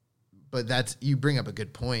 But you bring up a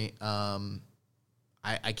good point.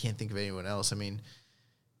 I can't think of anyone else. I mean,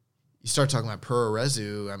 you start talking about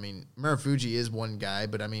Puroresu. I mean, Marufuji is one guy,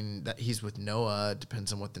 but I mean, that he's with Noah. It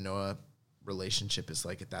depends on what the Noah relationship is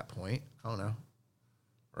like at that point. I don't know.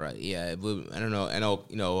 Right, yeah. I don't know. I know,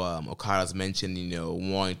 Okada's mentioned,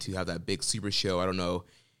 wanting to have that big super show. I don't know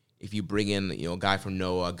if you bring in, a guy from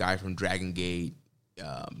Noah, a guy from Dragon Gate,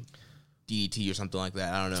 DDT or something like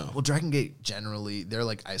that. I don't know. Well, Dragon Gate, generally, they're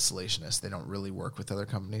like isolationists. They don't really work with other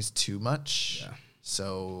companies too much. Yeah.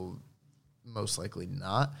 So, most likely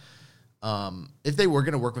not. If they were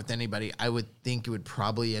going to work with anybody, I would think it would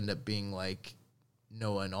probably end up being like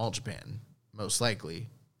Noah and All Japan, most likely,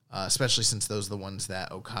 especially since those are the ones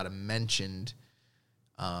that Okada mentioned.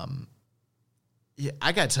 Yeah,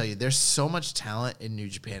 I got to tell you, there's so much talent in New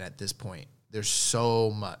Japan at this point. There's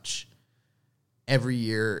so much. Every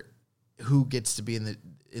year, who gets to be in the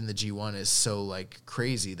G1 is so like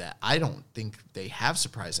crazy that I don't think they have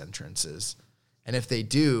surprise entrances. And if they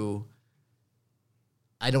do,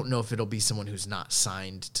 I don't know if it'll be someone who's not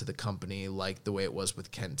signed to the company like the way it was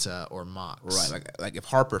with Kenta or Mox. Right, like if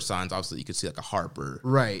Harper signs, obviously you could see like a Harper.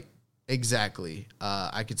 Right, exactly.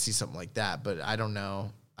 I could see something like that, but I don't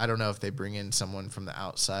know. I don't know if they bring in someone from the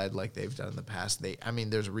outside like they've done in the past.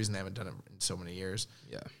 There's a reason they haven't done it in so many years.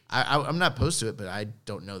 Yeah, I'm not opposed to it, but I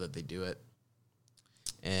don't know that they do it.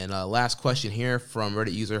 And last question here from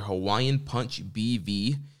Reddit user Hawaiian Punch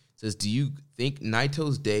BV says, "Do you think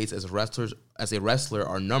Naito's days as a wrestler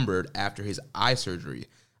are numbered after his eye surgery,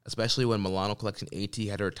 especially when Milano Collection AT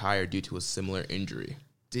had to retire due to a similar injury?"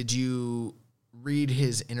 Did you read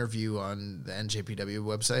his interview on the NJPW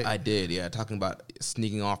website? I did, yeah, talking about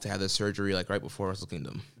sneaking off to have the surgery like right before Wrestle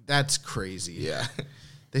Kingdom. That's crazy. Yeah.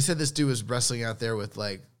 They said this dude was wrestling out there with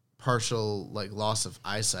like partial like loss of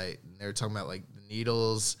eyesight. And they were talking about like the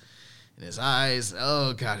needles in his eyes.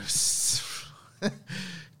 Oh God, it was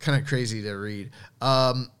kind of crazy to read.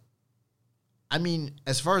 I mean,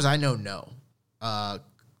 as far as I know, no.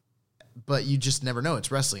 But you just never know. It's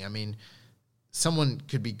wrestling. I mean, someone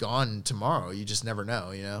could be gone tomorrow. You just never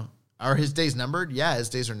know, Are his days numbered? Yeah, his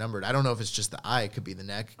days are numbered. I don't know if it's just the eye. It could be the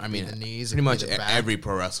neck. It could be the knees. Pretty much every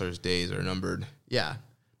pro wrestler's days are numbered. Yeah.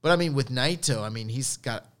 But, I mean, with Naito, he's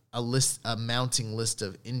got a mounting list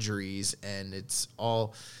of injuries, and it's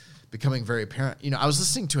all becoming very apparent. I was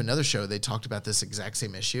listening to another show. They talked about this exact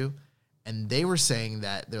same issue, and they were saying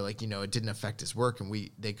that they're like, it didn't affect his work, and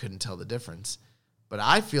they couldn't tell the difference. But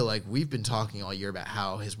I feel like we've been talking all year about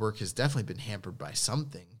how his work has definitely been hampered by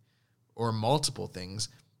something or multiple things.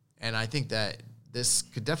 And I think that this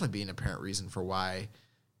could definitely be an apparent reason for why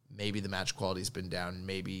maybe the match quality's been down.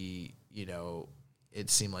 Maybe, it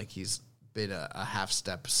seemed like he's been a half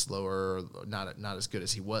step slower, not as good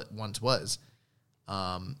as he once was.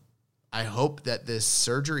 I hope that this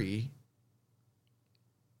surgery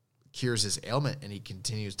cures his ailment and he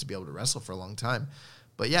continues to be able to wrestle for a long time.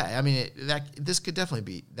 But yeah, I mean, this could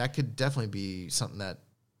definitely be something that,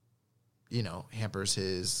 hampers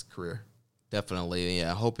his career. Definitely,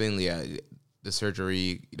 yeah. Hoping, the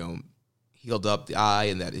surgery, healed up the eye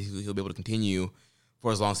and that he'll be able to continue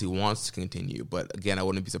for as long as he wants to continue. But again, I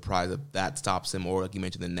wouldn't be surprised if that stops him, or like you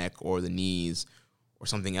mentioned, the neck or the knees or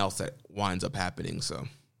something else that winds up happening. So,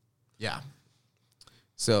 yeah.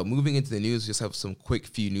 So moving into the news, just have some quick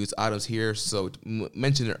few news items here. So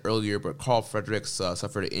mentioned it earlier, but Carl Fredericks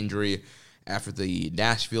suffered an injury after the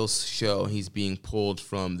Nashville show. He's being pulled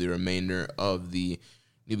from the remainder of the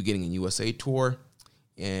New Beginning in USA tour.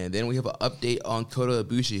 And then we have an update on Kota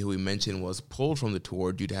Ibushi, who we mentioned was pulled from the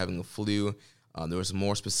tour due to having a flu. There was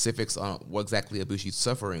more specifics on what exactly Ibushi's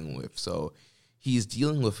suffering with. So he's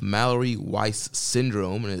dealing with Mallory-Weiss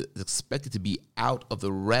syndrome and is expected to be out of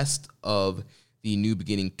the rest of the New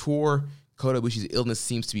Beginning tour. Kota Ibushi's illness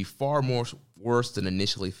seems to be far more worse than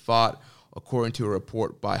initially thought. According to a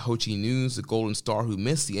report by Hochi News, the Golden Star, who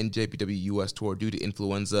missed the NJPW US tour due to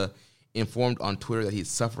influenza, informed on Twitter that he's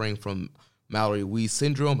suffering from Mallory-Weiss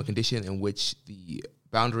syndrome, a condition in which the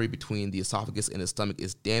boundary between the esophagus and the stomach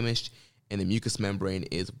is damaged and the mucous membrane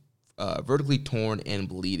is vertically torn and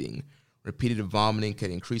bleeding. Repeated vomiting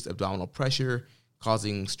can increase abdominal pressure,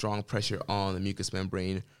 causing strong pressure on the mucous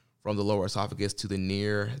membrane from the lower esophagus to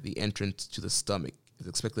near the entrance to the stomach. It's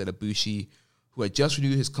expected that Ibushi, who had just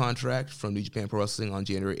renewed his contract from New Japan Pro Wrestling on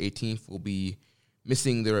January 18th, will be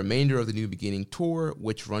missing the remainder of the New Beginning tour,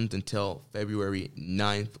 which runs until February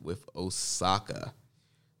 9th with Osaka.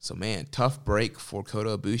 So, man, tough break for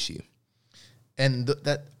Kota Ibushi. And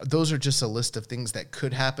those are just a list of things that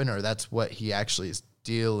could happen, or that's what he actually is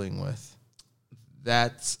dealing with?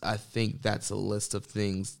 I think that's a list of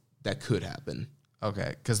things that could happen.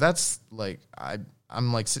 Okay, because that's like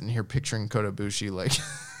I'm like sitting here picturing Kota Ibushi like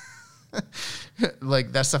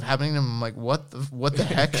like that stuff happening to him. I'm like, what the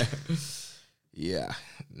heck? Yeah,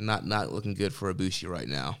 not looking good for Ibushi right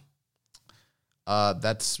now.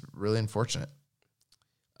 That's really unfortunate.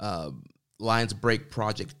 Lions Break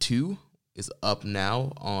Project 2 is up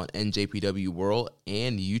now on NJPW World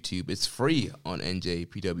and YouTube. It's free on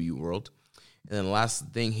NJPW World. And then last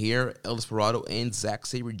thing here, El Desperado and Zack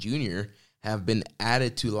Sabre Jr. have been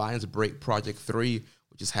added to Lions Break Project 3,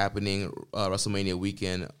 which is happening WrestleMania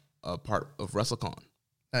weekend, part of WrestleCon.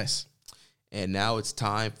 Nice. And now it's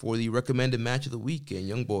time for the recommended match of the week. And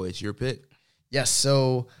Young Boy, it's your pick. Yes,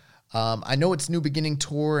 so I know it's New Beginning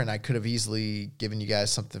Tour, and I could have easily given you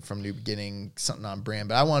guys something from New Beginning, something on brand,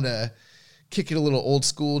 but I want to kick it a little old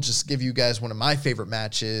school, just give you guys one of my favorite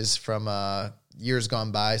matches from years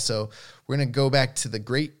gone by. So we're going to go back to the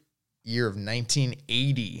great year of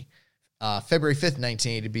 1980. February 5th,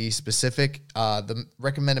 1980 to be specific. The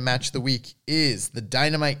recommended match of the week is the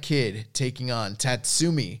Dynamite Kid taking on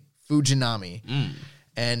Tatsumi Fujinami.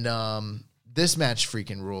 And this match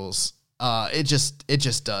freaking rules. It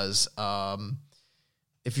just does.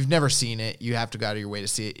 If you've never seen it, you have to go out of your way to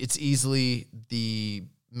see it. It's easily the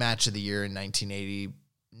match of the year in 1980.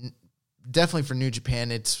 Definitely for New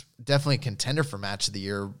Japan, it's definitely a contender for match of the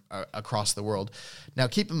year across the world. Now,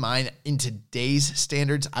 keep in mind, in today's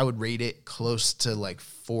standards, I would rate it close to like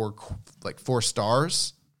four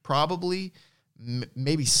stars, probably,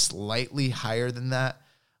 maybe slightly higher than that.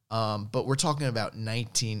 But we're talking about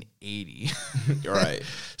 1980. You're right.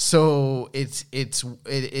 So it's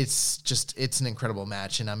an incredible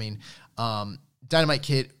match. And I mean, Dynamite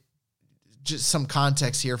Kid, just some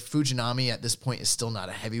context here. Fujinami at this point is still not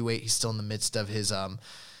a heavyweight. He's still in the midst of his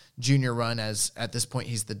junior run, as at this point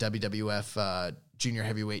he's the WWF junior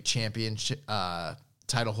heavyweight champion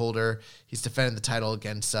title holder. He's defending the title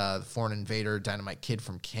against the foreign invader Dynamite Kid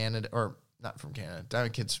from Canada, or not from Canada.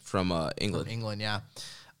 Dynamite Kid's from England. From England, yeah.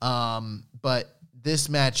 But this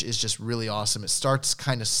match is just really awesome. It starts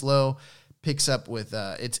kind of slow, picks up with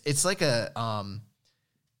it's like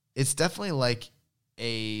it's definitely like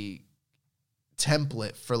a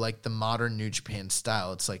template for like the modern New Japan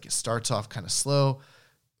style. It's like it starts off kind of slow,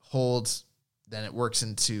 holds, then it works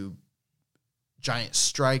into giant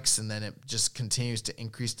strikes, and then it just continues to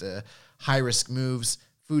increase to high risk moves.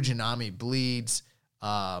 Fujinami bleeds.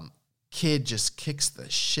 Kid just kicks the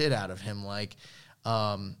shit out of him, like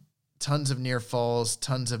tons of near falls,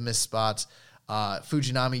 tons of missed spots.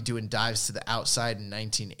 Fujinami doing dives to the outside in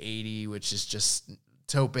 1980, which is just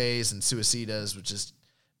topes and suicidas, which is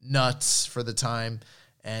nuts for the time.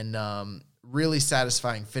 And really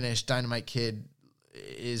satisfying finish. Dynamite Kid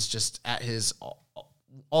is just at his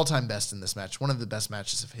all-time best in this match, one of the best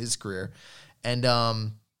matches of his career. And,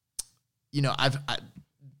 you know,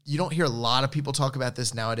 you don't hear a lot of people talk about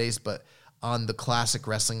this nowadays, but on the classic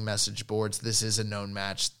wrestling message boards, this is a known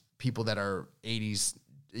match. People that are 80s,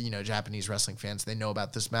 you know, Japanese wrestling fans, they know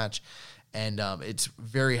about this match. And it's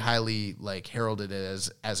very highly, like, heralded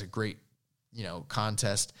as a great, you know,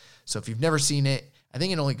 contest. So if you've never seen it, I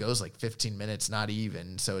think it only goes like 15 minutes, not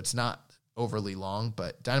even. So it's not overly long.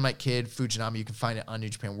 But Dynamite Kid, Fujinami, you can find it on New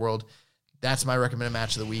Japan World. That's my recommended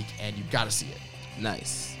match of the week, and you've got to see it.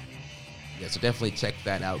 Nice. Yeah, so definitely check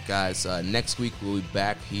that out, guys. Next week, we'll be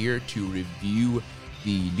back here to review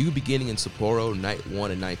the New Beginning in Sapporo, Night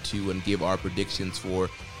 1 and Night 2, and give our predictions for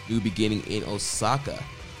New Beginning in Osaka.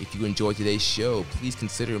 If you enjoyed today's show, please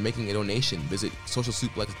consider making a donation. Visit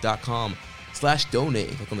socialsuplex.com/donate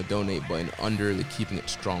and click on the donate button under the Keeping It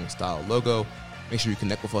Strong Style logo. Make sure you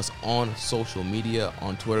connect with us on social media.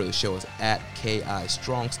 On Twitter, the show is at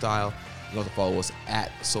KIStrongStyle. You can also follow us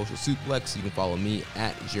at Social Suplex. You can follow me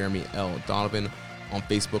at Jeremy L. Donovan. On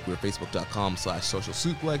Facebook, we're facebook.com/Social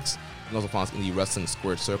Suplex. You can also find us in the Wrestling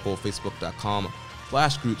Squared Circle,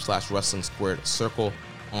 facebook.com/group/Wrestling Squared Circle.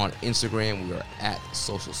 On Instagram, we are at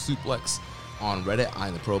Social Suplex. On Reddit,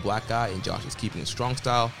 I'm the Pro Black Guy, and Josh is Keeping It Strong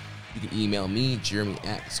Style. You can email me, Jeremy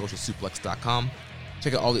at socialsuplex.com.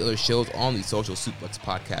 Check out all the other shows on the Social Suplex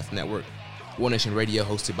Podcast Network. One Nation Radio,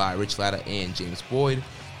 hosted by Rich Latta and James Boyd.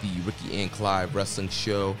 The Ricky and Clive Wrestling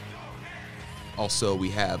Show. Also, we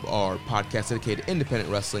have our podcast dedicated to independent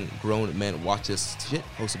wrestling, Grown Men Watch This Shit,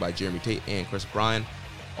 hosted by Jeremy Tate and Chris Bryan.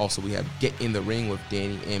 Also, we have Get in the Ring with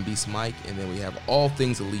Danny and Beast Mike. And then we have All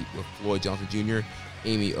Things Elite with Floyd Johnson Jr.,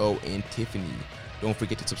 Amy O, and Tiffany. Don't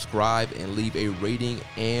forget to subscribe and leave a rating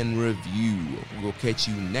and review. We will catch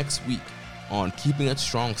you next week on Keeping It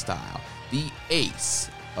Strong Style, the ace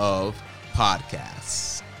of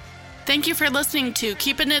podcasts. Thank you for listening to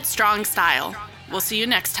Keeping It Strong Style. We'll see you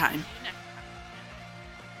next time.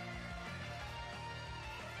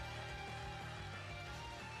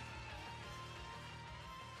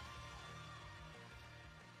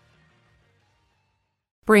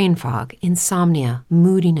 Brain fog, insomnia,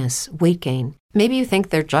 moodiness, weight gain. Maybe you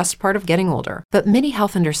think they're just part of getting older, but MIDI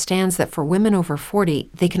Health understands that for women over 40,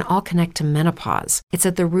 they can all connect to menopause. It's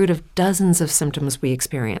at the root of dozens of symptoms we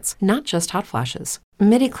experience, not just hot flashes.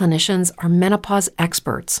 MIDI clinicians are menopause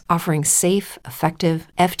experts, offering safe, effective,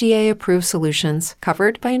 FDA-approved solutions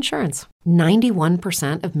covered by insurance.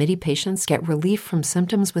 91% of MIDI patients get relief from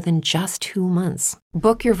symptoms within just 2 months.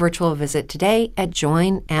 Book your virtual visit today at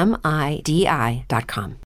joinmidi.com.